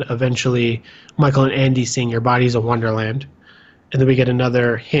 And then eventually Michael and Andy sing Your Body's a Wonderland. And then we get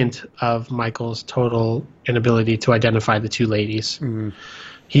another hint of Michael's total inability to identify the two ladies. Mm-hmm.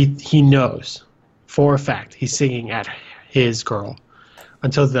 He knows for a fact he's singing at his girl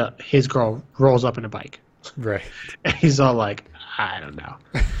until his girl rolls up in a bike. Right. And he's all like, I don't know.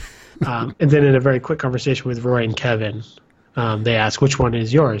 And then in a very quick conversation with Roy and Kevin, they ask, which one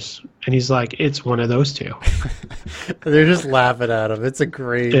is yours? And he's like, it's one of those two. They're just laughing at him. It's a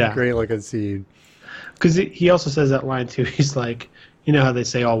great looking scene. Because he also says that line, too. He's like, you know how they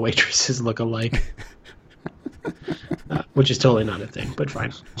say all waitresses look alike? Which is totally not a thing, but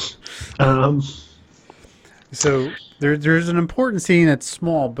fine. So there's an important scene that's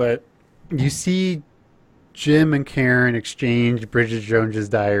small, but you see Jim and Karen exchange Bridget Jones's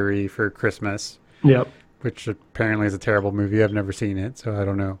Diary for Christmas. Yep. Which apparently is a terrible movie. I've never seen it, so I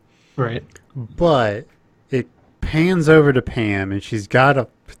don't know. Right. But it pans over to Pam, and she's got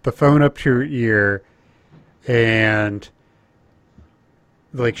the phone up to her ear, and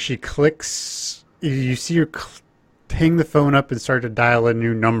like she clicks. You see her hang the phone up and start to dial a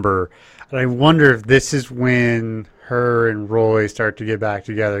new number. And I wonder if this is when her and Roy start to get back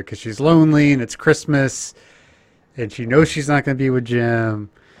together because she's lonely and it's Christmas, and she knows she's not going to be with Jim.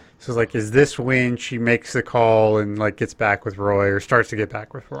 So, like, is this when she makes the call and, like, gets back with Roy or starts to get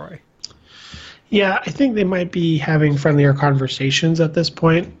back with Roy? Yeah, I think they might be having friendlier conversations at this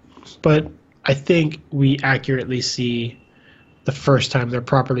point. But I think we accurately see the first time they're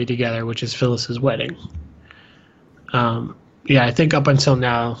properly together, which is Phyllis's wedding. Yeah, I think up until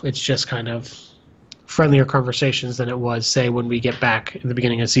now, it's just kind of friendlier conversations than it was, say, when we get back in the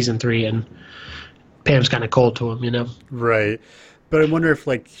beginning of season 3 and Pam's kind of cold to him, you know? Right. But I wonder if,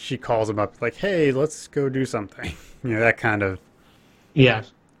 like, she calls him up, like, hey, let's go do something. You know, that kind of... Yeah.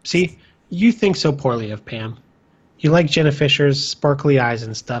 See, you think so poorly of Pam. You like Jenna Fisher's sparkly eyes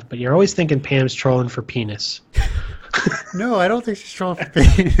and stuff, but you're always thinking Pam's trolling for penis. No, I don't think she's trolling for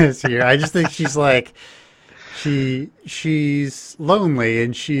penis here. I just think she's, like... She's lonely,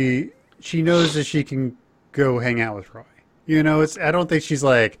 and she knows that she can go hang out with Roy. You know, I don't think she's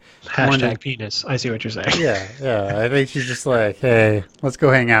like... Hashtag penis. I see what you're saying. Yeah. I think she's just like, hey, let's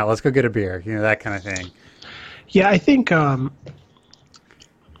go hang out. Let's go get a beer. You know, that kind of thing. Yeah, I think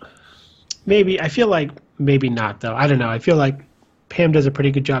maybe... I feel like maybe not, though. I don't know. I feel like Pam does a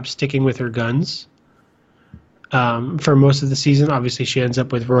pretty good job sticking with her guns for most of the season. Obviously, she ends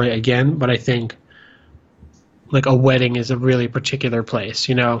up with Roy again, but I think like a wedding is a really particular place,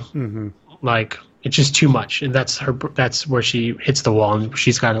 you know? Mm-hmm. Like... It's just too much, and that's where she hits the wall, and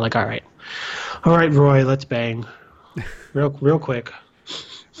she's kind of like, all right, Roy, let's bang, real quick.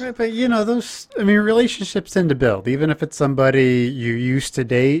 Right, but you know, relationships tend to build, even if it's somebody you used to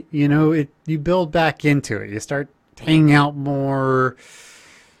date. You know, you build back into it. You start hanging out more.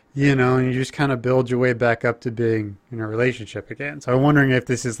 you know, and you just kind of build your way back up to being in a relationship again. So I'm wondering if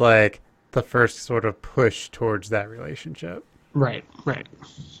this is like the first sort of push towards that relationship. Right.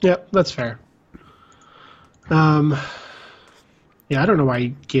 Yep, that's fair. Yeah, I don't know why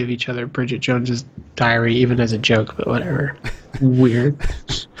you give each other Bridget Jones's Diary even as a joke, but whatever. Weird.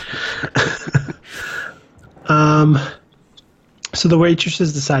 So the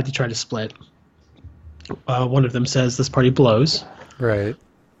waitresses decide to try to split. One of them says this party blows. Right.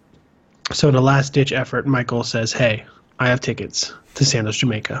 So in a last-ditch effort, Michael says, hey, I have tickets to Santos,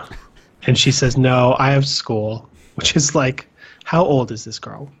 Jamaica. And she says, no, I have school, which is like, how old is this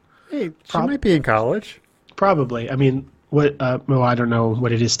girl? Hey, she might be in college. Probably. I mean, well, I don't know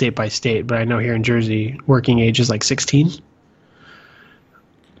what it is state by state, but I know here in Jersey, working age is like 16. You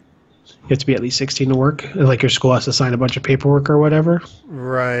have to be at least 16 to work. Like your school has to sign a bunch of paperwork or whatever.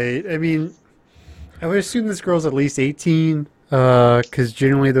 Right. I mean, I would assume this girl's at least 18, because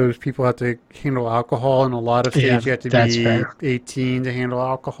generally those people have to handle alcohol. In a lot of states, you have to be fair. 18 to handle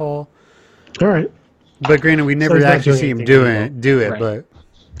alcohol. All right. But granted, we never he's not actually doing see him anything do it. Right. But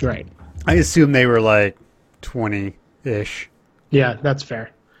Right. I assume they were like 20-ish. Yeah, that's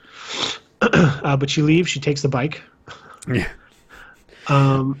fair. But she leaves. She takes the bike. Yeah.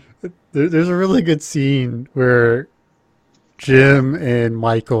 There's a really good scene where Jim and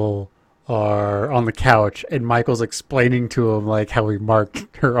Michael are on the couch, and Michael's explaining to him like how he marked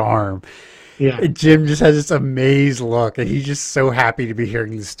her arm. Yeah. And Jim just has this amazed look, and he's just so happy to be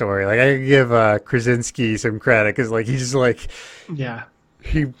hearing the story. Like I give Krasinski some credit because like he's just like Yeah.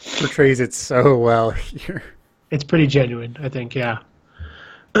 he portrays it so well here. It's pretty genuine, I think, yeah.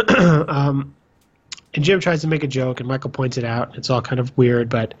 And Jim tries to make a joke, and Michael points it out. It's all kind of weird,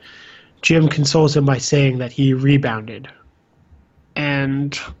 but Jim consoles him by saying that he rebounded.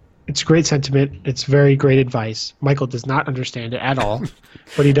 And it's great sentiment. It's very great advice. Michael does not understand it at all,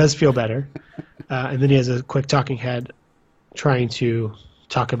 but he does feel better. And then he has a quick talking head trying to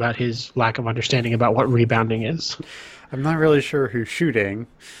talk about his lack of understanding about what rebounding is. I'm not really sure who's shooting.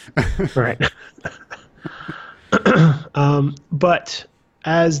 Right. But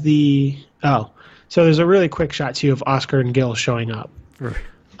as so there's a really quick shot too of Oscar and Gil showing up.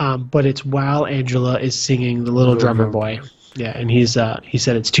 But it's while Angela is singing the Little Drummer Boy. Yeah, and he said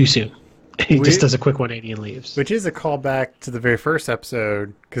it's too soon. He just does a quick 180 and leaves. Which is a callback to the very first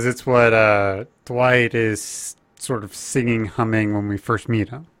episode, because it's what Dwight is sort of singing, humming when we first meet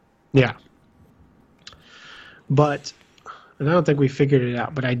him. Yeah. And I don't think we figured it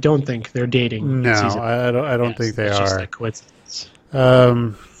out, but I don't think they're dating. No, in season I don't think they it's are. Just a coincidence.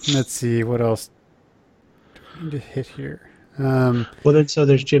 Let's see, what else do I need to hit here? Well, then, so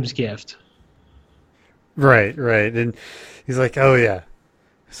there's Jim's gift. Right. And he's like, oh, yeah.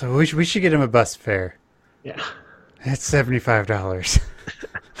 So we should get him a bus fare. Yeah. It's $75.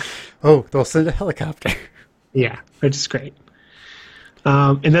 Oh, they'll send a helicopter. Yeah, which is great.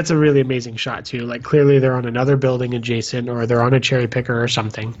 And that's a really amazing shot, too. Like, clearly they're on another building adjacent, or they're on a cherry picker or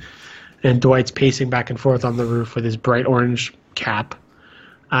something. And Dwight's pacing back and forth on the roof with his bright orange cap.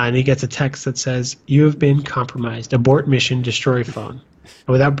 And he gets a text that says, "You have been compromised. Abort mission, destroy phone." And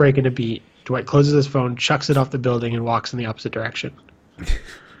without breaking a beat, Dwight closes his phone, chucks it off the building, and walks in the opposite direction.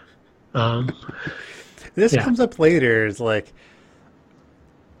 This comes up later. It's like,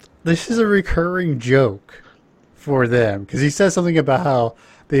 this is a recurring joke for them, because he says something about how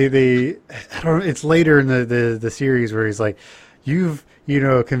they I don't know, it's later in the series where he's like, you've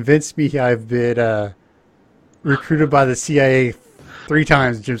convinced me I've been recruited by the CIA 3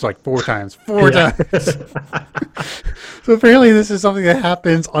 times. Jim's like 4 times. 4 times. So apparently this is something that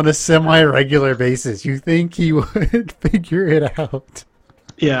happens on a semi-regular basis. You think he would figure it out?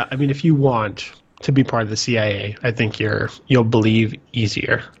 Yeah, I mean, if you want to be part of the CIA, I think you'll believe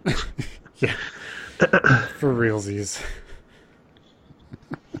easier. Yeah. For realsies.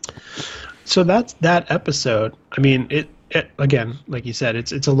 So that's that episode. I mean, it again, like you said,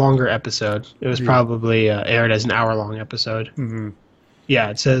 it's a longer episode. It was probably aired as an hour-long episode. Mm-hmm. Yeah,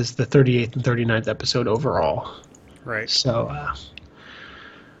 it says the 38th and 39th episode overall. Right. So,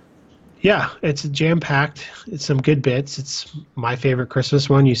 yeah, it's jam-packed. It's some good bits. It's my favorite Christmas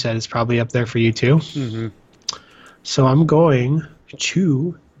one. You said it's probably up there for you, too. Mm-hmm. So I'm going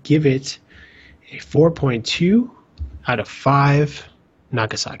to give it a 4.2 out of 5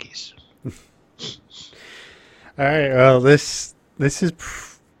 Nagasakis. All right. Well, this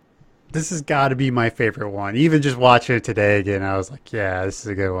has got to be my favorite one. Even just watching it today again, I was like, yeah, this is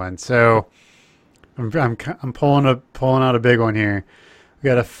a good one. So I'm pulling out a big one here. We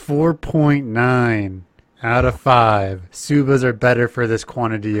got a 4.9 out of 5. Subas are better for this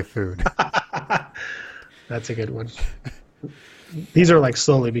quantity of food. That's a good one. These are like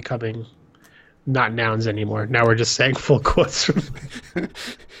slowly becoming not nouns anymore. Now we're just saying full quotes.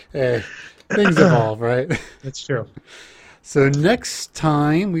 Hey, things evolve, right? That's true. So next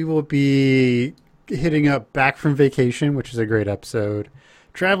time we will be hitting up Back from Vacation, which is a great episode,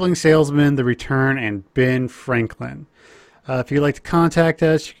 Traveling Salesman, The Return, and Ben Franklin. If you'd like to contact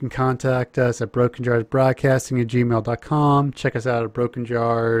us, you can contact us at brokenjarsbroadcasting@gmail.com. Check us out at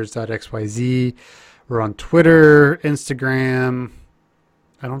brokenjars.xyz. We're on Twitter, Instagram.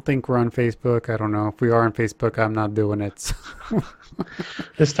 I don't think we're on Facebook. I don't know. If we are on Facebook, I'm not doing it.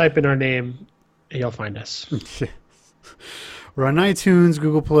 Just type in our name and you'll find us. We're on iTunes,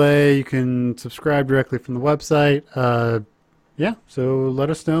 Google Play. You can subscribe directly from the website. Yeah, so let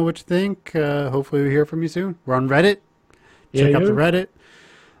us know what you think. Hopefully we hear from you soon. We're on Reddit. Check out the Reddit.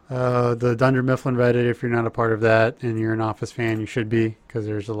 The Dunder Mifflin Reddit, if you're not a part of that and you're an Office fan, you should be, because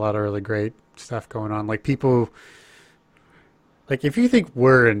there's a lot of really great stuff going on. Like people, like if you think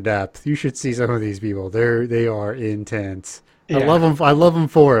we're in depth, you should see some of these people. They are intense. Yeah. I love them. I love them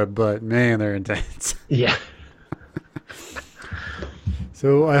for it, but man, they're intense. Yeah.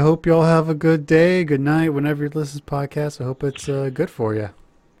 So I hope y'all have a good day, good night, whenever you listen to this podcast. I hope it's good for you.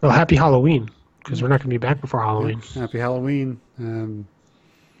 Well, happy Halloween, because we're not going to be back before Halloween. Happy Halloween.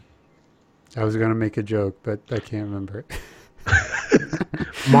 I was going to make a joke, but I can't remember it.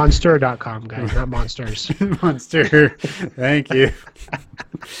 Monster.com, guys, not monsters. Monster. Thank you.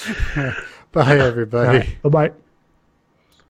 Bye, everybody. Bye-bye.